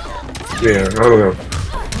yeah, I don't know.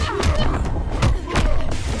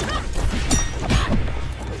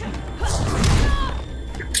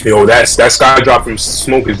 Yo, that sky drop from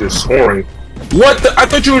Smoke is just scoring. What the? I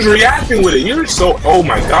thought you was reacting with it. You're so. Oh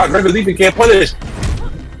my god, Red Relieving can't punish.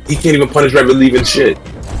 He can't even punish Red Relieving shit.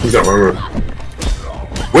 He's not remember.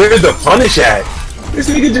 Where's the punish at? This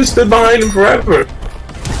nigga just stood behind him forever.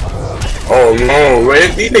 Oh no,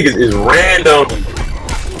 these niggas is random.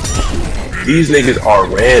 These niggas are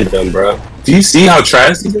random, bro. Do you see how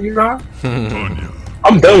trash these niggas are?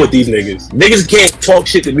 I'm done with these niggas. Niggas can't talk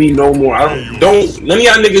shit to me no more. Don't none of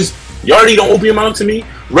y'all niggas, you already don't open your mouth to me.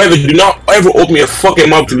 Revan, do not ever open your fucking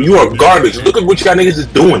mouth to me. You are garbage. Look at what y'all niggas is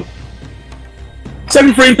doing.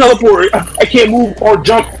 7 frame teleport. I can't move or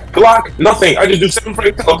jump, block, nothing. I just do 7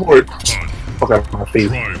 frame teleport. Okay, my face.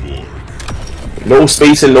 No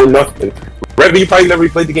space and no nothing. Revan, you probably never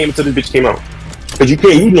played the game until this bitch came out. Cause you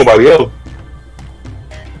can't use nobody else.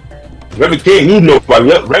 Revan can't use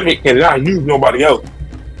nobody else. Revan cannot use nobody else.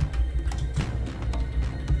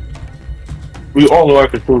 We all know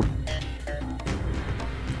that for true.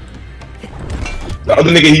 The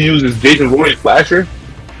other nigga he uses Jason Roy Flasher.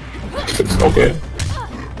 Okay.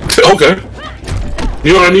 Okay.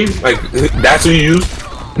 You know what I mean? Like, that's what you use?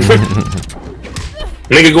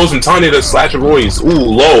 Nigga goes from Tanya to Slasher Roy's. Ooh,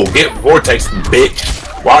 low. Get Vortex, bitch.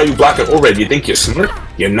 Why are you blocking overhead? You think you're smart?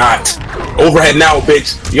 You're not. Overhead now,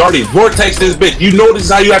 bitch. You already Vortex this bitch. You know this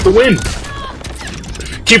is how you have to win.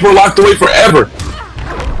 Keep her locked away forever.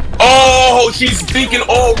 Oh, she's thinking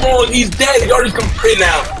all wrong. He's dead. He already converted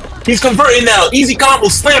now. He's converting now. Easy combo.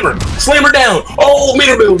 Slam her. Slam her down. Oh,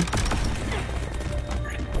 meter build.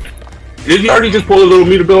 Did he already just pull a little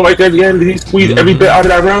meter build right there at the end? Did he squeeze every bit out of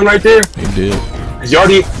that round right there? He did. Is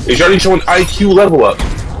already showing IQ level up.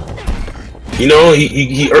 You know,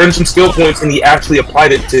 he earned some skill points and he actually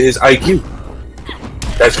applied it to his IQ.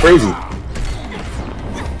 That's crazy.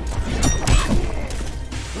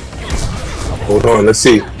 Hold on, let's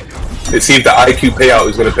see. Let's see if the IQ payout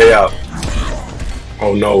is gonna pay out.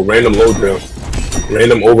 Oh no, random low drill.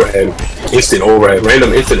 Random overhead. Instant overhead.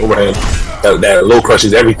 Random instant overhead. That low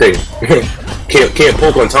crushes everything. can't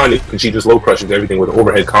poke on Tanya because she just low crushes everything with an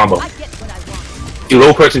overhead combo. He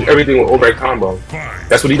low crushes everything with overhead combo.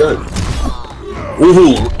 That's what he does.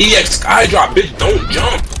 Ooh, EX sky drop, bitch, don't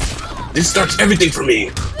jump. This starts everything for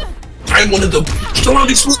me. I'm one of the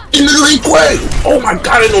strongest in the league way. Oh my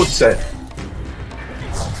god, I know what to say.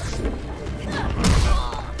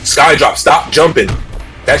 Sky drop, stop jumping.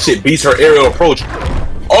 That shit beats her aerial approach.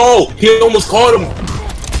 Oh, he almost caught him.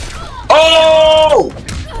 Oh,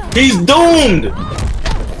 he's doomed.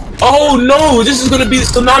 Oh no, this is gonna be the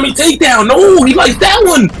tsunami takedown. No, he likes that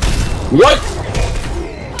one. What?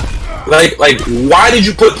 Like, why did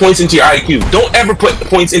you put points into your IQ? Don't ever put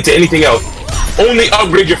points into anything else. Only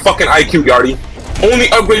upgrade your fucking IQ, Yardy. Only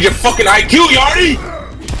upgrade your fucking IQ, Yardy.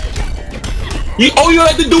 All you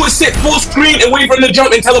have to do is sit full screen and wait for him to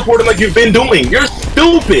jump and teleport him like you've been doing. You're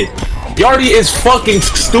stupid. Yardy is fucking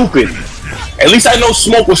stupid. At least I know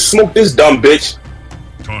Smoke will smoke this dumb bitch.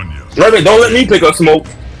 Reverend, don't let me pick up Smoke.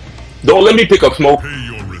 Don't let me pick up Smoke.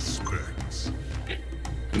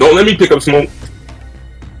 Don't let me pick up Smoke.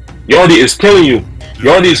 Yardy is killing you.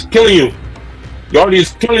 Yardy is killing you. Yardy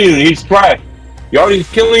is killing you and he's trash. Yardy is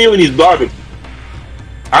killing you and he's garbage.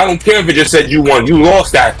 I don't care if it just said you won. You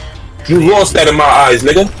lost that. You lost that in my eyes,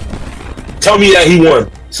 nigga. Tell me that he won.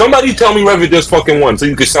 Somebody tell me Revit just fucking won so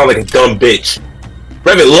you can sound like a dumb bitch.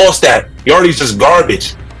 Revit lost that. Yardy's just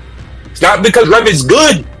garbage. It's not because Revit's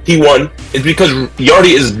good he won. It's because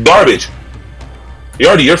Yardy is garbage.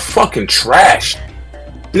 Yardy, you're fucking trash.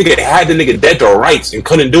 Nigga had the nigga dead to rights and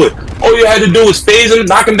couldn't do it. All you had to do was phase him,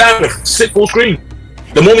 knock him down, and sit full screen.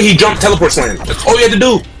 The moment he jumped, teleport slam. That's all you had to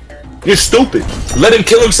do. You're stupid. Let him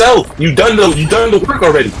kill himself. You done the work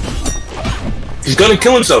already. He's gonna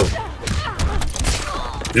kill himself.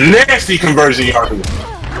 Nasty conversion, Yardy.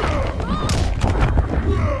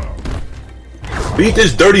 Beat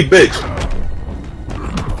this dirty bitch.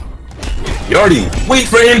 Yardy, wait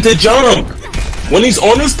for him to jump. When he's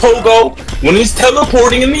on his pogo, when he's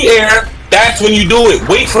teleporting in the air, that's when you do it.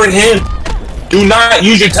 Wait for him. Do not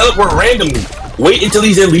use your teleport randomly. Wait until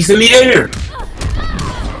he's at least in the air.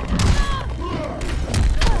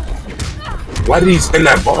 Why did he spend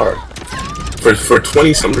that bar? For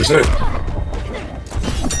 20-some%.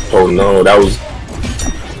 Oh no, that was...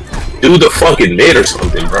 Do the fucking mid or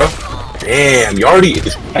something, bro. Damn, Yardy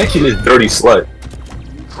is catching this dirty slut.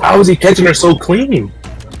 How is he catching her so clean?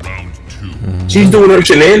 She's doing her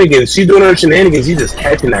shenanigans. She's doing her shenanigans. He's just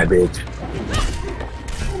catching that bitch.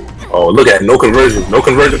 Oh, look at it. No conversion. No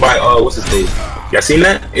conversion by, what's his name? Y'all seen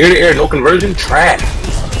that? Air to air, no conversion? Trash.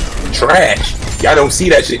 Trash. Y'all don't see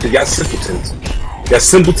that shit because y'all simpletons. Y'all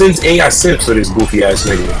simpletons and y'all simps for this goofy ass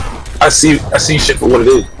nigga. I see shit for what it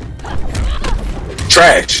is.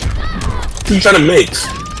 Trash. Who you trying to mix?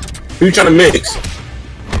 Who you trying to mix?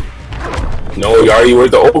 No, Yardy,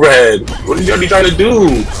 where's the overhead? What is Yardy trying to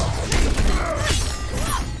do?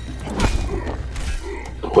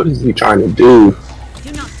 What is he trying to do?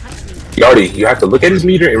 Yardy, you have to look at his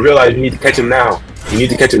meter and realize you need to catch him now. You need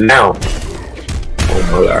to catch him now. Oh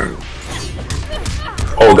my god.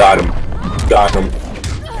 Oh, got him. Got him.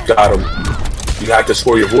 Got him. You have to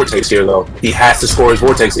score your vortex here, though. He has to score his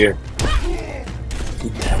vortex here. He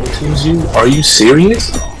double-teams you? Are you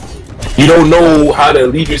serious? You don't know how to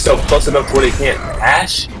leave yourself close enough to where they can't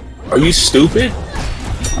dash? Are you stupid?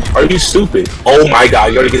 Are you stupid? Oh my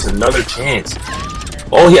god, Yardy gets another chance.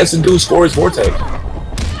 All he has to do is score his vortex.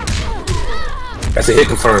 That's a hit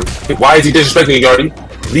confirmed. Why is he disrespecting you,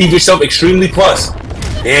 Yardy? Leave yourself extremely plus.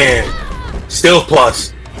 Damn. Still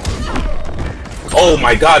plus. Oh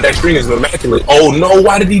my god, that string is immaculate. Oh no,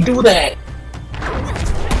 why did he do that?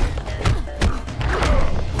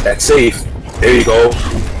 That's safe. There you go.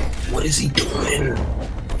 What is he doing?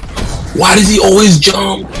 Why does he always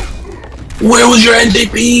jump? Where was your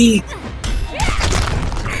NDP?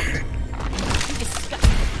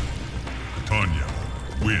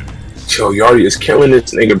 Yo, Yardy is killing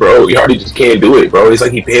this nigga, bro. Yardy just can't do it, bro. It's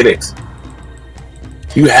like he panics.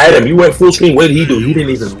 You had him. You went full screen. What did he do? He didn't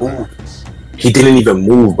even move. He didn't even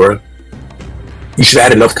move, bro. You should have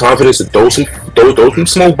had enough confidence to throw some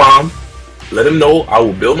smoke bomb. Let him know I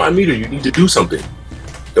will build my meter. You need to do something.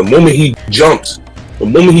 The moment he jumps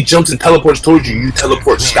and teleports towards you, you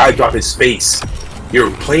teleport, skydrop his face.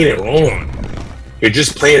 You're playing it wrong. You're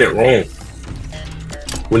just playing it wrong.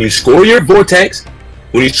 When you score your vortex,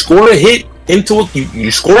 when you score a hit into a,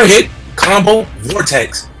 you score a hit, combo,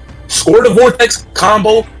 vortex. Score the vortex,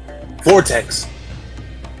 combo, vortex.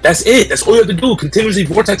 That's it. That's all you have to do. Continuously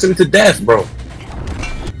vortex him to death, bro.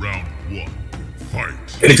 Round 1, fight.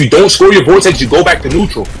 And if you don't score your vortex, you go back to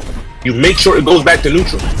neutral. You make sure it goes back to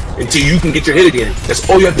neutral until you can get your hit again. That's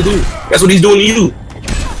all you have to do. That's what he's doing to you.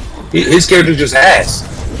 His character's just ass.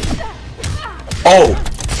 Oh.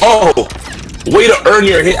 Way to earn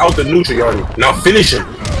your hit out the neutral, Yardy. Now finish him.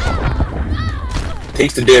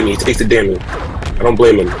 Takes the damage. He takes the damage. I don't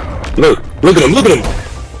blame him. Look at him. Look at him.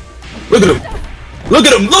 Look at him. Look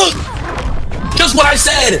at him. Look. Just what I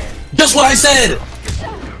said. Just what I said.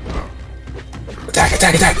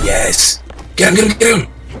 Attack. Yes. Get him.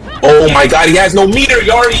 Oh my god, he has no meter,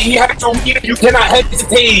 Yari. He has no meter. You cannot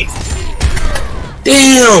hesitate.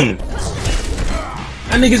 Damn.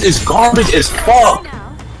 That nigga is garbage as fuck.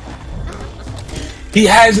 He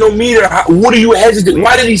has no meter. What are you hesitating?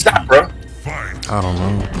 Why did he stop, bro? I don't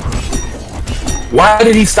know. Why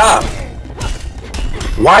did he stop?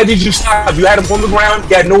 Why did you stop? You had him on the ground.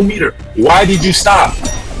 He had no meter. Why did you stop?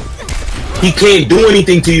 He can't do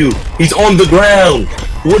anything to you. He's on the ground.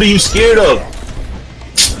 What are you scared of?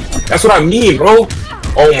 That's what I mean, bro.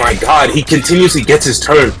 Oh my god, he continuously gets his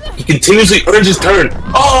turn. He continuously earns his turn.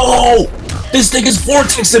 Oh! This thing is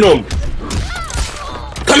vortexing him.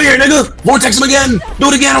 Come here, nigga. Vortex him again. Do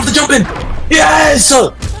it again off the jumping. Yes!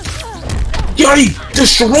 You already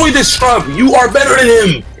destroyed this shrub. You are better than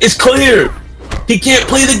him. It's clear. He can't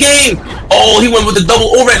play the game. Oh, he went with the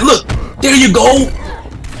double overhead. Look. There you go.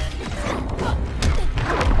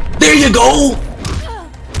 There you go.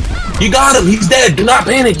 You got him. He's dead. Do not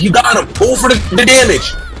panic. You got him. Go for the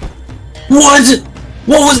damage. What?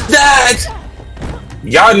 What was that?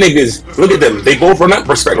 Y'all niggas, look at them. They both run up.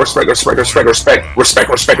 Respect, respect, respect, respect, respect, respect,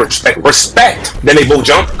 respect, respect, respect. Then they both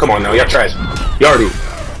jump. Come on now. Y'all trash. Yardy,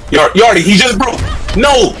 he just broke.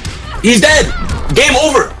 No. He's dead. Game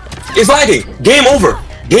over. It's lagging. Game over.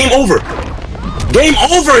 Game over. Game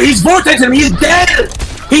over. He's vortexing. He's dead.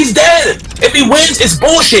 He's dead. If he wins, it's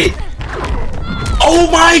bullshit. Oh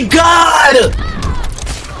my god!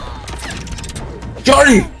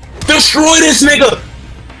 Yardy, destroy this nigga!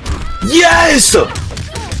 Yes!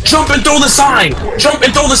 Jump and throw the sign! Jump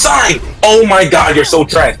and throw the sign! Oh my god, you're so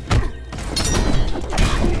trash.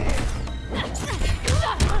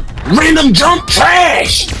 Random jump,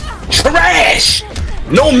 trash! Trash!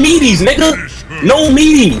 No meaties, nigga! No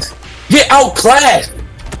meaties! Get outclassed!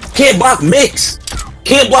 Can't block mix!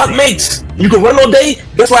 Can't block mix! You can run all day?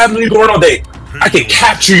 Guess what happens when you can run all day? I can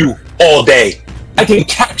capture you all day. I can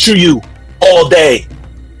capture you all day.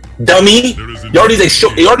 Dummy!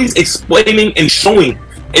 Yardy's explaining and showing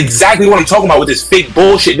exactly what I'm talking about with this fake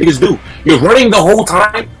bullshit niggas do. You're running the whole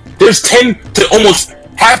time. There's 10 to almost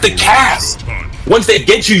half the cast. Once they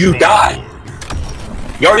get you, you die.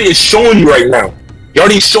 Yardy is showing you right now.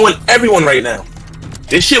 Yardy is showing everyone right now.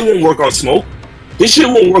 This shit won't work on Smoke. This shit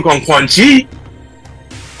won't work on Quan Chi.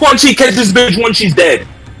 Quan Chi catch this bitch once she's dead.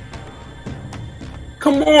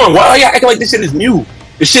 Come on, why are you acting like this shit is new?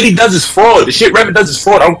 The shit he does is fraud. The shit Rabbit does is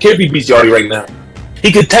fraud. I don't care if he beats Yardy right now.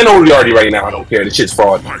 He could 10 over Yardy right now. I don't care. The shit's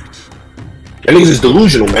fraud. That niggas is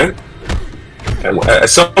delusional, man. And at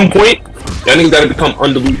some point, that niggas gotta become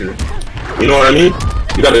undelusional. You know what I mean?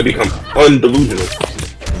 You gotta become undelusional.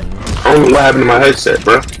 I don't know what happened to my headset,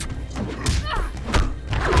 bro.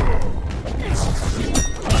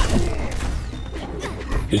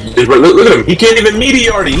 Look at him. He can't even meet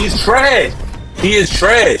Yardy. He's trash. He is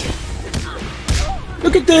trash.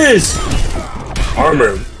 Look at this.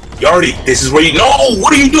 Armor. Yardy, this is where you... No!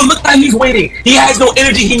 What are you doing? Look how he's waiting. He has no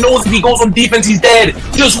energy. He knows if he goes on defense, he's dead.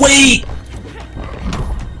 Just wait.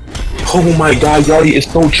 Oh my god, Yardy is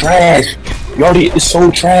so trash. Yardy is so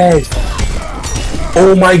trash.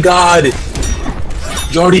 Oh my god.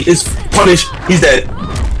 Yardy is punished. He's dead.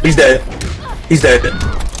 He's dead. He's dead.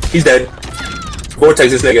 He's dead.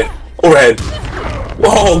 Vortex this nigga. Overhead.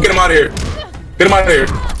 Whoa, get him out of here. Get him out of here.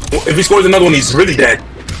 If he scores another one, he's really dead.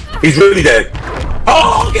 He's really dead.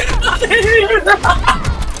 Oh, get him out of here.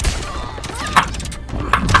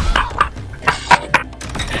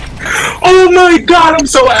 Oh my god, I'm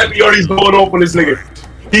so happy Yardy's going off on this nigga.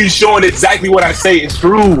 He's showing exactly what I say is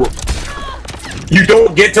true. You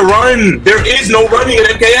don't get to run. There is no running in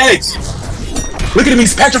MKX. Look at him,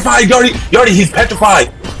 he's petrified, Yardy, he's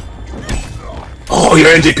petrified. Oh, your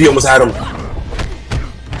NJP almost had him.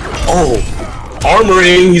 Oh,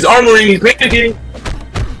 armoring, he's panicking.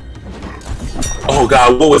 Oh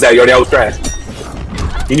god, what was that, Yardy? I was trash.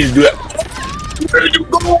 You need to do that. Where are you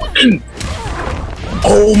going?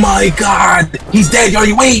 Oh my god, he's dead,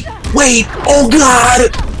 Yardy. Wait, oh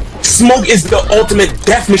god. Smoke is the ultimate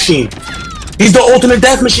death machine. He's the ultimate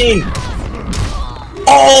death machine.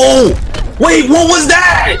 Oh, wait, what was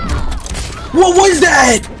that? What was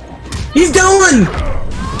that? He's done.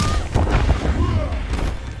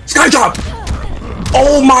 Sky drop.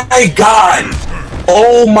 Oh my god.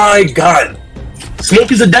 Oh my god.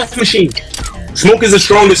 Smoke is a death machine. Smoke is the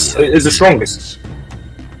strongest.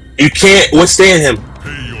 You can't withstand him.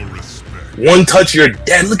 One touch, you're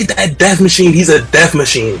dead. Look at that death machine. He's a death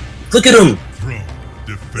machine. Look at him.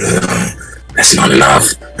 That's not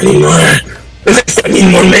enough. I need more. I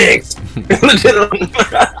need more mix. Look at him.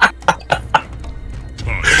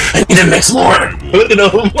 I need to mix more. Look at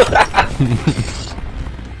him.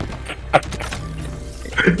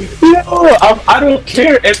 Yo, I don't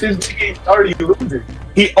care if this nigga is already losing.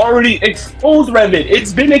 He already exposed Revit.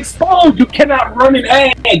 It's been exposed. You cannot run an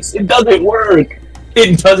X. It doesn't work.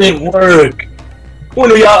 It doesn't work. When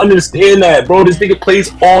do y'all understand that, bro? This nigga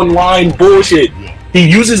plays online bullshit. He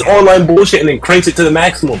uses online bullshit and then cranks it to the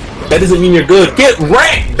maximum. That doesn't mean you're good. Get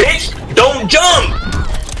wrecked, bitch! Don't jump!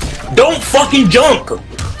 Don't fucking jump!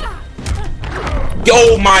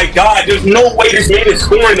 Oh my god, there's no way this man is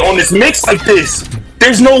scoring on this mix like this!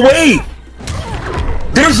 There's no way!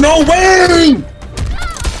 There's no way!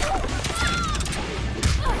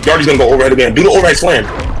 Yardy's gonna go overhead again. Do the overhead slam.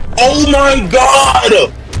 Oh my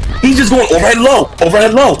god! He's just going overhead low,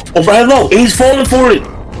 overhead low, overhead low, and he's falling for it!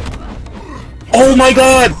 Oh my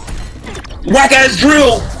god! Whack ass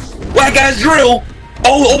drill! Whack ass drill!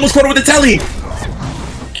 Oh, almost caught it with the telly!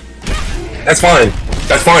 That's fine.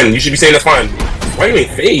 That's fine. You should be saying that's fine. Why do you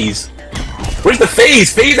mean phase? Where's the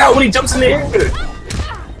phase? Phase out when he jumps in the air.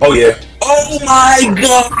 Oh yeah. Oh my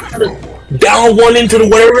god! Down one into the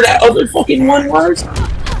whatever that other fucking one was.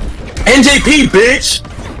 NJP, bitch!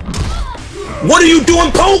 What are you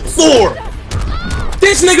doing poke for?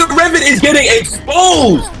 This nigga Revit is getting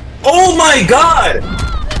exposed! Oh my god!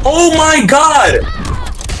 Oh my god!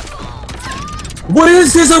 What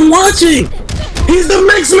is this I'm watching? He's the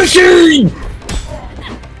mix machine!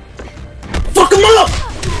 Fuck him up!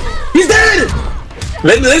 He's dead!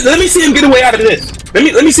 Let me see him get away out of this.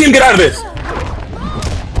 Let me see him get out of this.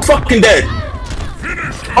 Fucking dead.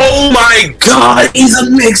 Oh my god, he's a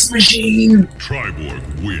mix machine!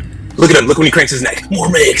 Triborg win. Look at him, look when he cranks his neck. More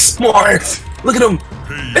mix, more! Look at him!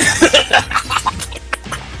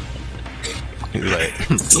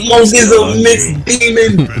 Smoke is a mixed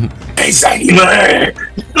demon! Exactly, man!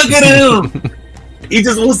 Look at him! He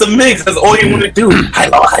just wants to mix, that's all he want to do.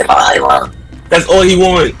 Hi-lo. That's all he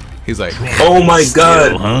want. He's like, oh my god.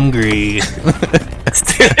 Still hungry.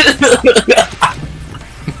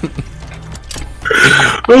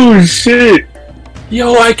 Oh shit.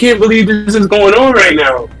 Yo, I can't believe this is going on right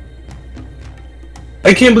now.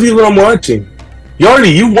 I can't believe what I'm watching.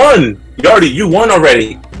 Yardy, you won. Yardy, you won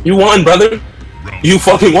already. You won, brother. You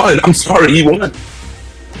fucking won. I'm sorry, you won.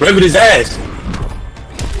 Revit his ass.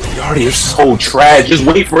 Yardy, you're so trash. Just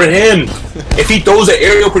wait for him. If he throws an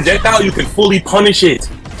aerial projectile, you can fully punish it.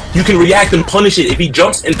 You can react and punish it. If he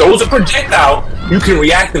jumps and throws a projectile, you can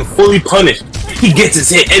react and fully punish. He gets his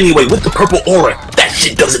hit anyway with the purple aura. That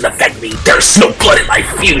shit doesn't affect me. There's no blood in my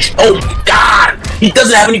fuse. Oh my god. He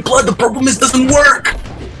doesn't have any blood. The purple mist doesn't work.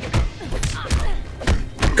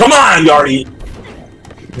 Come on, Yardy.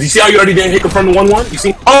 You see how you already didn't hit him from the 1-1? You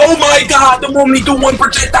see? Oh my god, the moment he do one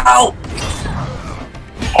projectile!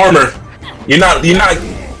 Armor. You gotta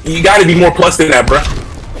be more plus than that, bruh.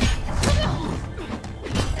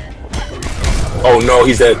 Oh no,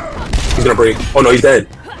 he's dead. He's gonna break. Oh no, he's dead.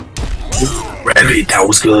 Revit, that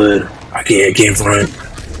was good. I can't front.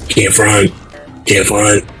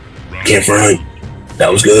 That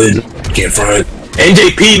was good. Can't front.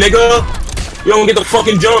 NJP, nigga! You don't get the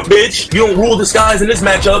fucking jump, bitch. You don't rule the skies in this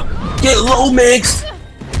matchup. Get low mix.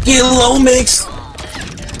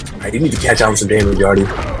 Alright, you need to catch out with some damage, Yardy.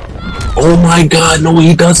 Oh my god, no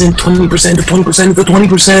he doesn't. 20% to 20% to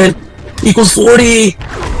 20% equals 40.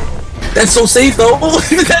 That's so safe though.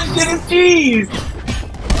 That shit is cheese.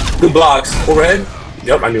 Good blocks. Overhead.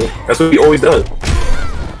 Yep, I knew it. That's what he always does.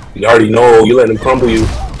 You already know. You let him crumble you.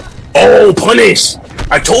 Oh, punish.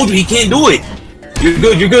 I told you he can't do it.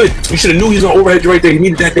 You're good. You should have knew he was gonna overhead you right there. He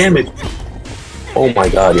needed that damage. Oh my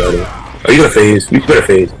god, Yardy. Are you gonna phase? You better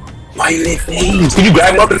phase. Why you didn't phase? Did you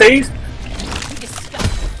grab him off the phase?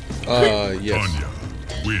 Yes.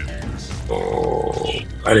 Oh,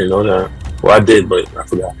 I didn't know that. Well, I did, but I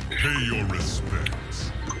forgot. Pay your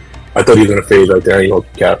respects. I thought he was gonna phase right there. I ain't gonna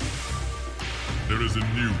cap. There is a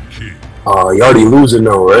new king. Yardy losing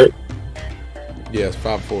though, right? Yes,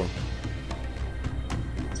 5-4.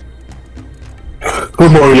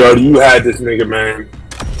 Come on, Yardy, you had this nigga, man.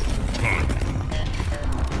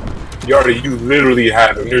 Yardy, you literally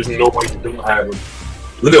have him. There's nobody who don't have him.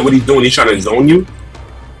 Look at what he's doing. He's trying to zone you.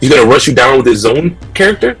 He's gonna rush you down with his zone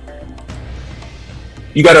character.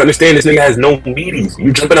 You gotta understand, this nigga has no meaties.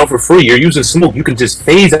 You're jumping out for free. You're using smoke. You can just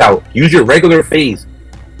phase out. Use your regular phase.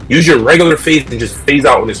 Use your regular phase and just phase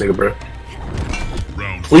out on this nigga, bro.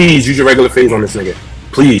 Please use your regular phase on this nigga.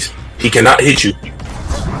 Please. He cannot hit you.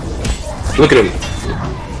 Look at him.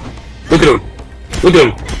 Look at him. Look at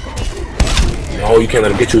him. No, you can't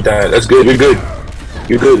let him get you with that. That's good. You're good.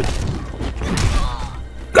 You're good.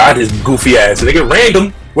 God, his goofy ass. Nigga,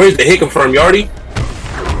 random. Where's the hit come from, Yardy?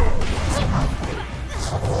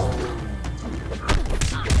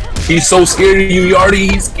 He's so scared of you,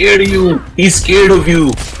 Yardy. He's scared of you. He's scared of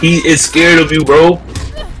you. He is scared of you, bro.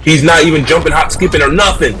 He's not even jumping, hop, skipping, or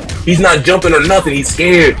nothing. He's not jumping or nothing. He's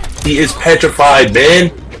scared. He is petrified,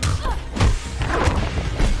 man.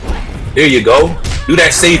 There you go. Do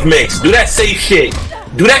that safe mix. Do that safe shit.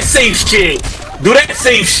 Do that safe shit. Do that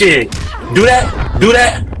safe shit. Do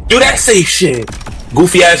that safe shit.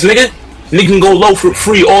 Goofy ass nigga. Nigga can go low for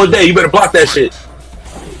free all day. You better block that shit.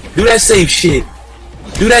 Do that safe shit.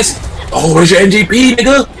 Do that. Oh, where's your NGP,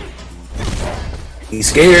 nigga? He's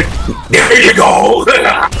scared. There you go.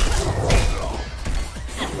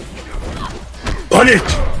 Punish.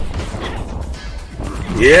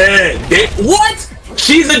 Yeah. What?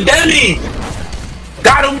 She's a demi.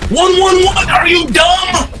 Got him. 1-1-1. Are you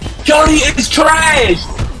dumb? Yardy is trash.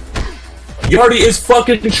 Yardy is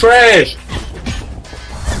fucking trash.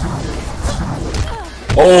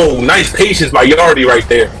 Oh, nice patience by Yardy right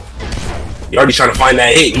there. Yardy's trying to find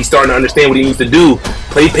that hit. He's starting to understand what he needs to do.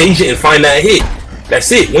 Play patient and find that hit.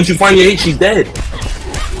 That's it. Once you find your hit, she's dead.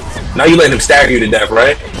 Now you letting him stagger you to death,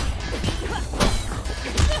 right?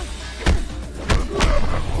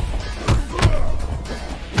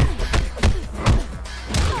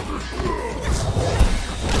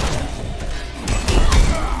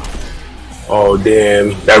 Oh damn!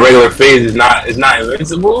 That regular phase is not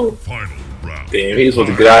invincible. Damn, he's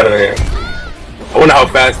supposed to get out of there. I wonder how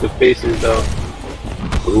fast the face is though.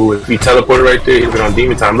 Ooh, if he teleported right there, he's been on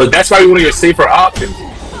demon time. Look, that's probably one of your safer options.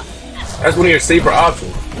 That's one of your safer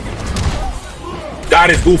options. Got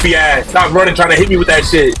his goofy ass. Stop running, trying to hit me with that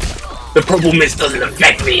shit. The purple mist doesn't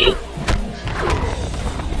affect me.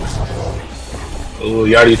 Ooh,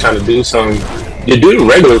 Yardy trying to do something. You do the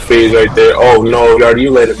regular phase right there. Oh no, Yardy,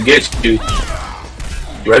 you let him get you.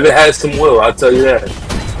 Rather has some will, I'll tell you that.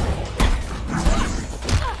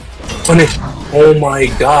 Punish. Oh my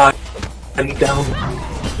god. He down.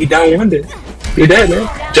 He down one day. You're dead,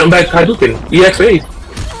 man. Jump back Hadouken. EX phase.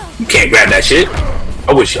 You can't grab that shit.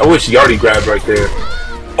 I wish Yardy grabbed right there.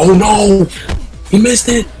 Oh no! He missed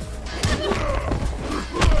it.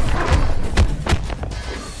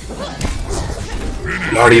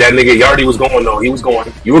 Yardy, that nigga, Yardy was going though. He was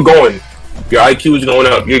going. You were going. Your IQ is going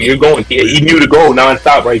up. You're going. He knew to go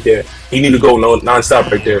non-stop right there. He knew to go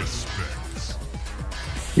non-stop right there.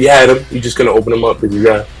 You had him. You're just gonna open him up because you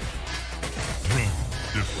got.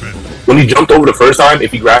 When he jumped over the first time,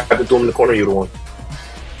 if he grabbed it to him in the corner, you'd have won.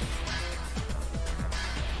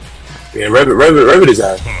 Yeah, Revit his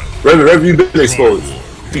ass. Revit, you've been exposed.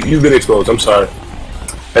 You've been exposed. I'm sorry.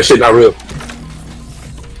 That shit not real.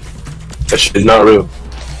 That shit is not real.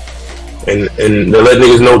 And they let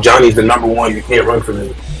niggas know Johnny's the #1. You can't run from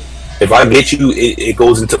him. If I get you, it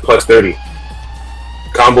goes into +30.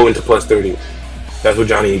 Combo into +30. That's what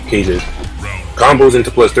Johnny Cage is. Combos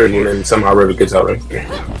into +30, and then somehow Revit gets out right there.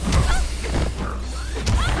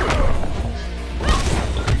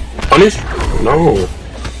 Punish? No.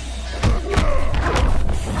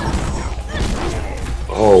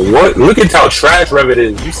 Oh, what? Look at how trash Revit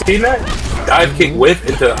is. You seen that? Dive kick whiff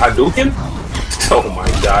into Hadouken? Oh my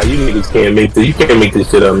god, you niggas can't make this. You can't make this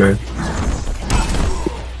shit up, man.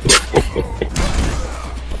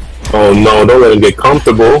 Oh no, don't let him get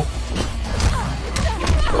comfortable.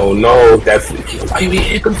 Oh no, that's why you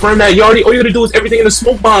can't confirm that, Yardy. All you gotta do is everything in the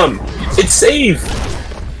smoke bomb. It's safe.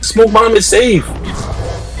 Smoke bomb is safe.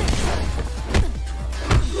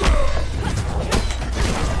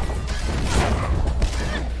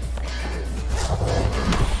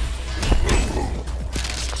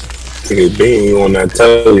 Nigga beating you on that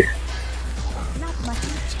telly.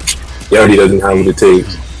 Yardy doesn't have what it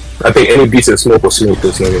takes. I think any piece of smoke will smoke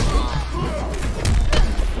this nigga.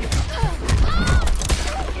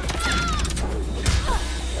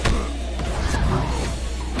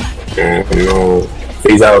 Oh no.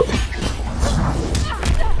 Phase out.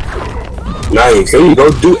 Nice. There you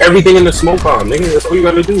go. Do everything in the smoke bomb, nigga. That's all you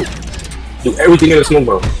gotta do. Do everything in the smoke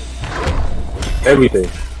bomb. Everything.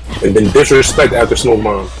 And then disrespect after smoke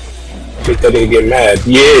bomb. Make that nigga get mad.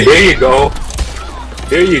 Yeah, there you go.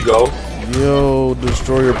 There you go. Yo,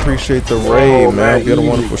 Destroyer, appreciate the raid, man. Get a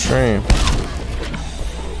wonderful stream.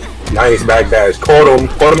 Nice backdash. Caught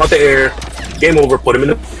him out the air. Game over. Put him in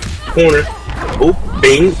the corner. Oop,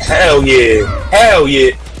 bing. Hell yeah. Hell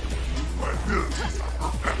yeah.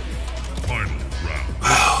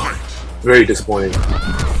 Very disappointing.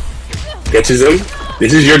 Catches him.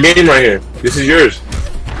 This is your game right here. This is yours.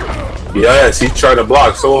 Yes, he's trying to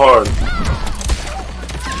block so hard.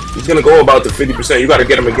 He's gonna go about the 50%. You gotta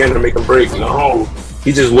get him again to make him break. No,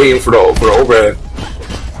 he's just waiting for the overhead.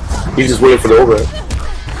 He's just waiting for the overhead.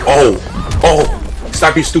 Oh!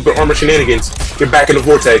 Stop your stupid armor shenanigans. You're back in the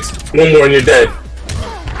vortex. One more and you're dead.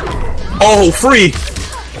 Oh, free.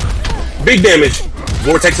 Big damage.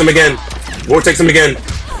 Vortex him again. Vortex him again.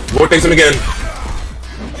 Vortex him again.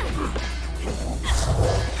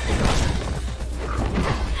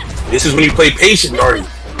 This is when you play patient, Nardi.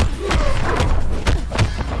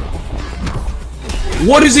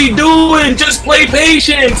 What is he doing? Just play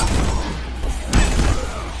patient.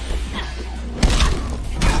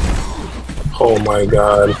 Oh my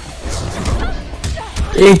god.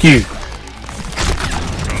 Thank you.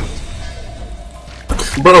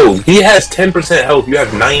 Bro, he has 10% health. You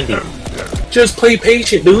have 90. Just play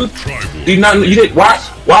patient, dude. Do you not? You did.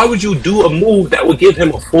 Why would you do a move that would give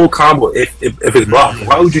him a full combo if it's blocked?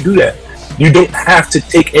 Why would you do that? You don't have to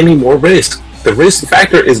take any more risk. The risk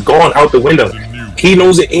factor is gone out the window. He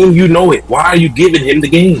knows it and you know it. Why are you giving him the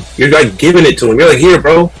game? You're like giving it to him. You're like, here,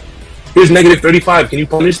 bro. Here's negative 35. Can you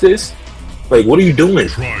punish this? Like, what are you doing?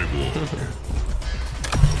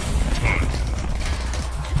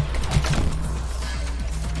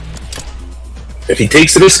 If he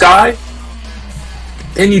takes to the sky,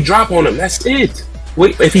 then you drop on him. That's it.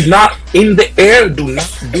 Wait, if he's not in the air, do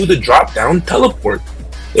not do the drop down teleport.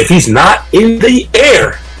 If he's not in the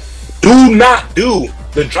air, do not do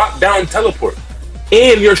the drop down teleport.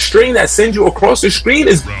 And your string that sends you across the screen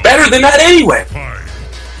is better than that anyway.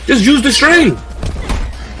 Just use the string.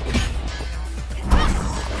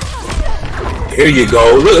 Here you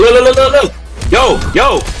go. Look. Yo.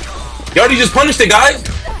 You already just punished it, guys.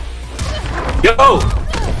 Yo.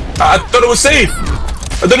 I thought it was safe.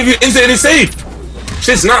 I thought if you instant it is safe.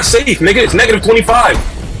 Shit's not safe, nigga. It's negative 25.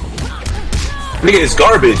 Nigga, it's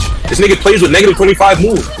garbage. This nigga plays with negative 25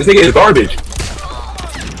 moves. This nigga is garbage.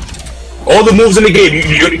 All the moves in the game,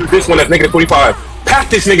 you're gonna use this one that's negative 25. Pack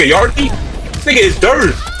this nigga, Yardy. This nigga is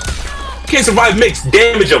dirt. Can't survive mix.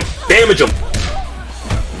 Damage him. Damage him.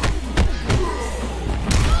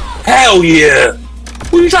 Hell yeah.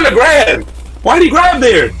 Who are you trying to grab? Why did he grab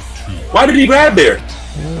there? Why did he grab there?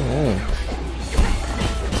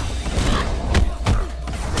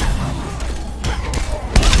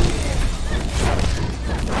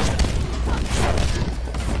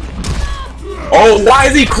 Oh, why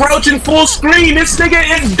is he crouching full screen? This nigga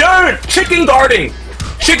is dirt. Chicken guarding.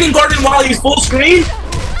 Chicken guarding while he's full screen?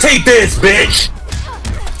 Take this, bitch.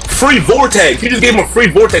 Free vortex. You just gave him a free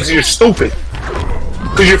vortex and you're stupid.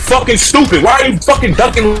 Cause you're fucking stupid. Why are you fucking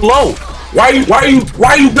ducking low? Why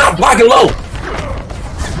are you not blocking low?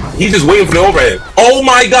 He's just waiting for the overhead. Oh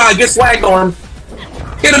my god, get slagged on.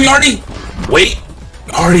 Hit him, Yardy. Wait.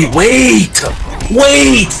 Yardy, wait.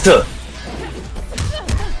 Wait.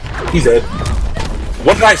 He's dead.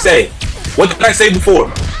 What did I say? What did I say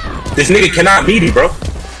before? This nigga cannot meaty, bro.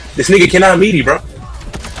 This nigga cannot meaty, bro.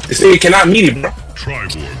 This nigga cannot meaty, bro.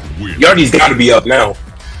 Yardy's gotta be up now.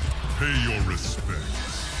 Pay your respects.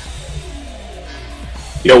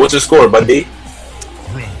 Yo, what's the score, buddy?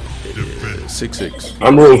 6-6.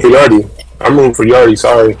 I'm rooting for Yardy. I'm rooting for Yardy,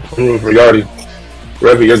 sorry. I'm rooting for Yardy.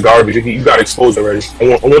 Revy, you're garbage. You got exposed already.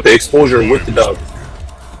 I want the exposure with the dub.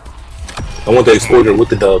 I want the exposure with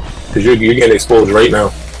the dub. Because you're getting exposed right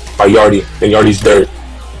now by Yardy. And Yardy's dirt.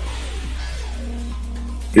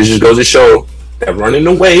 This just goes to show that running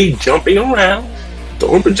away, jumping around,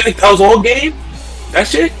 throwing projectiles all game, that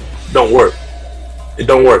shit don't work. It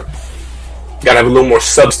don't work. You gotta have a little more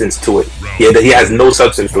substance to it. He has no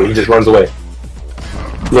substance to it. He just runs away.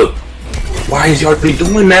 Look. Why is Yardy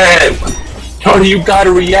doing that? Yardy, you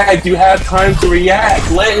gotta react. You have time to react.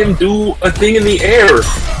 Let him do a thing in the air.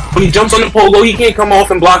 When he jumps on the pogo, he can't come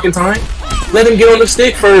off and block in time. Let him get on the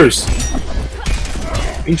stick first.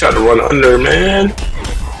 He tried to run under, man.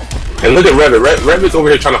 And look at Revit. Revit's over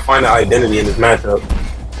here trying to find an identity in this matchup.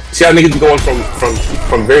 See how niggas be going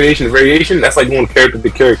from variation to variation? That's like going character to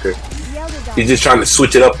character. He's just trying to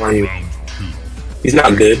switch it up on you. He's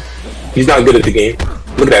not good. He's not good at the game.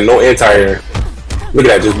 Look at that, no anti-air. Look at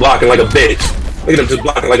that, just blocking like a bitch. Look at him just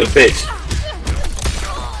blocking like a bitch.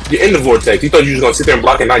 You're in the vortex. You thought you was gonna sit there and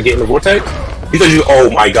block and not get in the vortex? You thought you, oh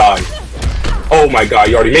my god. Oh my god,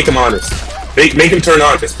 you already make him honest. Make him turn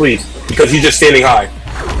honest, please. Because he's just standing high.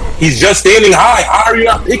 He's just standing high. How are you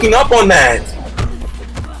not picking up on that?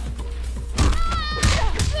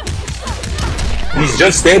 He's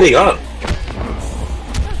just standing up.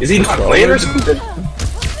 Is he not playing or something?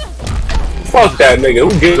 Fuck that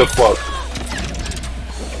nigga. Who gives a fuck?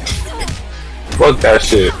 Fuck that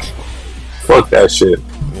shit. Fuck that shit.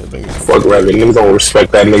 Fuck Revit. Niggas don't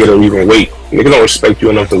respect that nigga to even wait. Niggas don't respect you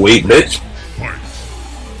enough to wait, bitch.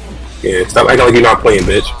 Yeah, stop acting like you're not playing,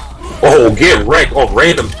 bitch. Oh, get wrecked off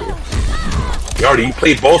random shit. You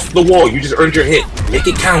played balls to the wall. You just earned your hit. Make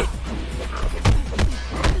it count.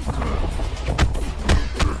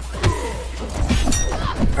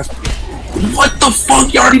 What the fuck,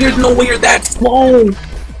 Yardy? There's no way you're that slow.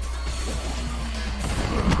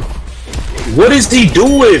 What is he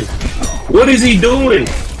doing? What is he doing?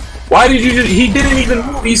 Why did you just... He didn't even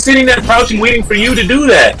move. He's sitting there crouching, waiting for you to do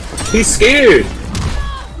that. He's scared.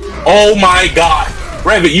 Oh my god.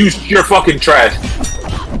 Rabbit, you're fucking trash.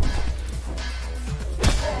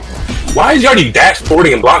 Why is Yardy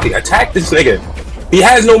dashboarding and blocking? Attack this nigga. He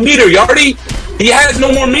has no meter, Yardy. He has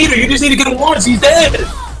no more meter. You just need to get him once. He's dead.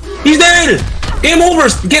 He's dead. Game over.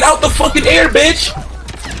 Get out the fucking air, bitch.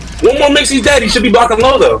 One more mix, he's dead. He should be blocking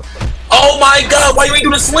low, though. Oh my god. Why you ain't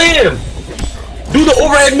do the slam? Do the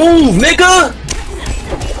overhead move, nigga.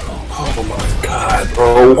 Oh my god,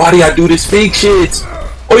 bro. Why do y'all do this fake shit?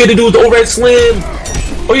 All you had to do is the overhead slam.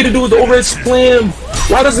 All you had to do is the overhead slam.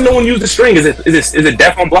 Why doesn't no one use the string? Is it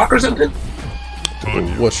deaf on block or something?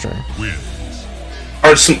 What string?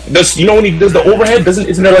 Or does, you know, when he does the overhead,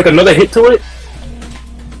 isn't there like another hit to it?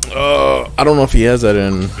 I don't know if he has that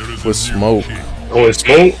in with smoke. Oh, in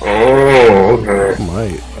smoke? Oh, okay.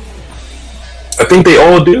 Might. I think they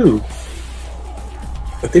all do.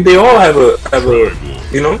 I think they all have a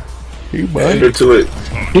you know, He might. ender to it.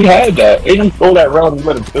 He had that. They didn't throw that round and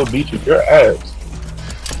let him still beat you. Your ass.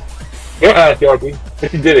 Your ass, Yarby.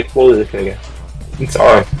 If you did expose this nigga. I'm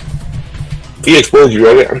sorry. He exposed you,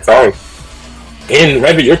 Rabbit. I'm sorry. And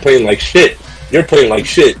Rabbit, you're playing like shit. You're playing like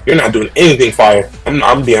shit. You're not doing anything fire.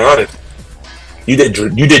 I'm being honest. You did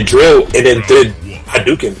drill and then did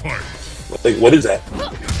Hadouken. Like, what is that?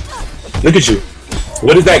 Look at you.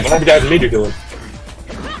 What is that garbage ass meter doing?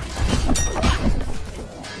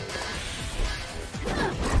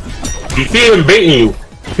 You see him baiting you.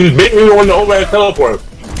 He's baiting you on the overhead teleport.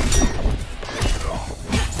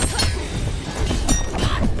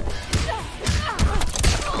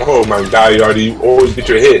 Oh my god, you always get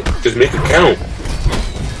your hit. Just make it count.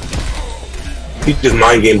 He just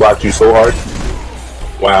mind game blocked you so hard.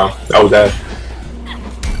 Wow, that was that.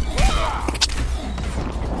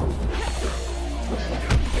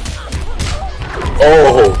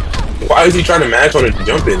 Oh, why is he trying to match on a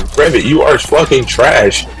jumping? Rabbit, you are fucking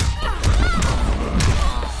trash.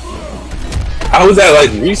 How is that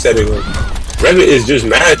like resetting? Rabbit is just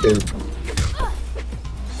matching.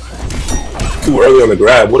 Too early on the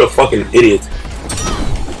grab. What a fucking idiot.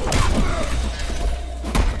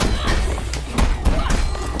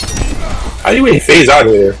 How do you even phase out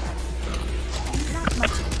of there?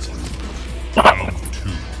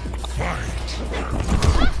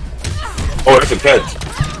 Oh, that's a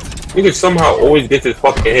catch. He can somehow always get this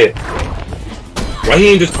fucking hit. Why he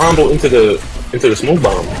ain't just combo into the smoke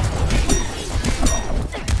bomb?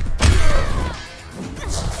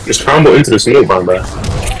 Just combo into the smoke bomb, bro.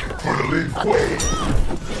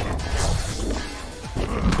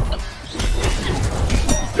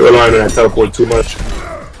 You're relying on that teleport too much.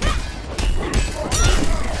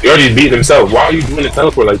 He already beat himself. Why are you doing the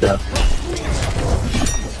teleport like that?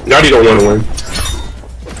 He already don't want to win.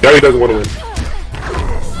 He already doesn't want to win.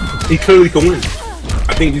 He clearly can win.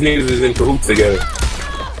 I think these niggas is in cahoots together.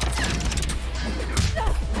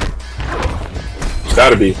 It's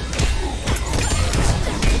gotta be.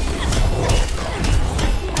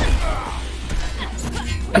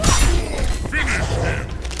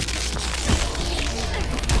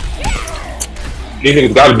 These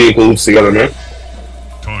niggas gotta be in cahoots together, man.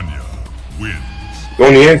 Tanya wins. The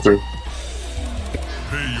only answer.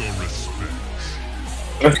 Pay your respects.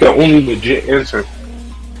 That's the only legit answer.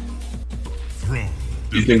 Throw.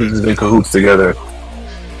 These niggas is in cahoots together.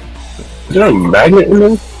 Is there a magnet in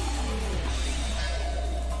them?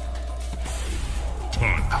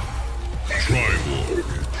 Tanya. Tribal.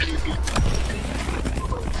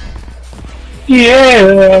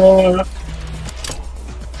 Yeah.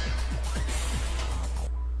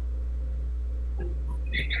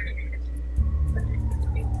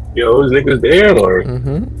 Yo, those niggas there or?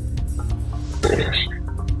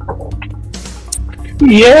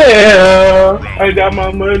 Yeah, I got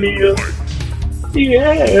my money up.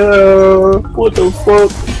 Yeah, what the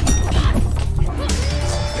fuck?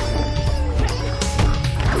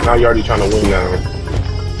 Now you're already trying to win now.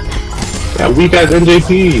 That weak ass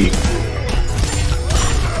NJP.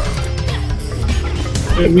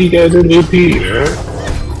 That weak ass NJP, man.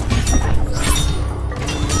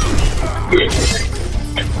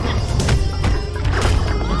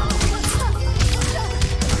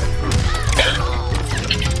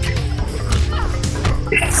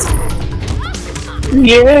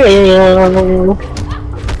 Yeah.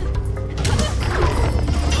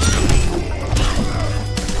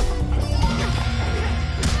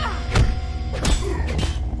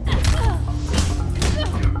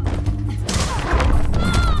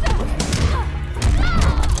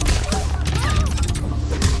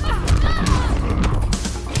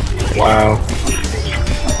 Wow.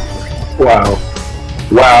 Wow.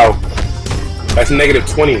 Wow. That's negative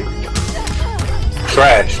 20.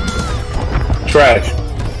 Trash. Trash.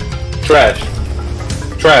 Trash.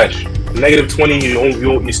 Trash. Negative 20,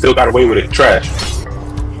 you still got away with it. Trash.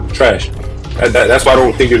 Trash. That's why I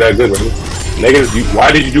don't think you're that good, right? Negative.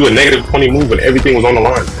 Why did you do a negative 20 move when everything was on the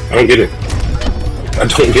line? I don't get it. I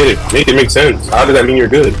don't get it. Make it make sense. How does that mean you're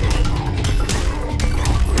good?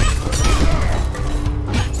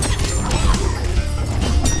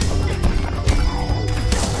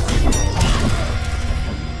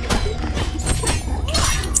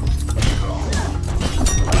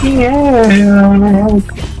 Yeah.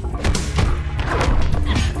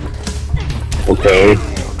 Okay.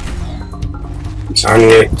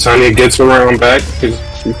 Tanya gets her round back because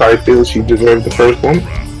she probably feels she deserved the first one.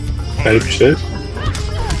 90%.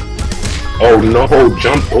 Oh no,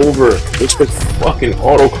 jump over. It's the fucking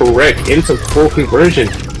autocorrect into full conversion.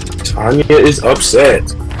 Tanya is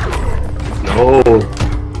upset. No.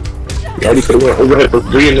 You already could have went overhead for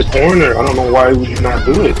 3 in the corner. I don't know why would you not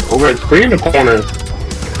do it. Overhead 3 in the corner.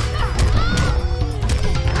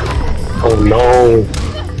 Oh no.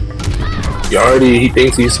 Yardy, he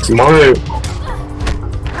thinks he's smart.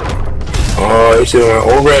 Oh, he should have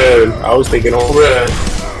went overhead. I was thinking overhead.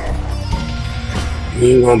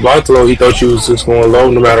 He was gonna block throw. He thought you was just going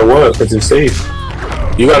low no matter what, because it's safe.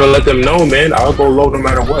 You gotta let them know, man. I'll go low no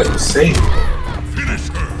matter what. It's safe.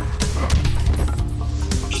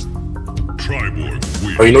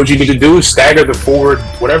 Oh, you know what you need to do? Stagger the forward,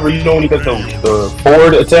 whatever you know when you get the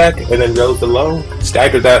forward attack and then go the low.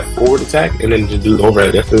 Stagger that forward attack and then just do the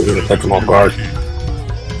overhead. That's going to catch them off guard.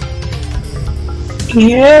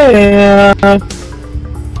 Yeah.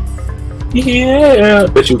 Yeah.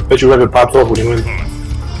 Bet you Revan pops off when you win.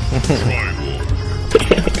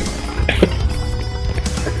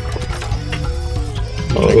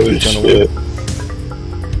 Oh shit.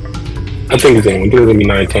 I think it's going to be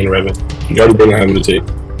 9-10 Revan. Yardy doesn't have him to take.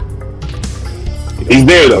 He's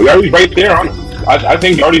there though. Yardy's right there on him. I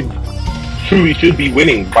think Yardy truly should be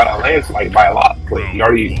winning by a landslide, by a lot. Like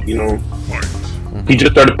Yardy, you know, he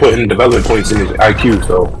just started putting development points in his IQ.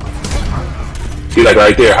 So see, like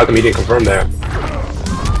right there, how come he didn't confirm that?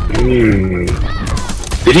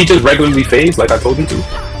 Did he just regularly phase like I told him to?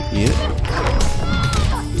 Yeah.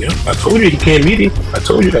 Yeah, I told you he can't meaty. I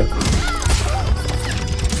told you that.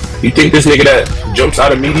 You think this nigga that jumps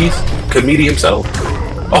out of meaties could meaty himself?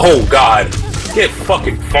 Oh god. Get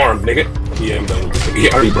fucking farmed, nigga. Yeah, I'm done with this nigga.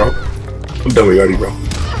 Yardy, bro. I'm done with Yardy, bro.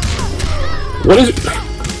 What is it?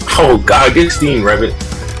 Oh god, get steam, Revit.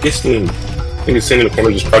 Get steam. Nigga sitting in the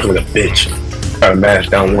corner just crouching like a bitch. Trying to mash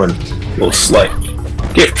down one. Little slut.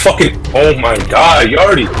 Get fucking. Oh my god,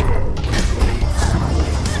 Yardy.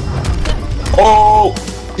 Oh,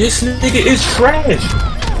 this nigga is trash.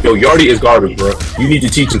 Yo, Yardy is garbage, bro. You need to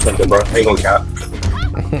teach him something, bro. I ain't gonna cap.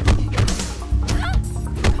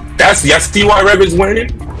 Y'all see why Revit's winning?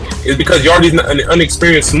 It's because Yardy's an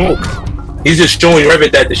unexperienced smoke. He's just showing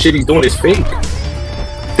Revit that the shit he's doing is fake.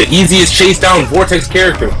 The easiest chase down Vortex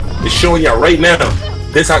character is showing y'all right now.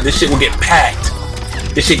 This how this shit will get packed.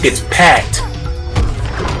 This shit gets packed.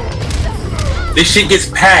 This shit gets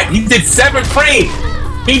packed. He did 7 frame.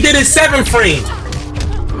 He did his 7 frame.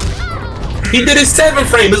 He did his 7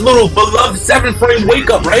 frame. His little beloved 7 frame wake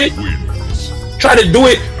up, right? Try to do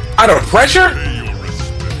it out of pressure.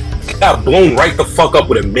 Got blown right the fuck up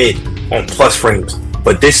with a mid on plus frames.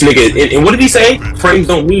 But this nigga, and what did he say? Frames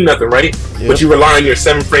don't mean nothing, right? Yep. But you rely on your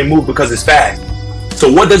 7 frame move because it's fast.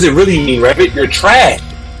 So what does it really mean, Revit? You're trash.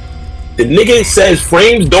 The nigga says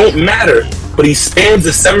frames don't matter, but he spams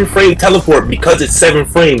the 7 frame teleport because it's 7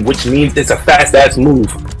 frame, which means it's a fast ass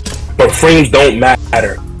move. But frames don't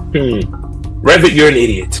matter. Revit, you're an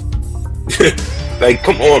idiot. Like,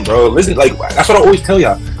 come on, bro. Listen, like, that's what I always tell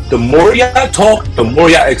y'all. The more y'all talk, the more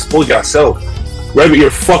y'all expose yourself. Revit,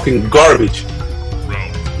 you're fucking garbage.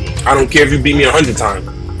 I don't care if you beat me 100 times.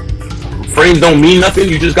 Frames don't mean nothing.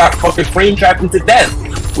 You just got fucking frame trapped into death.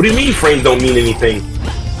 What do you mean frames don't mean anything?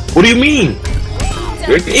 What do you mean?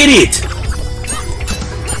 You're an idiot.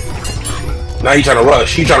 Now he trying to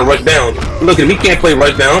rush. He trying to rush down. Look at him. He can't play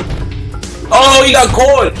rush down. Oh, he got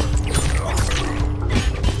caught.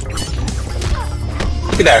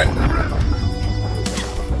 Look at that.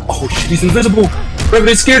 Oh shit, he's invisible. Revit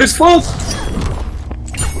is scared as fuck.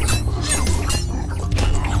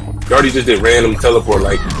 Yardy just did random teleport,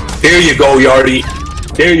 like, there you go, Yardy.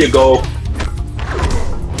 There you go.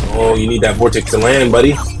 Oh, you need that vortex to land,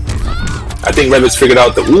 buddy. I think Revit's figured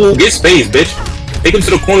out the, ooh, get space, bitch. Take him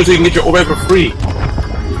to the corner so you can get your overhead for free.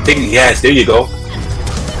 Yes, there you go.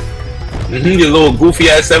 Your little goofy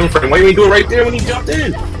ass 7 frame. Why you ain't do it right there when he jumped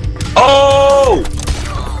in? Oh!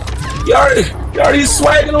 You already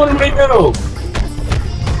swagging on him right now.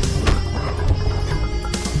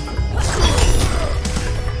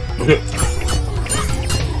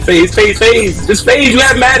 Phase. Just phase. You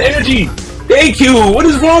have mad energy. Thank you. What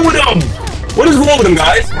is wrong with him? What is wrong with him,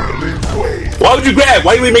 guys? Why would you grab?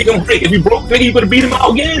 Why you make him break? If you broke, nigga, you could have beat him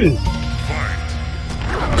out again.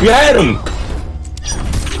 You had him.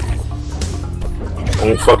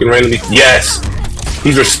 Don't fucking randomly. Yes.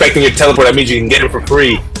 He's respecting your teleport. That means you can get him for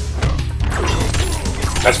free.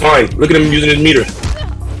 That's fine. Look at him using his meter.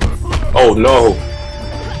 Oh no.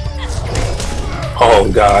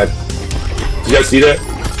 Oh god. Did you guys see that?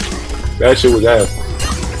 That shit was ass.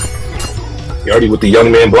 You already with the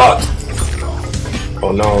young man blocked.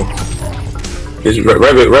 Oh no.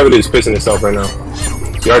 Revit is pissing himself right now.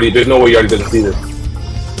 There's no way you already doesn't see this.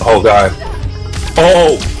 Oh god.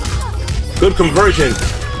 Oh! Good conversion.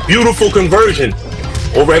 Beautiful conversion.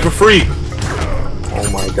 Overhead for free. Oh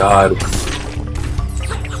my god.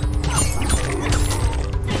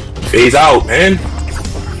 Phase out, man.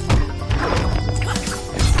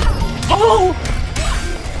 Oh!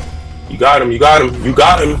 You got him.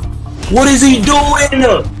 What is he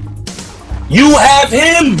doing? You have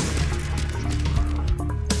him!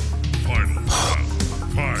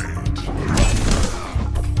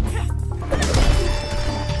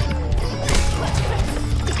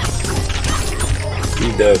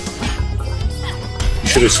 He's dead. You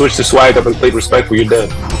should have switched the swag up and played respectful. You're dead.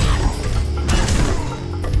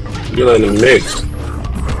 You're letting him mix.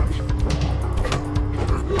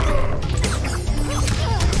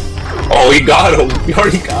 Oh, he got him. He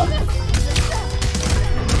already got him.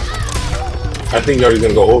 I think Yardy's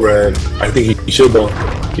gonna go overhead. I think he should though.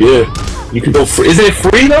 Yeah. You can go free. Isn't it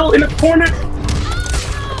free though in the corner?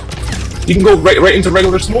 You can go right into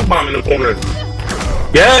regular smoke bomb in the corner.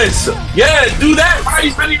 Yes! Yes! Do that! Why are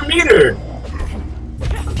you spending your meter?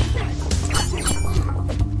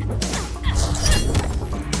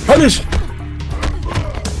 Punish!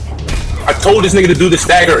 I told this nigga to do the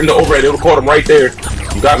stagger in the overhead. It would have caught him right there.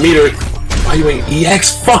 You got meter. Why you ain't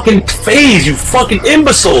EX fucking phase, you fucking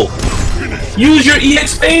imbecile? Use your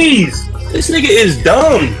EX phase! This nigga is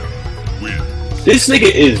dumb. This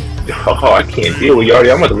nigga is... Oh, I can't deal with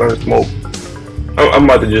Yardy. I'm about to learn smoke. I'm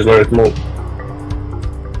about to just learn smoke.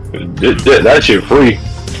 That shit free.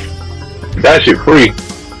 That shit free.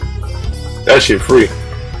 That shit free.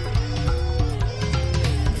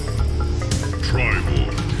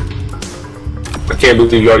 I can't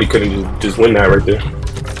believe you already couldn't just win that right there.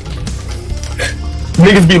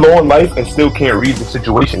 Niggas be low on life and still can't read the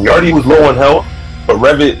situation. Yardy was low on health, but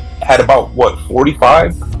Revit had about, what,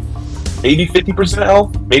 45? Maybe 50%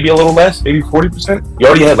 health? Maybe a little less? Maybe 40%?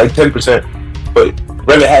 Yardy had like 10%, but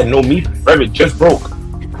Revit had no meat. Revit just broke.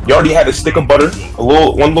 Yardy had a stick of butter,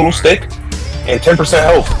 one little stick, and 10%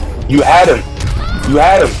 health. You had him. You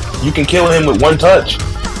had him. You can kill him with one touch.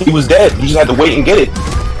 He was dead. You just had to wait and get it.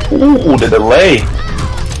 Ooh, the delay.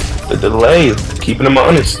 The delay. Keeping him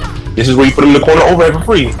honest. This is where you put him in the corner overhead for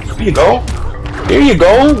free. There you go. There you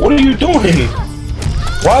go. What are you doing?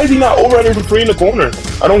 Why is he not overheading for free in the corner?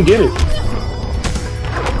 I don't get it.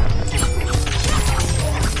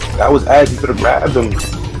 That was ass. You could have grabbed him.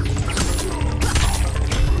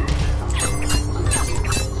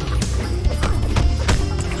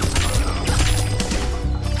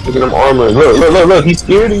 Look at him armor. Look. He's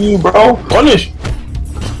scared of you, bro. Punish.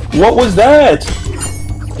 What was that?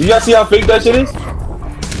 You guys see how fake that shit is?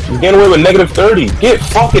 He's getting away with -30. Get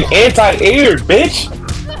fucking anti-aired, bitch.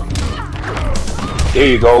 There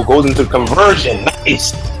you go. Goes into conversion.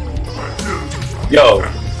 Nice. Yo.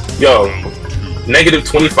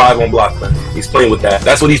 -25 on block, man. He's playing with that.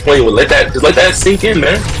 That's what he's playing with. Just let that sink in,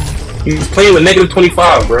 man. He's playing with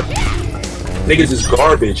 -25, bro. Niggas is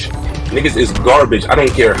garbage. Niggas is garbage. I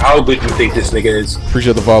don't care how good you think this nigga is.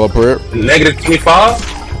 Appreciate the follow, prayer. -25?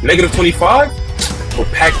 -25? Well,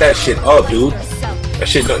 pack that shit up, dude. That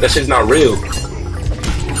shit's not real.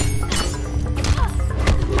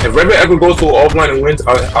 If Revit ever goes to an offline and wins,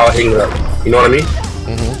 I'll hang it up. You know what I mean?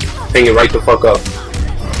 Hang it right the fuck up.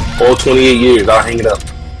 All 28 years, I'll hang it up.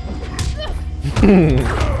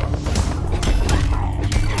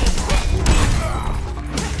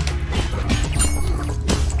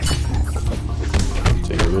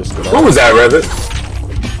 Take a risk. What was that, Revit?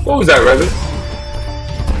 What was that, Revit?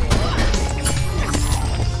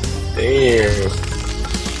 Damn.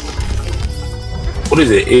 What is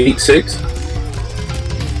it, 8-6?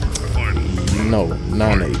 No,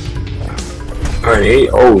 9-8. 9-8?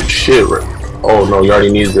 Oh shit. Oh no, Yardy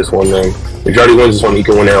needs this one then. If Yardy wins this one, he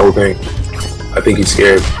can win that whole thing. I think he's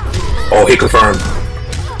scared. Oh, hit confirmed.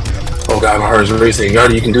 Oh god, my heart is racing.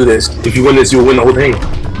 Yardy, you can do this. If you win this, you'll win the whole thing.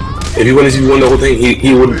 If you win this, you win the whole thing.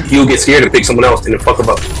 He'll get scared and pick someone else and then fuck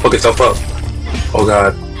himself up. Oh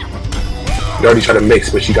god. Yardy tried to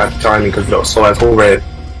mix, but she got timing because of the slow ass overhead.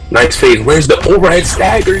 Nice fade. Where's the overhead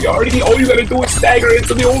stagger, Yardy? All you gotta do is stagger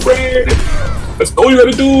into the overhead. That's all you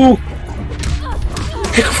gotta do.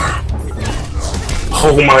 Pick her.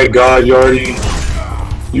 Oh my god, Yardy.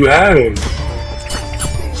 You have him.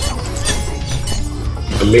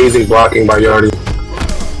 Amazing blocking by Yardy.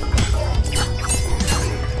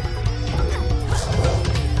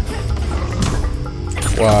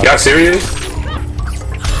 Wow. Y'all serious?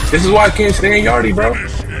 This is why I can't stand Yardy, bro.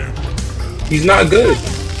 He's not good.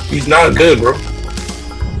 He's not good, bro.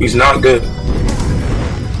 He's not good.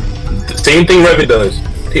 The same thing Revit does.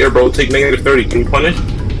 Here, bro, take -30. Can you punish?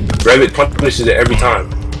 Revit punishes it every time.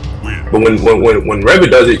 But when Revit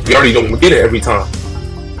does it, Yardy don't get it every time.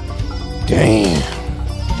 Damn.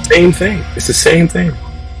 Same thing. It's the same thing.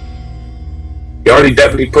 Yardy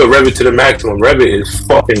definitely put Revit to the maximum. Revit is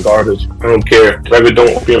fucking garbage. I don't care. Revit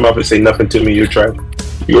don't open your mouth and say nothing to me. You're trash.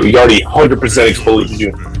 Yardy 100% exposed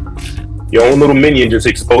you. Your own little minion just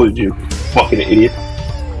exposed you. Fucking idiot.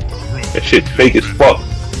 That shit fake as fuck.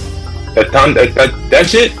 That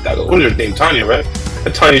shit, what is her name? Tanya, right?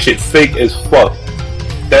 That Tanya shit fake as fuck.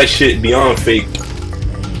 That shit beyond fake.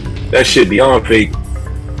 That shit beyond fake.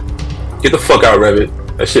 Get the fuck out, Revit.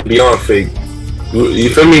 That shit beyond fake. You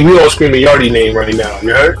feel me? We all screaming Yardy name right now.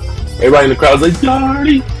 You heard? Everybody in the crowd's like,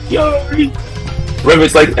 Yardy, Yardy.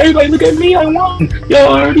 Revit's like, everybody look at me, I won.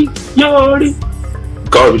 Yardy, Yardy.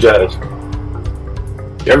 Garbage ass.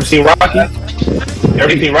 You ever seen Rocky? You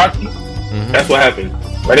ever seen Rocky? That's what happened.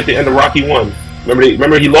 Right at the end of Rocky 1.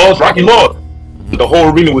 Remember he lost? Rocky lost. The whole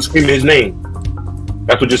arena was screaming his name.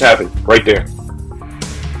 That's what just happened. Right there.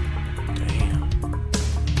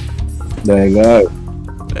 Dang God.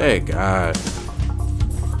 Hey God.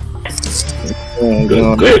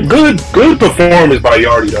 Good performance by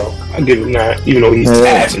Yardy though. I give him that. Even though he's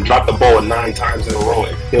ass and dropped the ball 9 times in a row.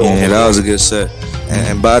 Yeah, that was a good set.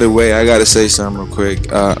 And by the way, I gotta say something real quick.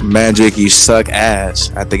 Magic, you suck ass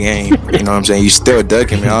at the game. You know what I'm saying? You still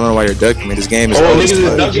ducking me. I don't know why you're ducking me. This game is niggas is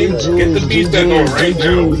ducking. Get the beats back on right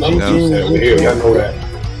now. We love the over here. Y'all know that.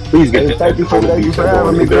 Please get Thank you for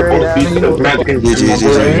having me.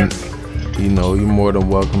 You know, you're more than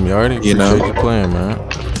welcome, Yardy. You know, you playing, man.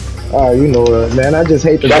 Oh, you know it, man. I just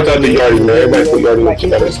hate the. Shout out to Yardy, man. Everybody put Yardy like, he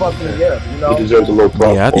deserves a little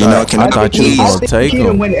prop. Yeah, I thought you was gonna take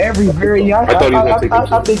him. Win every variation. I thought he was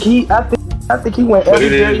gonna take him. I think he went every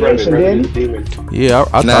variation, didn't he? Yeah,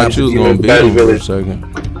 I thought you was gonna beat him for a second.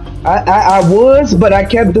 I was, but I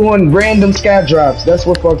kept doing random scat drops. That's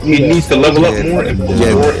what fucked me. He needs to level up more and more.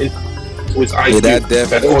 Yeah, that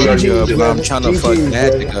definitely. But I'm trying to fuck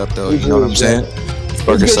Magic up though. You know what I'm saying?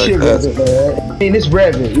 Fucking suck that. I mean, it's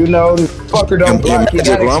Revit, you know. This fucker don't block.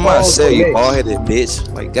 Magic, bro, I'm gonna say you ball headed bitch.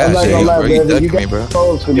 Like goddamn, bro, you ducking me, bro.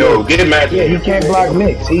 Yo, get Magic. Yeah, he can't block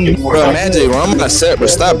mix. Bro, Magic, bro, I'm not set, bro.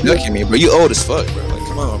 Stop ducking me, bro. You old as fuck, bro. Like,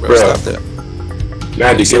 come on, bro. Stop that.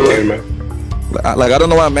 Magic, get in, man. Like, I don't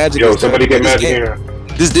know why Magic. Yo, somebody get Magic here.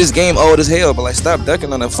 This game old as hell, but like, stop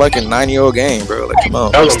ducking on a fucking 9-year-old game, bro. Like, come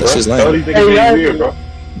on, that's just lame.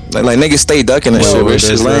 Like niggas stay ducking and shit, bro. It's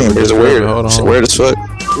just lame, bro. It's weird. It's weird as fuck.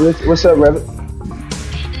 What's up, Revit?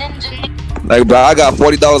 Like, bro, I got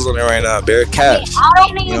 $40 on it right now, bear cash.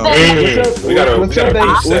 What's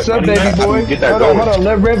up, baby boy? Hold on.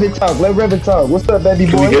 Let Revit talk. What's up, baby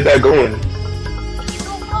boy? Can we get that going?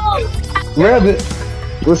 Revit.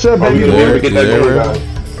 What's up, baby boy? Get that going,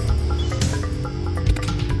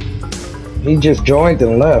 He just joined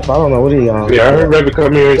and left. I don't know what he on. Yeah, I heard Revit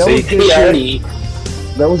come here and say, "Hey,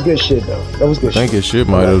 that was good shit, though. That was good. I think his shit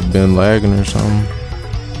might have been lagging or something.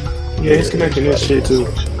 Yeah, his connection is shit too.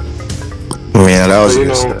 Man, that was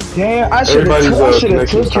Yeah, I should have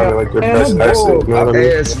took him. Like your best asset, you know what I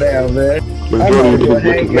mean? Ass now, man. Majority of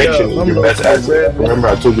the connection is your best asset. Remember,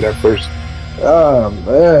 I told you that first. Oh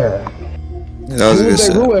man. That was Who a was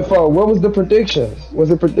they good rooting for? What was the predictions? Was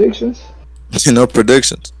it predictions? No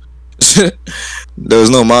predictions. There was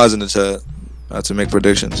no mods in the chat. I had to make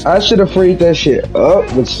predictions. I should have freed that shit up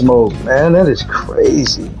with smoke, man. That is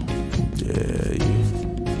crazy. Yeah, you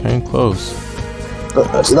came close.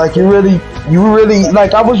 Like you really,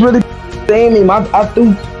 like I was really saying him. I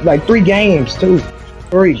threw like 3 games too.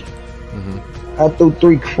 3. I threw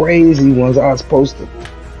 3 crazy ones I was supposed to.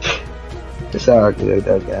 It's all good,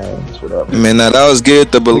 that game. It's whatever. Man, now that was good.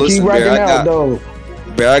 But listen, keep rocking out, though.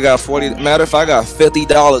 I got 40. Matter if I got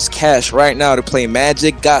 $50 cash right now to play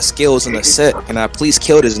Magic, got skills in the set, and I please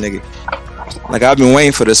kill this nigga. Like I've been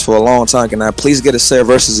waiting for this for a long time. Can I please get a set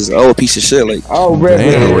versus this old piece of shit? Like, oh, Rev,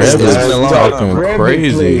 Rev is talking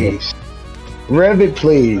crazy. Rev,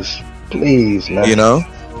 please, man. You know,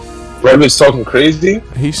 Rev is talking crazy.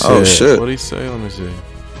 He said, "Oh shit, what he say? Let me see.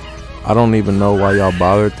 I don't even know why y'all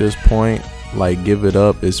bother at this point. Like, give it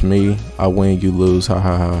up. It's me. I win, you lose. Ha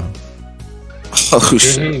ha ha." Oh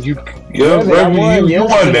shit. You won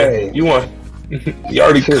that. You won. You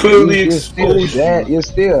already clearly exposed. You're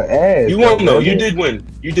still ass. You won though. You did win.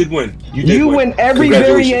 You win every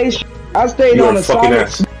variation. I stayed on the side.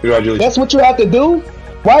 Congratulations. That's what you have to do.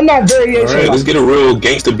 Why not variation? All right, let's get a real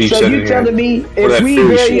gangster beef. So you telling me if we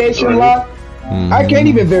variation lock, I can't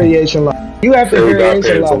even variation lock. You have to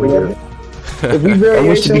variation lock. If we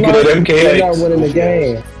variation lock, we're not winning the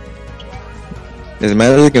game. Is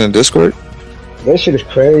Magic in the Discord? That shit is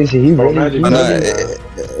crazy. He really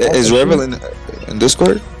is Rebel in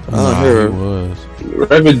Discord? Nah, he was.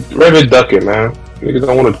 Rev ducking, man. Niggas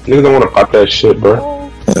don't want to pop that shit,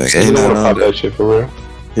 bro. Niggas don't want to pop that shit for real.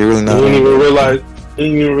 He really not. He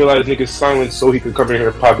didn't even realize niggas silent so he could come in here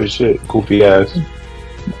and pop his shit. Goofy ass.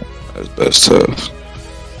 That's tough.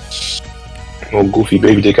 No goofy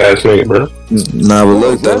baby dick ass nigga, bro. Nah, but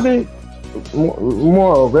look though.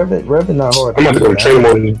 Rev not hard. I'm about to go to training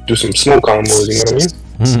mode and do some smoke on mode. You know what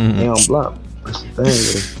I mean? They on block. That's the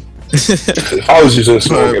thing. If I was using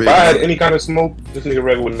smoke, if I had any kind of smoke, this nigga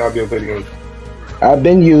Rev would not be able to play the game.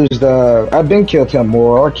 I've been killed him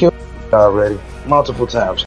more or killed already multiple times.